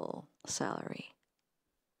full salary?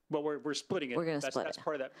 Well, we're splitting it. We're going to split it. That's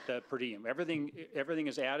part of that per diem. Everything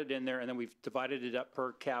is added in there, and then we've divided it up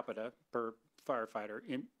per capita, per firefighter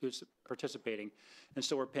who's participating, and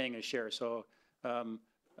so we're paying a share. So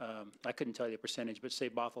I couldn't tell you the percentage, but say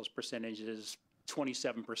Bothell's percentage is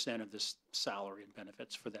 27% of this salary and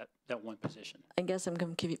benefits for that one position. I guess I'm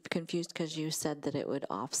confused because you said that it would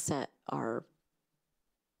offset our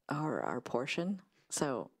portion.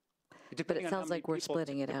 So, but it sounds like we're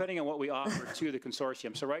splitting it out. Depending on what we offer to the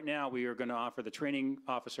consortium. So right now we are going to offer the training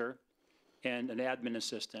officer and an admin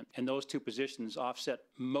assistant, and those two positions offset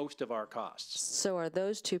most of our costs. So are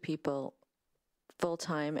those two people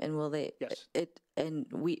full-time, and will they? Yes. And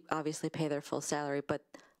we obviously pay their full salary, but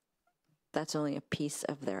that's only a piece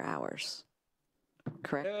of their hours,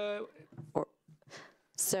 correct?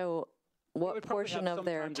 So what portion of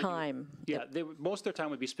their time? Most of their time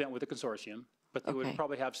would be spent with the consortium, but they would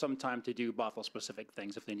probably have some time to do Bothell-specific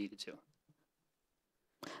things if they needed to.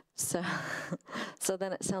 So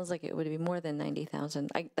then it sounds like it would be more than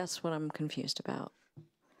 90,000. That's what I'm confused about.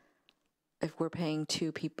 if we're paying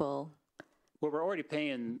 2 people? Well, we're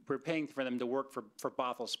paying for them to work for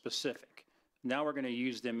Bothell specific. Now we're going to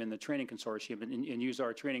use them in the training consortium and use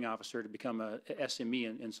our training officer to become a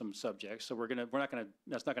SME in some subjects. So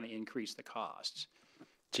that's not going to increase the costs.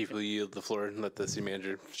 Chief, will you yield the floor and let the city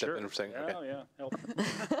manager step in for a second? Oh, yeah. Help.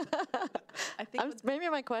 I think Maybe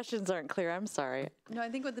my questions aren't clear. I'm sorry. No, I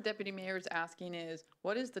think what the deputy mayor is asking is,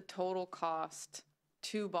 what is the total cost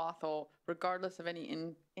to Bothell, regardless of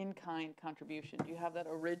any in-kind contribution? Do you have that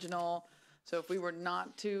original? So if we were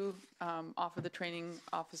not to offer the training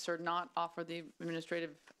officer, not offer the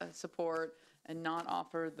administrative support, and not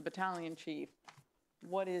offer the battalion chief,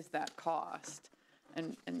 what is that cost?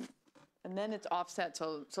 And then it's offset.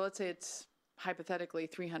 So let's say it's hypothetically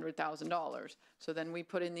 $300,000. So then we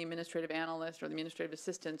put in the administrative analyst or the administrative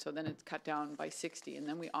assistant, so then it's cut down by 60. And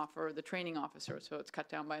then we offer the training officer, so it's cut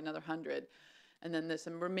down by another 100. And then there's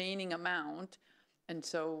some remaining amount. And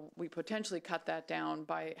so we potentially cut that down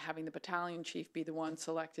by having the battalion chief be the one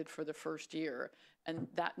selected for the first year. And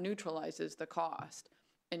that neutralizes the cost.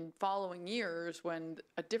 In following years, when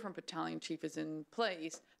a different battalion chief is in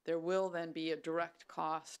place, there will then be a direct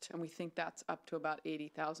cost, and we think that's up to about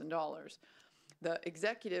 $80,000. The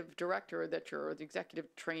executive director or the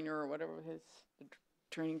executive trainer or whatever the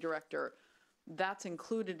training director, that's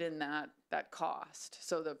included in that cost.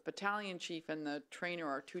 So the battalion chief and the trainer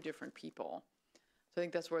are 2 different people. So I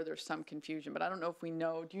think that's where there's some confusion, but I don't know if we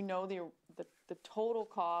know. Do you know the total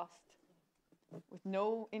cost with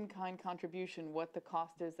no in-kind contribution, what the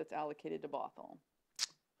cost is that's allocated to Bothell?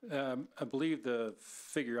 I believe the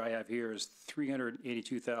figure I have here is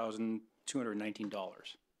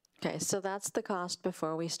 $382,219. Okay, so that's the cost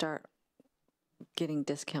before we start getting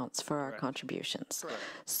discounts for our contributions. Correct.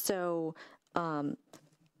 So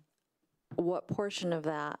what portion of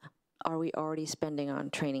that are we already spending on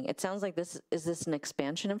training? It sounds like is this an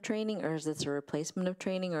expansion of training, or is this a replacement of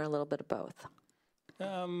training, or a little bit of both?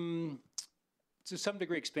 To some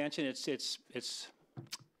degree expansion, it's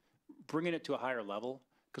bringing it to a higher level,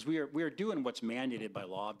 because we are doing what's mandated by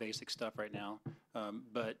law, basic stuff right now,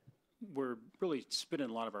 but we're really spinning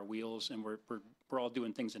a lot of our wheels, and we're all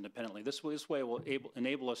doing things independently. This way will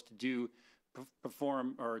enable us to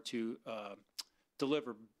perform or to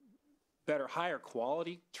deliver better, higher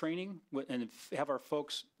quality training, and have our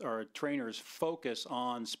trainers focus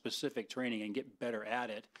on specific training and get better at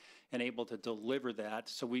it, and able to deliver that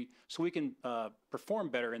so we can perform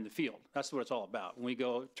better in the field. That's what it's all about. When we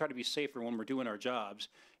go try to be safer when we're doing our jobs,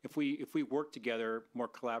 if we work together more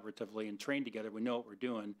collaboratively and train together, we know what we're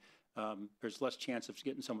doing. There's less chance of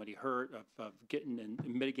getting somebody hurt, of getting and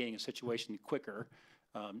mitigating a situation quicker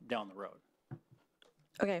down the road.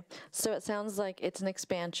 Okay, so it sounds like it's an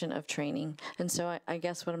expansion of training. And so I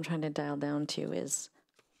guess what I'm trying to dial down to is,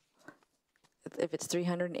 if it's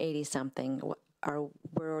 380 something,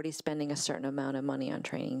 we're already spending a certain amount of money on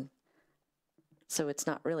training. So it's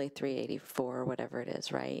not really 384 or whatever it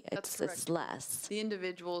is, right? It's less. The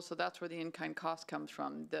individual, so that's where the in-kind cost comes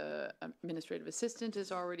from. The administrative assistant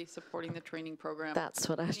is already supporting the training program. That's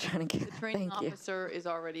what I was trying to get. The training officer is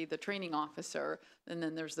already the training officer, and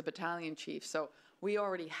then there's the battalion chief. So we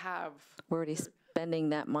already have. We're already spending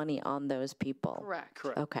that money on those people. Correct.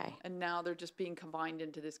 Okay. And now they're just being combined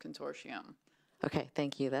into this consortium. Okay,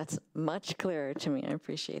 thank you. That's much clearer to me. I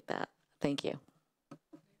appreciate that. Thank you. I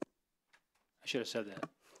should have said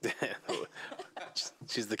that.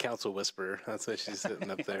 She's the council whisperer. That's why she's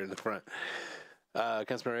sitting up there in the front.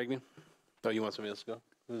 Councilmember Agnew? Oh, you want somebody else to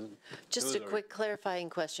go? Just a quick clarifying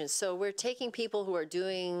question. So we're taking people who are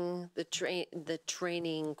doing the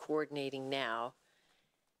training coordinating now,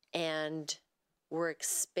 and we're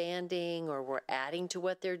expanding or we're adding to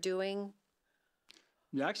what they're doing?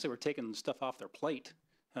 Actually, we're taking stuff off their plate,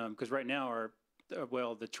 because right now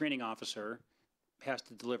the training officer has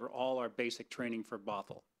to deliver all our basic training for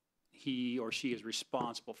Bothell. He or she is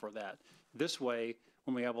responsible for that. This way,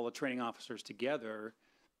 when we have all the training officers together,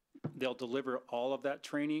 they'll deliver all of that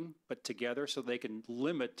training, but together, so they can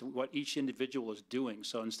limit what each individual is doing.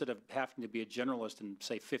 So instead of having to be a generalist in,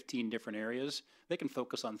 say, 15 different areas, they can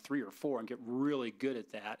focus on 3 or 4 and get really good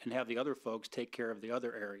at that, and have the other folks take care of the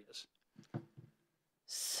other areas.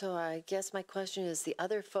 So I guess my question is, the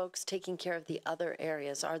other folks taking care of the other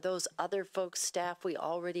areas, are those other folks staff we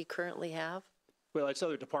already currently have? Well, it's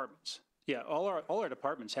other departments. Yeah, all our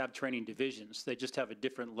departments have training divisions. They just have a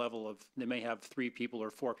different level of, they may have 3 people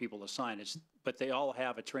or 4 people assigned, but they all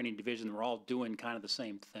have a training division. We're all doing kind of the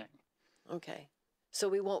same thing. Okay. So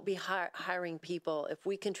we won't be hiring people, if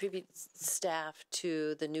we contribute staff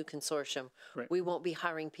to the new consortium, we won't be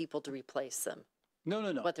hiring people to replace them? No.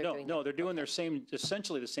 What they're doing. No, they're doing their same,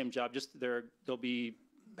 essentially the same job, just they'll be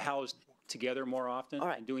housed together more often All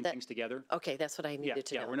right, and doing things together. Okay, that's what I Yeah, needed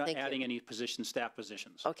to know. yeah, we're not Thank you. adding any positions, staff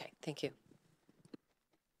positions. Okay, thank you.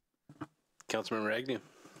 Councilmember Agnew.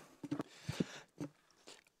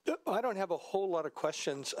 I don't have a whole lot of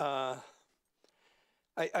questions.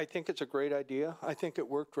 I think it's a great idea. I think it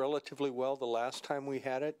worked relatively well the last time we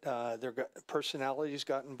had it. Personalities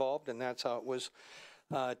got involved, and that's how it was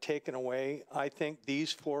taken away. I think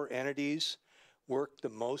these four entities work the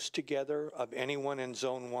most together of anyone in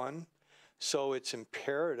Zone 1. So it's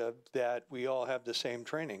imperative that we all have the same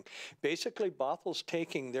training. Basically, Bothell's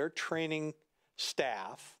taking their training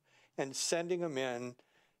staff and sending them in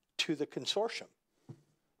to the consortium.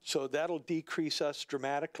 So that'll decrease us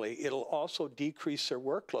dramatically. It'll also decrease their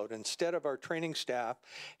workload. Instead of our training staff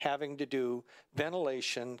having to do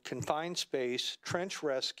ventilation, confined space, trench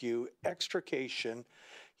rescue, extrication,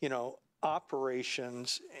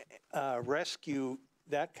 operations, rescue,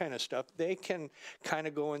 that kind of stuff, they can kind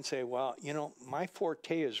of go and say, well, my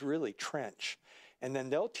forte is really trench. And then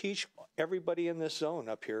they'll teach everybody in this zone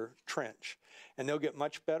up here trench, and they'll get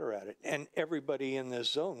much better at it. And everybody in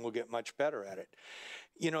this zone will get much better at it.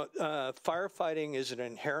 Firefighting is an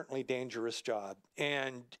inherently dangerous job,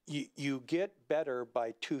 and you get better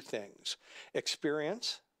by two things: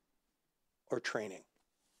 experience or training.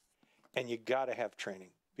 And you got to have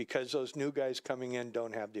training, because those new guys coming in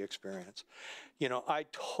don't have the experience. I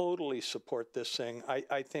totally support this thing.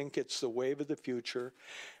 I think it's the wave of the future.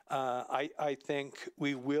 I think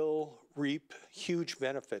we will reap huge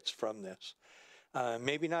benefits from this.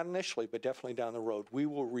 Maybe not initially, but definitely down the road. We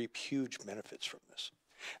will reap huge benefits from this.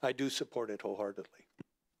 I do support it wholeheartedly.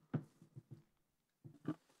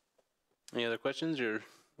 Any other questions, or are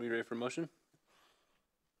we ready for motion?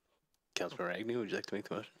 Councilmember Agnew, would you like to make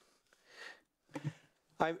the motion?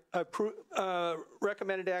 I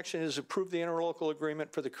recommended action is approve the interlocal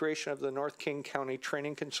agreement for the creation of the North King County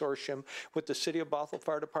Training Consortium with the City of Bothell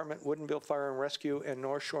Fire Department, Woodinville Fire and Rescue, and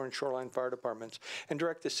North Shore and Shoreline Fire Departments, and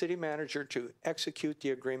direct the city manager to execute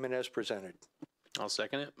the agreement as presented. I'll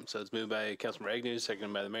second it. So it's moved by Councilmember Agnew,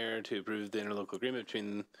 seconded by the mayor to approve the interlocal agreement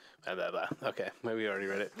between Okay, maybe we already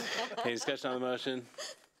read it. Any discussion on the motion?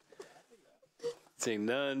 Seeing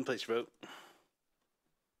none, place your vote.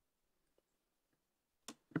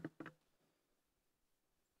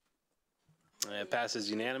 It passes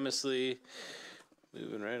unanimously.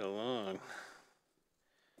 Moving right along.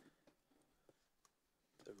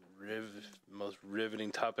 The most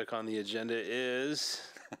riveting topic on the agenda is,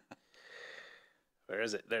 where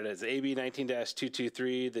is it? There it is, AB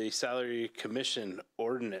 19-223, the Salary Commission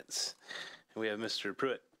Ordinance. And we have Mr.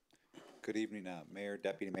 Pruitt. Good evening, Mayor,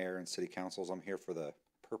 Deputy Mayor, and City Councils. I'm here for the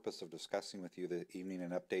purpose of discussing with you this evening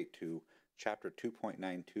an update to Chapter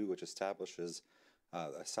 2.92, which establishes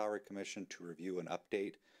a salary commission to review and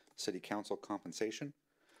update city council compensation.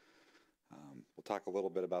 We'll talk a little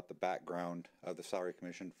bit about the background of the salary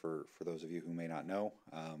commission for those of you who may not know,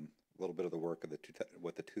 a little bit of the work of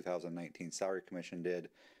what the 2019 salary commission did,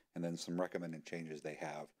 and then some recommended changes they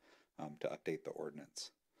have to update the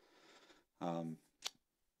ordinance.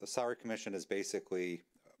 The salary commission is basically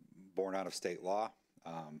born out of state law.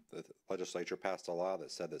 The legislature passed a law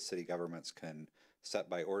that said that city governments can set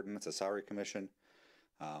by ordinance a salary commission.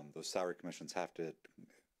 Those salary commissions have to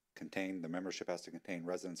contain, the membership has to contain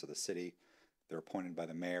residents of the city. They're appointed by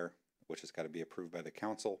the mayor, which has got to be approved by the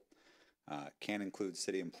council. Can include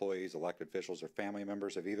city employees, elected officials, or family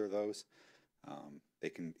members of either of those. They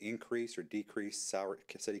can increase or decrease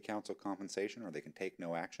city council compensation, or they can take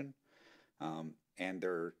no action. And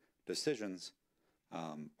their decisions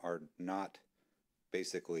are not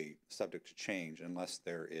basically subject to change unless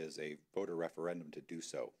there is a voter referendum to do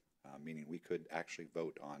so. Meaning we could actually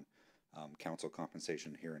vote on council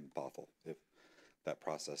compensation here in Bothell if that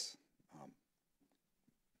process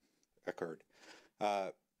occurred.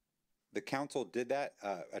 The council did that,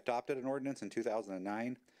 adopted an ordinance in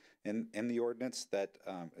 2009. In the ordinance that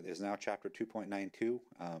is now Chapter 2.92,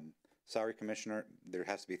 salary commissioner, there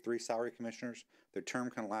has to be 3 salary commissioners. Their term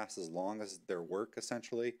can last as long as their work,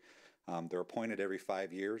 essentially. They're appointed every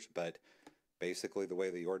 5 years, but basically, the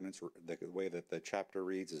way the ordinance, the way that the chapter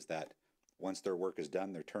reads is that once their work is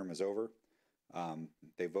done, their term is over.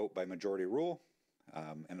 They vote by majority rule,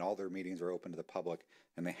 and all their meetings are open to the public,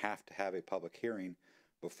 and they have to have a public hearing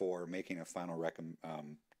before making a final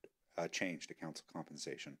change to council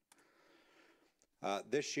compensation.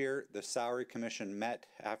 This year, the Salary Commission met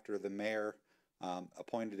after the mayor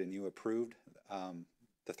appointed and you approved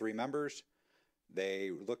the 3 members.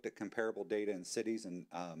 They looked at comparable data in cities and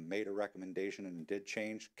made a recommendation and did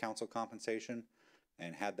change council compensation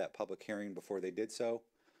and had that public hearing before they did so.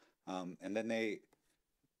 And then they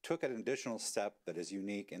took an additional step that is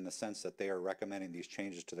unique in the sense that they are recommending these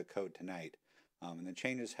changes to the code tonight. And the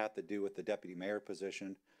changes have to do with the deputy mayor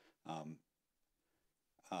position,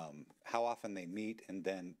 how often they meet, and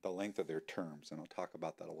then the length of their terms. And I'll talk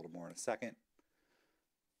about that a little more in a second.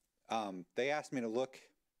 They asked me to look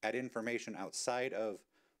at information outside of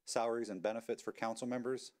salaries and benefits for council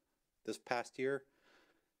members this past year.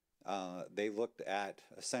 They looked at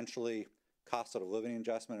essentially cost of living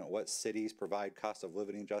adjustment and what cities provide cost of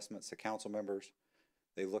living adjustments to council members.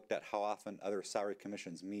 They looked at how often other salary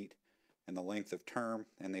commissions meet and the length of term,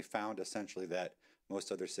 and they found essentially that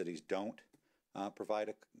most other cities don't provide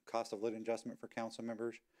a cost of living adjustment for council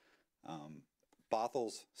members.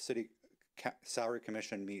 Bothell's city salary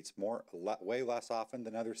commission meets way less often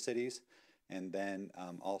than other cities, and then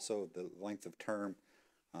also the length of term,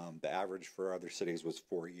 the average for other cities was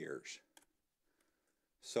 4 years.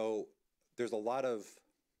 So there's a lot of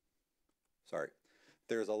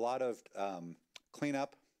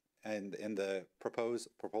cleanup and in the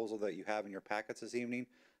proposal that you have in your packets this evening,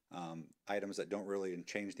 items that don't really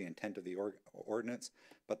change the intent of the ordinance,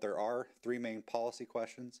 but there are 3 main policy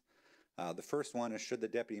questions. The first one is, should the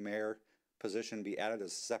deputy mayor position be added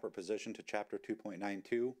as a separate position to Chapter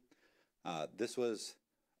 2.92? This was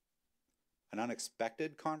an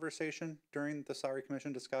unexpected conversation during the salary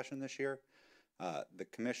commission discussion this year. The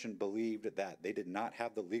commission believed that they did not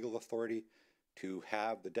have the legal authority to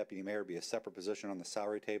have the deputy mayor be a separate position on the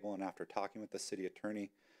salary table, and after talking with the city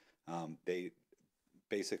attorney, they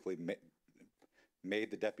basically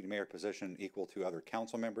made the deputy mayor position equal to other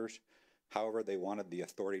council members. However, they wanted the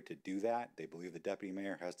authority to do that. They believe the deputy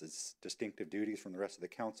mayor has distinctive duties from the rest of the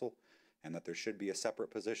council and that there should be a separate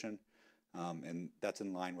position, and that's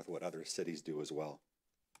in line with what other cities do as well.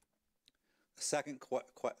 The second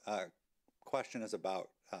question is about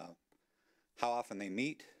how often they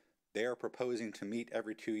meet. They are proposing to meet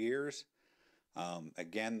every 2 years.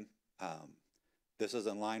 Again, this is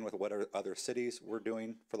in line with what other cities were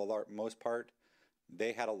doing for the most part.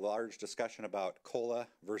 They had a large discussion about COLA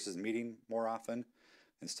versus meeting more often.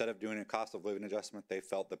 Instead of doing a cost of living adjustment, they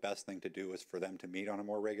felt the best thing to do was for them to meet on a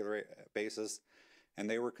more regular basis. And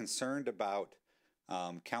they were concerned about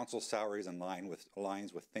council salaries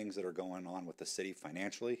aligns with things that are going on with the city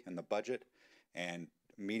financially and the budget. And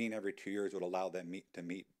meeting every 2 years would allow them to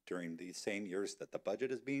meet during the same years that the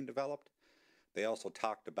budget is being developed. They also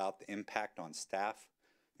talked about the impact on staff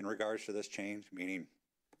in regards to this change, meaning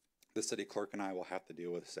the city clerk and I will have to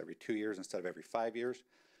deal with this every 2 years instead of every 5 years.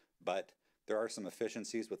 But there are some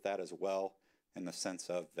efficiencies with that as well, in the sense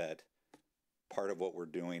of that part of what we're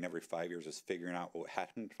doing every 5 years is figuring out what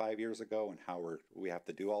happened 5 years ago and how we have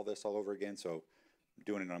to do all this all over again. So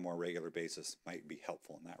doing it on a more regular basis might be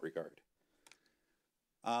helpful in that regard.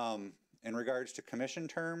 In regards to commission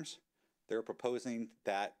terms, they're proposing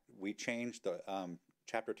that we change the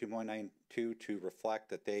Chapter 2.92 to reflect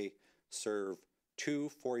that they serve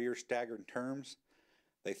 2 4-year staggered terms.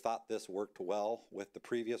 They thought this worked well with the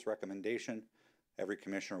previous recommendation. Every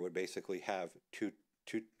commissioner would basically have two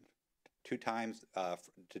times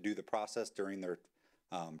to do the process during their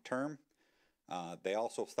term. They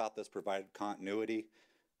also thought this provided continuity.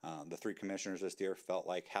 The 3 commissioners this year felt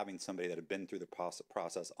like having somebody that had been through the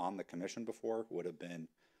process on the commission before would have been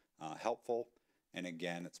helpful. And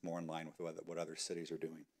again, it's more in line with what other cities are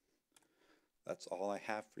doing. That's all I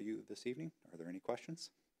have for you this evening. Are there any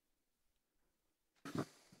questions? I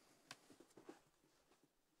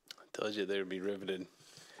told you they would be riveted.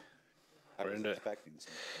 I was expecting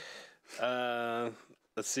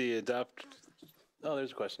let's see, adopt. Oh,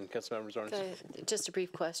 there's a question. Councilmember Zornes. Just a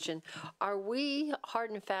brief question. Are we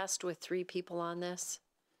hard and fast with 3 people on this?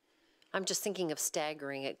 I'm just thinking of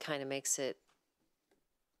staggering. It kind of makes it.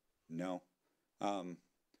 No.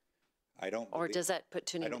 I don't. Or does that put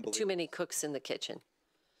too many cooks in the kitchen?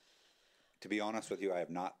 To be honest with you, I have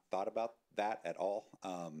not thought about that at all.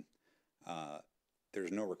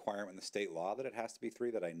 There's no requirement in the state law that it has to be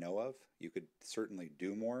 3 that I know of. You could certainly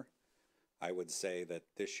do more. I would say that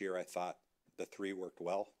this year I thought the 3 worked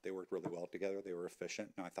well. They worked really well together. They were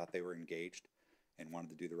efficient, and I thought they were engaged and wanted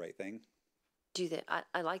to do the right thing.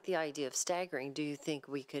 I like the idea of staggering. Do you think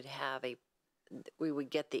we could have we would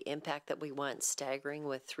get the impact that we want staggering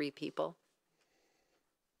with 3 people?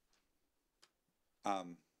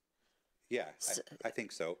 Yeah, I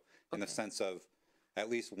think so. In the sense of at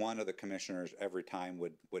least one of the commissioners every time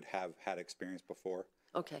would have had experience before.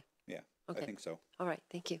 Okay. Yeah, okay. I think so. All right,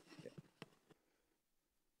 thank you. Yeah.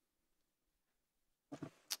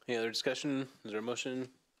 Any other discussion? Is there a motion?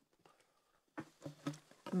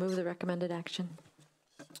 Move the recommended action.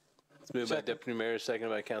 It's moved by Deputy Mayor, seconded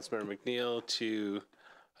by Councilmember McNeil to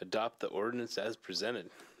adopt the ordinance as presented.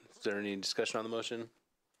 Is there any discussion on the motion?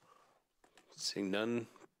 Seeing none,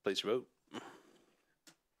 place your vote.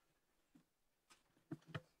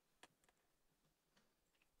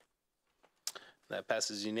 That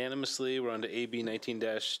passes unanimously. We're on to AB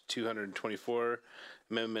 19-224,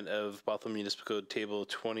 amendment of Bothell Municipal Code Table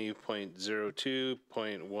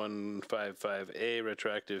 20.02.155A,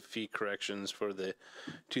 retroactive fee corrections for the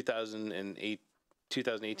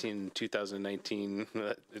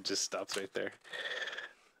 2018-2019. It just stops right there.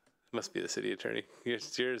 Must be the city attorney.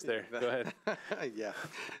 It's yours there. Go ahead. Yeah,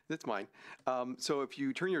 that's mine. So if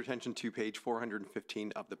you turn your attention to page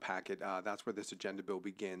 415 of the packet, that's where this agenda bill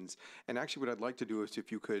begins. And actually what I'd like to do is if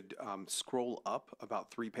you could scroll up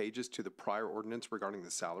about 3 pages to the prior ordinance regarding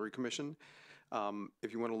the salary commission.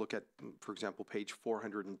 If you want to look at, for example, page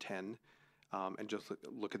 410, and just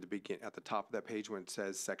look at the top of that page when it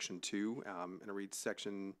says section 2, and it reads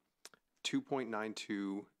section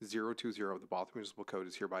 2.92020 of the Bothell Municipal Code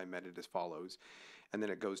is hereby amended as follows. And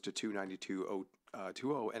then it goes to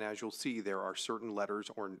 292.020. And as you'll see, there are certain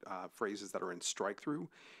letters or phrases that are in strike through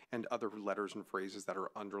and other letters and phrases that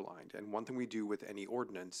are underlined. And one thing we do with any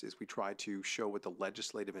ordinance is we try to show what the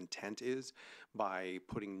legislative intent is by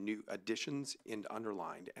putting new additions in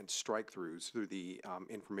underlined and strike throughs through the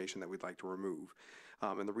information that we'd like to remove.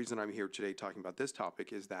 And the reason I'm here today talking about this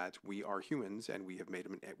topic is that we are humans and we have made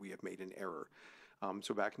an error.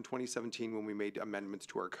 So back in 2017, when we made amendments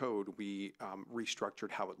to our code, we restructured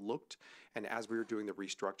how it looked. And as we were doing the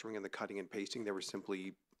restructuring and the cutting and pasting, there were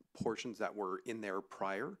simply portions that were in there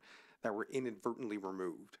prior that were inadvertently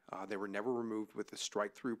removed. They were never removed with the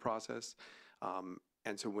strike-through process.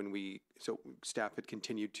 And so staff had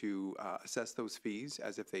continued to assess those fees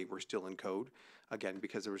as if they were still in code, again,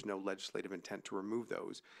 because there was no legislative intent to remove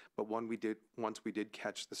those. But once we did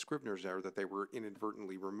catch the Scrivener's error that they were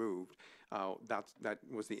inadvertently removed, that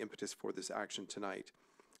was the impetus for this action tonight.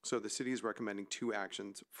 So the city is recommending 2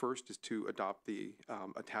 actions. First is to adopt the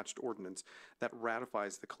attached ordinance that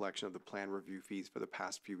ratifies the collection of the plan review fees for the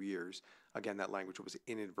past few years. Again, that language was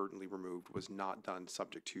inadvertently removed, was not done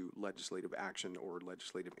subject to legislative action or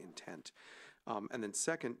legislative intent. And then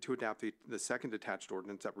second, to adopt the second attached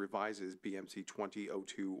ordinance that revises BMC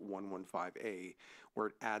 2002-115A, where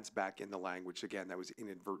it adds back in the language, again, that was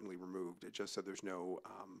inadvertently removed, just so there's no,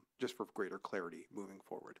 just for greater clarity moving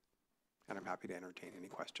forward. And I'm happy to entertain any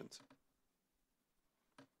questions.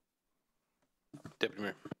 Deputy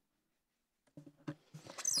Mayor.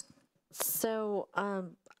 So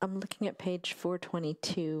I'm looking at page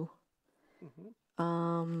 422,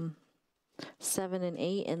 7 and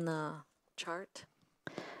 8 in the chart,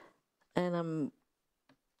 and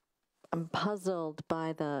I'm puzzled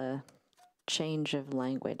by the change of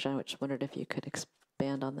language. I just wondered if you could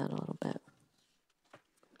expand on that a little bit.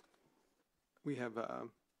 We have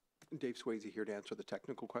Dave Swayze here to answer the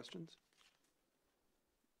technical questions.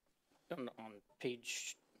 On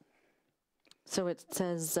page. So it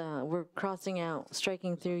says we're crossing out,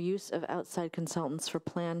 striking through use of outside consultants for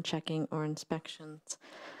plan checking or inspections,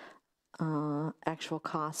 actual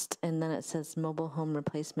cost, and then it says mobile home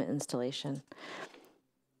replacement installation.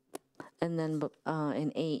 And then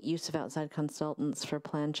in 8, use of outside consultants for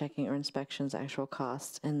plan checking or inspections, actual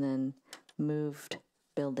cost, and then moved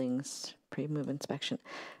buildings, pre-move inspection.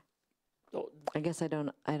 I guess I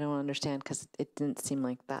don't understand because it didn't seem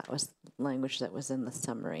like that was language that was in the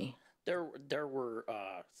summary. There were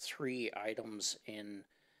 3 items in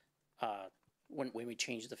when we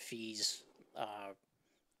changed the fees.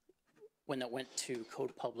 When that went to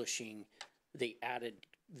code publishing, they added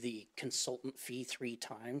the consultant fee 3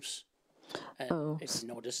 times. And if you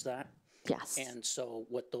noticed that. Yes. And so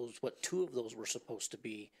what 2 of those were supposed to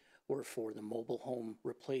be were for the mobile home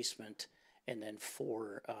replacement, and then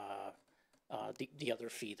for the other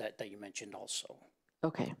fee that you mentioned also.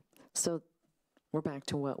 Okay, so we're back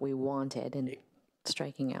to what we wanted and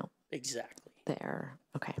striking out. Exactly. There,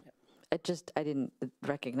 okay. I didn't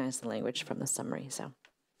recognize the language from the summary, so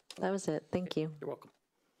that was it. Thank you. You're welcome.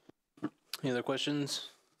 Any other questions?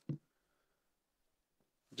 Is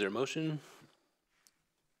there a motion?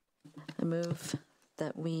 I move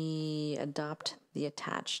that we adopt the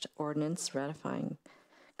attached ordinance ratifying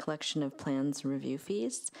collection of plans review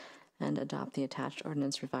fees and adopt the attached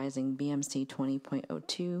ordinance revising BMC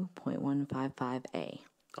 20.02.155A.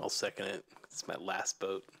 I'll second it. It's my last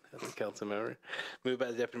vote as a council member. Moved by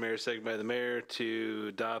the deputy mayor, seconded by the mayor to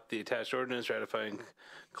adopt the attached ordinance ratifying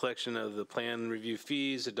collection of the plan review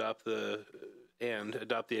fees, adopt the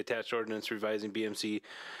attached ordinance revising BMC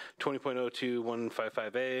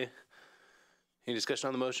 20.02.155A. Any discussion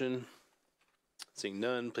on the motion? Seeing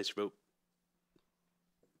none, place your vote.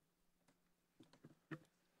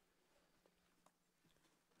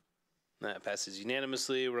 That passes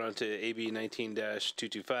unanimously. We're on to AB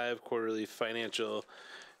 19-225, quarterly financial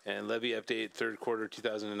and levy update, third quarter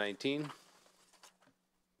 2019.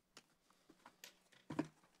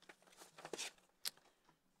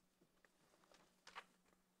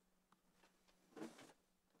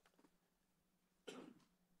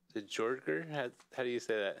 Is it Jorger? How do you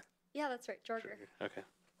say that? Yeah, that's right, Jorger. Okay.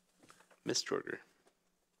 Miss Jorger.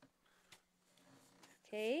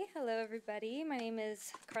 Okay, hello everybody. My name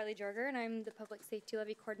is Carly Jorger and I'm the Public Safety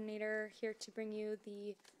Levy Coordinator here to bring you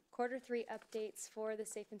the Q3 updates for the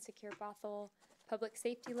Safe and Secure Bothell Public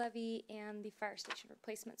Safety Levy and the Fire Station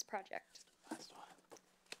Replacements Project.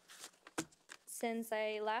 Since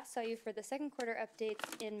I last saw you for the second quarter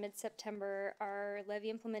updates in mid-September, our levy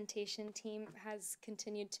implementation team has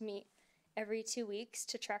continued to meet every 2 weeks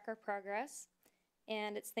to track our progress.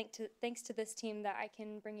 And it's thanks to this team that I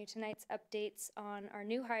can bring you tonight's updates on our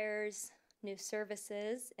new hires, new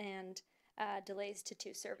services, and delays to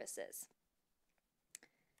 2 services.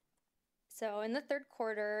 So in the third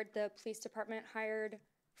quarter, the police department hired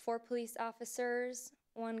 4 police officers,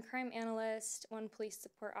 1 crime analyst, 1 police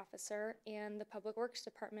support officer, and the public works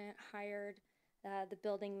department hired the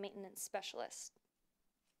building maintenance specialist.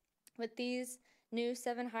 With these new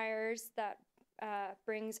 7 hires, that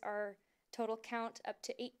brings our total count up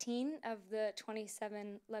to 18 of the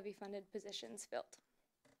 27 levy-funded positions filled.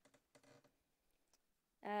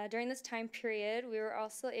 During this time period, we were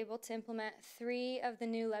also able to implement 3 of the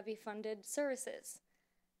new levy-funded services.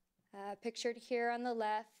 Pictured here on the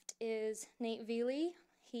left is Nate Veely.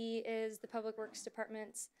 He is the Public Works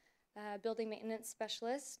Department's building maintenance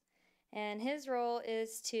specialist, and his role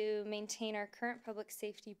is to maintain our current public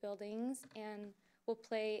safety buildings and will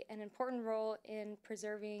play an important role in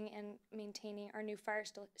preserving and maintaining our new fire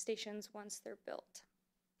stations once they're built.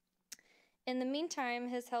 In the meantime,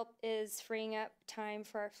 his help is freeing up time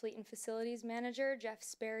for our fleet and facilities manager, Jeff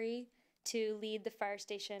Sperry, to lead the fire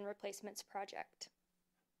station replacements project.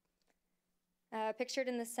 Pictured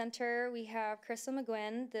in the center, we have Crystal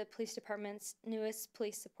McGuinn, the police department's newest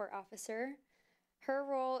police support officer. Her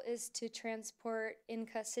role is to transport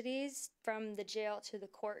in-custodies from the jail to the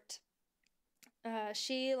court.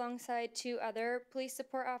 She, alongside 2 other police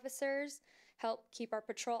support officers, help keep our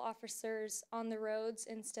patrol officers on the roads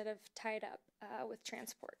instead of tied up with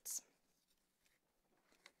transports.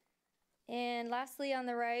 And lastly, on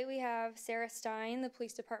the right, we have Sarah Stein, the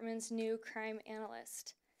police department's new crime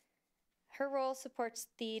analyst. Her role supports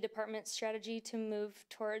the department's strategy to move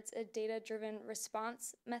towards a data-driven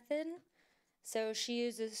response method. So she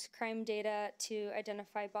uses crime data to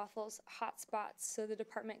identify Bothell's hotspots so the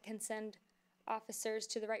department can send officers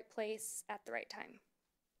to the right place at the right time.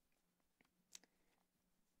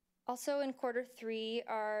 Also in Q3,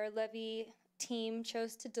 our levy team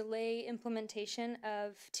chose to delay implementation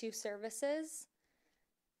of 2 services.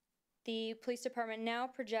 The police department now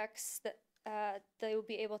projects that they will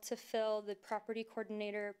be able to fill the property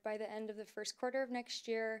coordinator by the end of the first quarter of next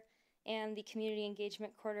year and the community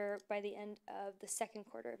engagement quarter by the end of the second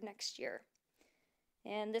quarter of next year.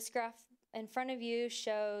 And this graph in front of you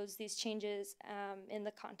shows these changes in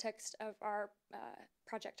the context of our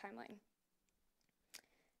project timeline.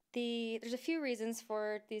 There's a few reasons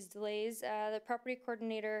for these delays. The property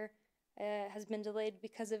coordinator has been delayed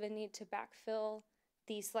because of a need to backfill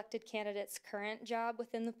the selected candidate's current job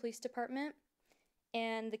within the police department.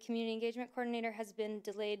 And the community engagement coordinator has been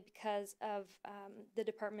delayed because of the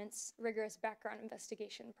department's rigorous background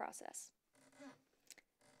investigation process.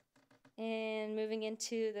 And moving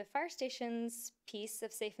into the fire stations piece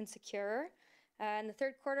of Safe and Secure, in the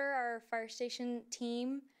third quarter, our fire station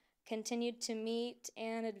team continued to meet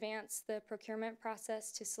and advance the procurement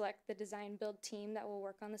process to select the design build team that will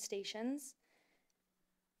work on the stations.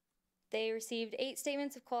 They received 8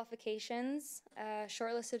 statements of qualifications,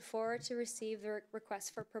 shortlisted 4 to receive the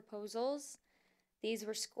request for proposals. These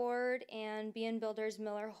were scored, and BN Builders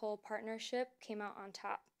Miller Hull Partnership came out on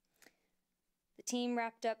top. The team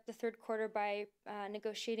wrapped up the third quarter by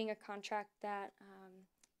negotiating a contract that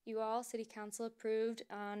you all, City Council, approved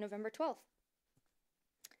on November 12th.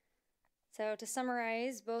 So to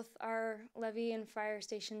summarize, both our levy and fire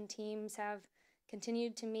station teams have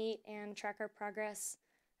continued to meet and track our progress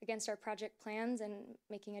against our project plans and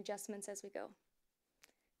making adjustments as we go.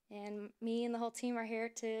 And me and the whole team are here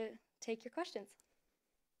to take your questions.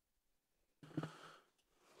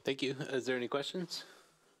 Thank you. Is there any questions?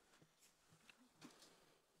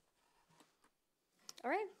 All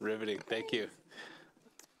right. Riveting. Thank you.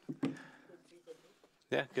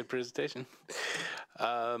 Yeah, good presentation.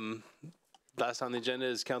 Last on the agenda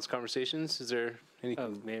is council conversations. Is there any?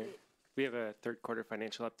 Mayor, we have a third quarter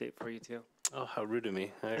financial update for you too. Oh, how rude of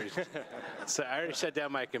me. So I already shut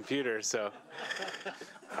down my computer, so.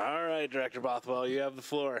 All right, Director Bothwell, you have the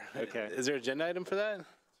floor. Okay. Is there an agenda item for that?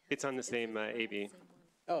 It's on the same AB.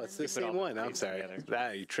 Oh, it's the same one. I'm sorry.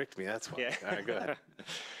 You tricked me. That's why. Yeah. All right, go ahead.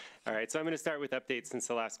 All right, so I'm going to start with updates since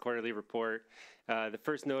the last quarterly report. The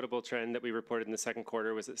first notable trend that we reported in the second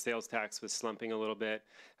quarter was that sales tax was slumping a little bit.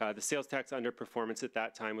 The sales tax underperformance at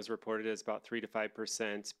that time was reported as about 3 to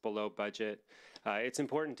 5% below budget. It's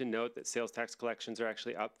important to note that sales tax collections are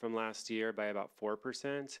actually up from last year by about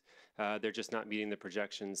 4%. They're just not meeting the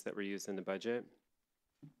projections that were used in the budget.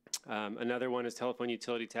 Another one is telephone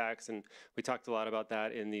utility tax, and we talked a lot about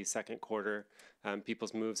that in the second quarter.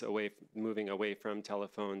 People's moving away from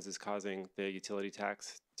telephones is causing the utility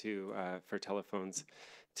tax for telephones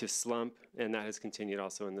to slump, and that has continued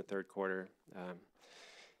also in the third quarter.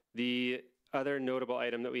 The other notable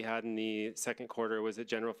item that we had in the second quarter was that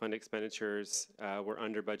general fund expenditures were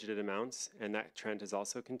under budgeted amounts, and that trend has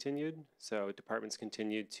also continued. So departments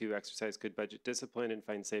continued to exercise good budget discipline and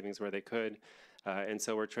find savings where they could. And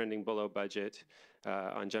so we're trending below budget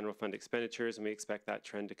on general fund expenditures, and we expect that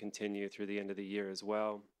trend to continue through the end of the year as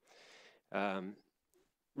well.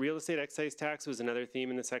 Real estate excise tax was another theme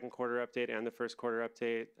in the second quarter update and the first quarter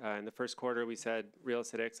update. In the first quarter, we said real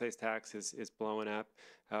estate excise tax is blowing up.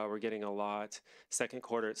 We're getting a lot. Second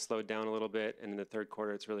quarter, it slowed down a little bit, and in the third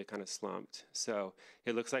quarter, it's really kind of slumped. So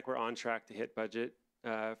it looks like we're on track to hit budget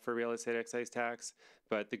for real estate excise tax,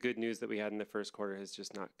 but the good news that we had in the first quarter has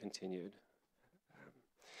just not continued.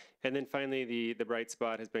 And then finally, the bright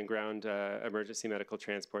spot has been ground emergency medical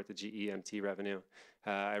transport, the GEMT revenue.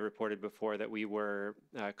 I reported before that we were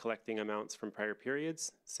collecting amounts from prior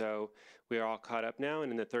periods. So we are all caught up now.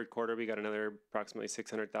 And in the third quarter, we got another approximately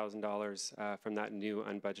 $600,000 from that new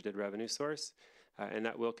unbudgeted revenue source. And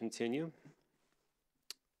that will continue.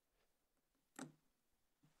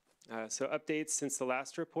 So updates since the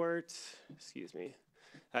last report, excuse me.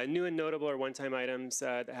 New and notable or one-time items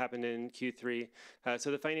that happened in Q3.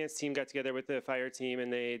 So the finance team got together with the fire team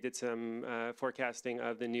and they did some forecasting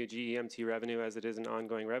of the new GEMT revenue as it is an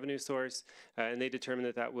ongoing revenue source. And they determined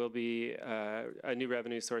that that will be a new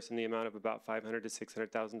revenue source in the amount of about $500,000 to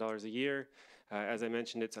 $600,000 a year. As I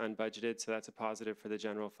mentioned, it's unbudgeted, so that's a positive for the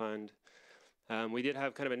general fund. We did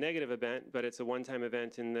have kind of a negative event, but it's a one-time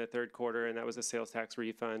event in the third quarter, and that was a sales tax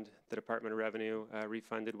refund. The Department of Revenue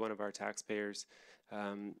refunded one of our taxpayers,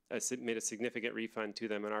 made a significant refund to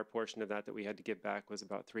them, and our portion of that we had to give back was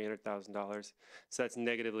about $300,000. So that's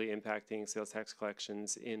negatively impacting sales tax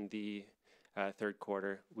collections in the third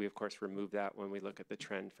quarter. We, of course, remove that when we look at the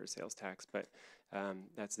trend for sales tax, but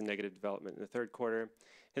that's the negative development in the third quarter.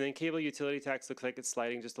 And then cable utility tax looks like it's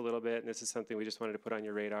sliding just a little bit, and this is something we just wanted to put on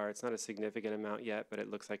your radar. It's not a significant amount yet, but it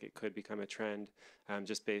looks like it could become a trend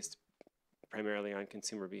just based primarily on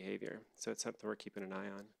consumer behavior. So it's something we're keeping an eye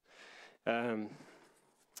on.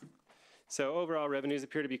 So overall, revenues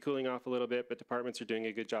appear to be cooling off a little bit, but departments are doing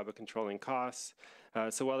a good job of controlling costs.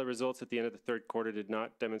 So while the results at the end of the third quarter did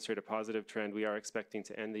not demonstrate a positive trend, we are expecting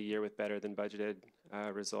to end the year with better than budgeted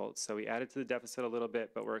results. So we added to the deficit a little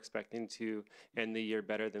bit, but we're expecting to end the year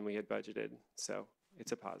better than we had budgeted. So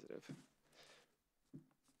it's a positive.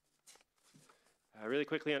 Really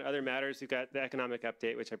quickly on other matters, we've got the economic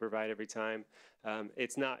update, which I provide every time.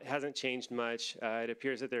 Hasn't changed much. It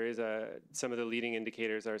appears that there is some of the leading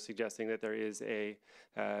indicators are suggesting that there is a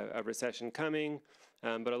recession coming,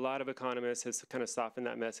 but a lot of economists has kind of softened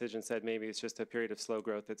that message and said maybe it's just a period of slow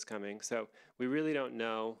growth that's coming. So we really don't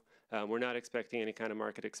know. We're not expecting any kind of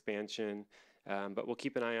market expansion, but we'll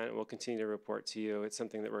keep an eye on it and we'll continue to report to you. It's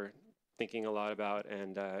something that we're thinking a lot about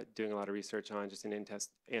and doing a lot of research on just in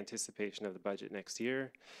anticipation of the budget next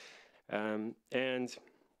year. And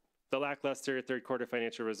the lackluster third quarter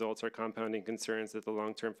financial results are compounding concerns that the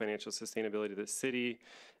long-term financial sustainability of the city.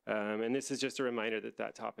 And this is just a reminder that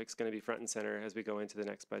that topic's going to be front and center as we go into the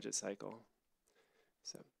next budget cycle.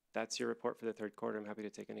 So that's your report for the third quarter. I'm happy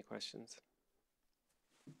to take any questions.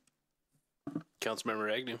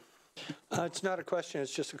 Councilmember Agnew. It's not a question,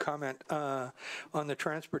 it's just a comment. On the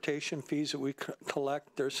transportation fees that we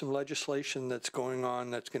collect, there's some legislation that's going on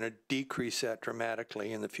that's going to decrease that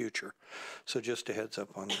dramatically in the future. So just a heads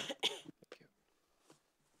up on that. Thank you.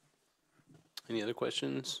 Any other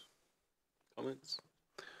questions, comments?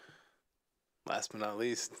 Last but not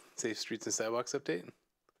least, Safe Streets and Sidewalks update.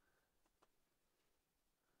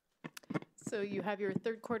 So you have your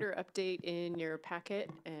third quarter update in your packet,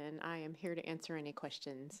 and I am here to answer any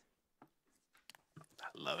questions. I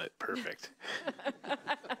love it. Perfect.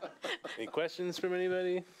 Any questions from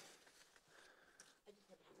anybody?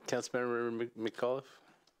 Councilmember McAuliffe?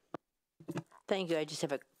 Thank you. I just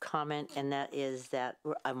have a comment, and that is that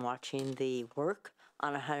I'm watching the work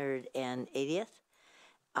on 180th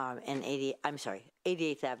and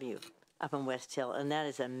 88th Avenue up in West Hill, and that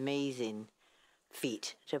is an amazing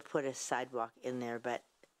feat to put a sidewalk in there. But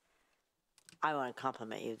I want to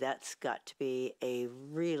compliment you. That's got to be a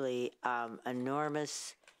really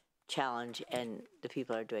enormous challenge, and the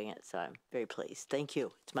people are doing it, so I'm very pleased. Thank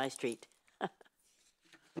you. It's my street.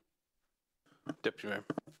 Deputy Mayor.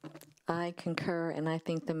 I concur, and I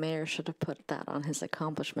think the mayor should have put that on his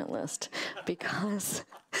accomplishment list because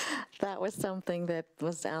that was something that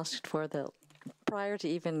was asked for prior to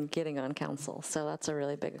even getting on council. So that's a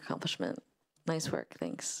really big accomplishment. Nice work.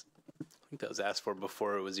 Thanks. I think that was asked for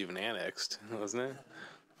before it was even annexed, wasn't it?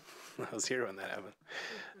 I was here when that happened.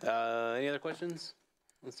 Any other questions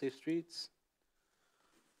on safe streets?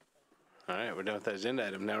 All right, we're done with that agenda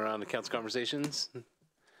item. Now we're on to council conversations.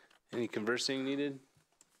 Any conversing needed?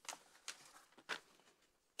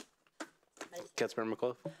 Councilmember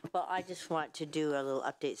McAuliffe? Well, I just want to do a little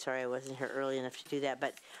update. Sorry, I wasn't here early enough to do that,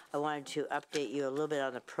 but I wanted to update you a little bit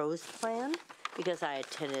on the pros plan because I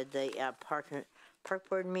attended the park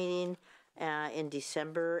board meeting in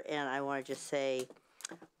December, and I want to just say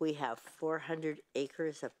we have 400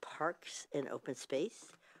 acres of parks and open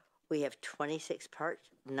space. We have 26 parks,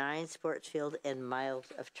 9 sports fields, and miles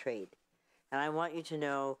of trade. And I want you to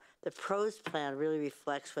know the pros plan really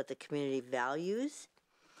reflects what the community values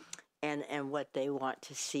and what they want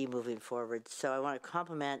to see moving forward. So I want to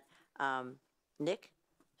compliment Nick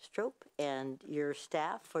Strope and your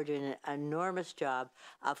staff for doing an enormous job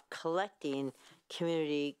of collecting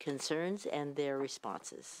community concerns and their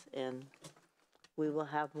responses. And we will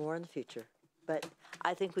have more in the future. But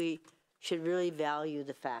I think we should really value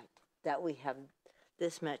the fact that we have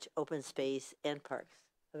this much open space and parks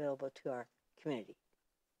available to our community.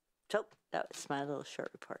 So that was my little short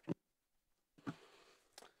report.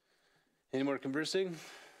 Any more conversing?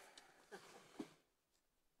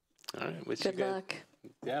 All right. Good luck.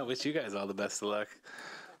 Yeah, wish you guys all the best of luck.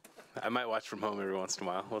 I might watch from home every once in a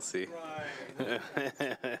while. We'll see. Right.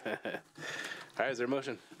 All right, is there a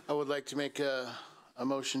motion? I would like to make a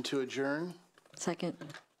motion to adjourn. Second.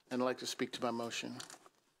 And I'd like to speak to my motion.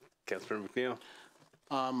 Councilmember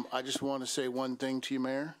McNeil. I just want to say one thing to you,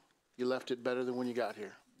 Mayor. You left it better than when you got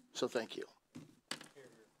here. So thank you.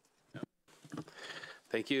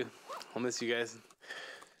 Thank you. I'll miss you guys.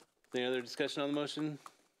 Any other discussion on the motion?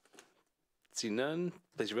 See none.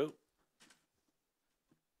 Please your vote.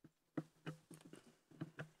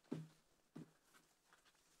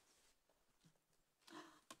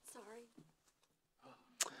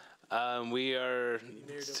 Sorry. We are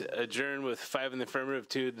adjourned with 5 in the affirmative,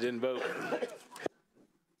 2 didn't vote.